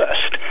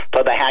first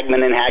for the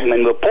Hagmann and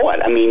Hagmann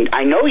Report. I mean,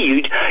 I know you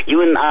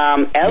and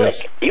Eric,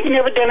 yes. You've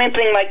never done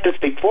anything like this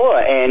before,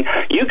 and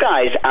you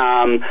guys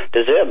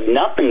deserve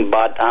nothing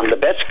but the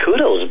best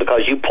kudos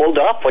because you pulled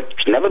off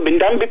what's never been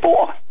done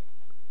before.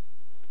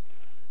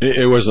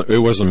 It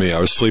wasn't me. I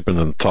was sleeping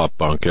in the top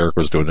bunk. Eric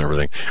was doing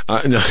everything.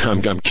 No,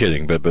 I'm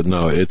kidding, but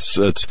no, it's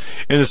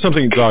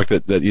something, Doc,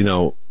 that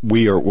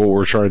what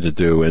we're trying to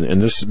do,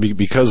 and this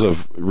because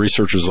of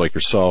researchers like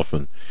yourself,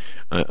 and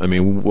I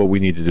mean, what we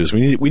need to do is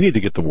we need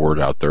to get the word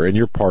out there, and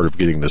you're part of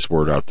getting this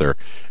word out there,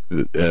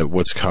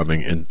 what's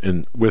coming,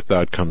 and with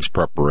that comes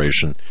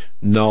preparation.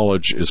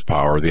 Knowledge is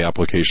power. The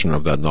application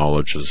of that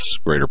knowledge is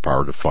greater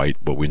power to fight,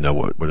 but we know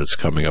what it's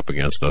coming up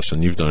against us,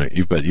 and you've done it.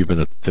 You've been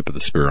at the tip of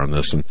the spear on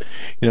this, and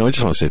I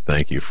just want to say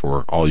thank you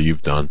for all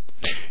you've done,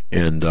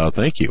 and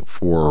thank you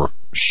for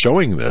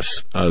showing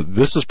this.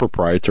 This is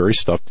proprietary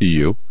stuff to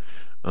you,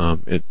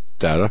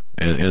 data,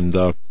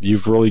 and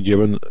you've really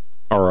given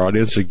our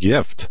audience a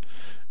gift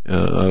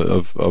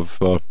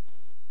of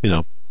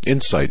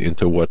insight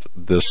into what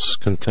this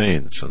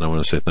contains, and I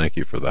want to say thank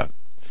you for that.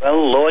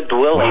 Well, Lord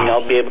willing,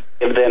 I'll be able to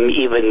give them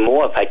even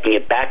more if I can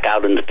get back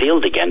out in the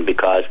field again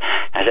because,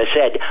 as I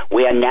said,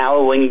 we are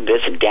narrowing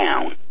this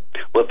down.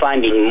 We're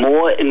finding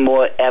more and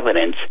more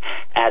evidence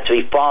as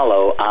we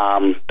follow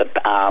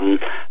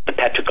the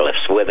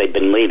petroglyphs where they've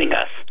been leading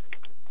us.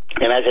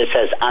 And as it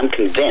says, I'm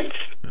convinced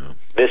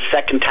this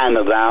second time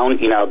around,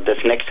 this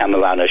next time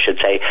around, I should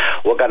say,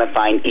 we're going to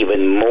find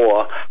even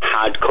more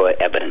hardcore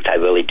evidence.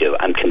 I really do.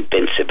 I'm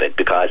convinced of it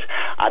because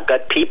I've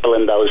got people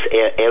in those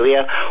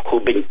area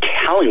who've been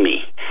telling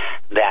me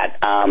that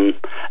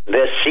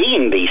they're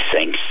seeing these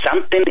things.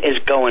 Something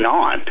is going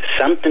on.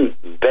 Something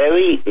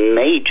very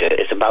major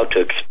is about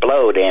to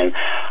explode, and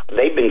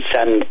they've been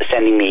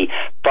sending me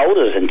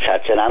photos and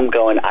such, and I'm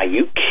going, are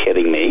you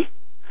kidding me?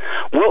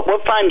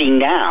 We're finding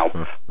now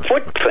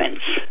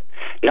footprints.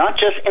 Not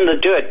just in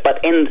the dirt, but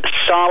in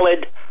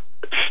solid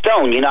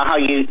stone. You know how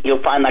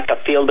you'll find like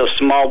a field of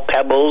small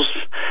pebbles,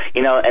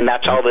 and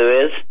that's all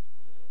there is?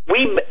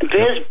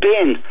 There's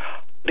been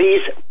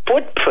these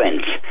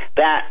footprints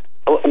that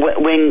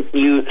when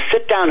you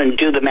sit down and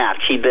do the math,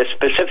 see the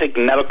specific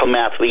medical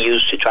math we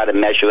use to try to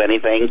measure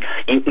anything,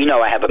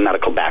 I have a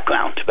medical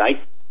background,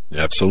 right?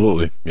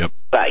 Absolutely, yep.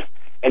 Right.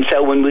 And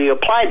so when we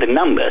apply the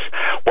numbers,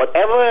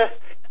 whatever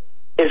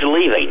is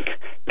leaving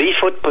these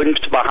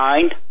footprints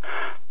behind,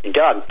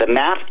 Doug, the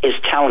math is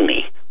telling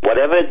me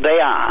whatever they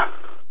are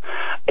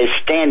is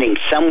standing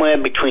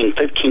somewhere between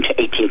 15 to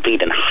 18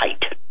 feet in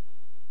height.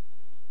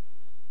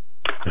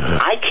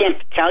 I can't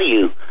tell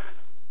you.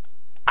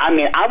 I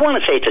mean, I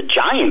want to say it's a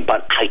giant,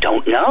 but I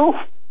don't know.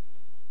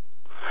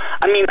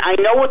 I mean, I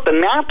know what the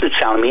math is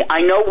telling me.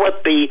 I know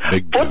what the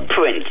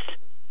footprints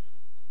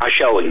are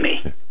showing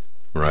me.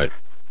 Right.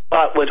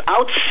 But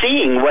without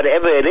seeing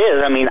whatever it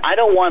is, I mean, I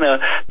don't want to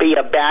be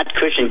a bad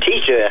Christian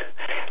teacher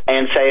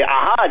and say,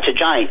 aha, it's a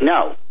giant.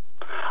 No.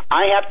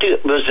 I have to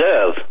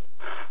reserve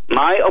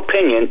my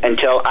opinion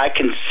until I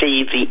can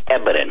see the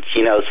evidence.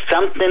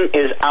 Something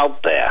is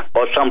out there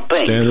or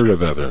something. Standard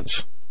of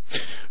evidence.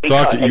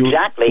 Because,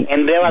 exactly,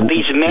 and there are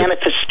these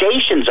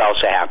manifestations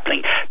also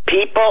happening.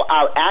 People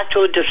are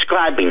actually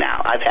describing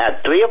now. I've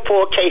had 3 or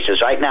 4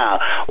 cases right now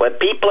where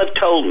people have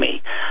told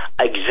me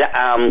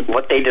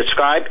what they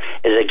describe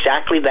is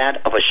exactly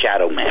that of a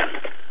shadow man.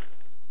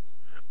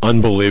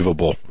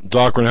 Unbelievable.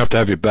 Doc, we're going to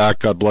have you back.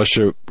 God bless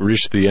you.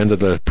 Reached the end of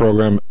the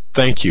program.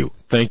 Thank you.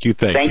 Thank you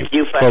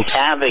for Folks,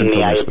 having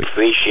me. I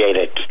appreciate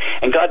it.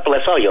 And God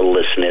bless all your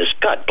listeners.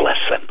 God bless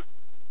them.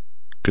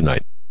 Good night.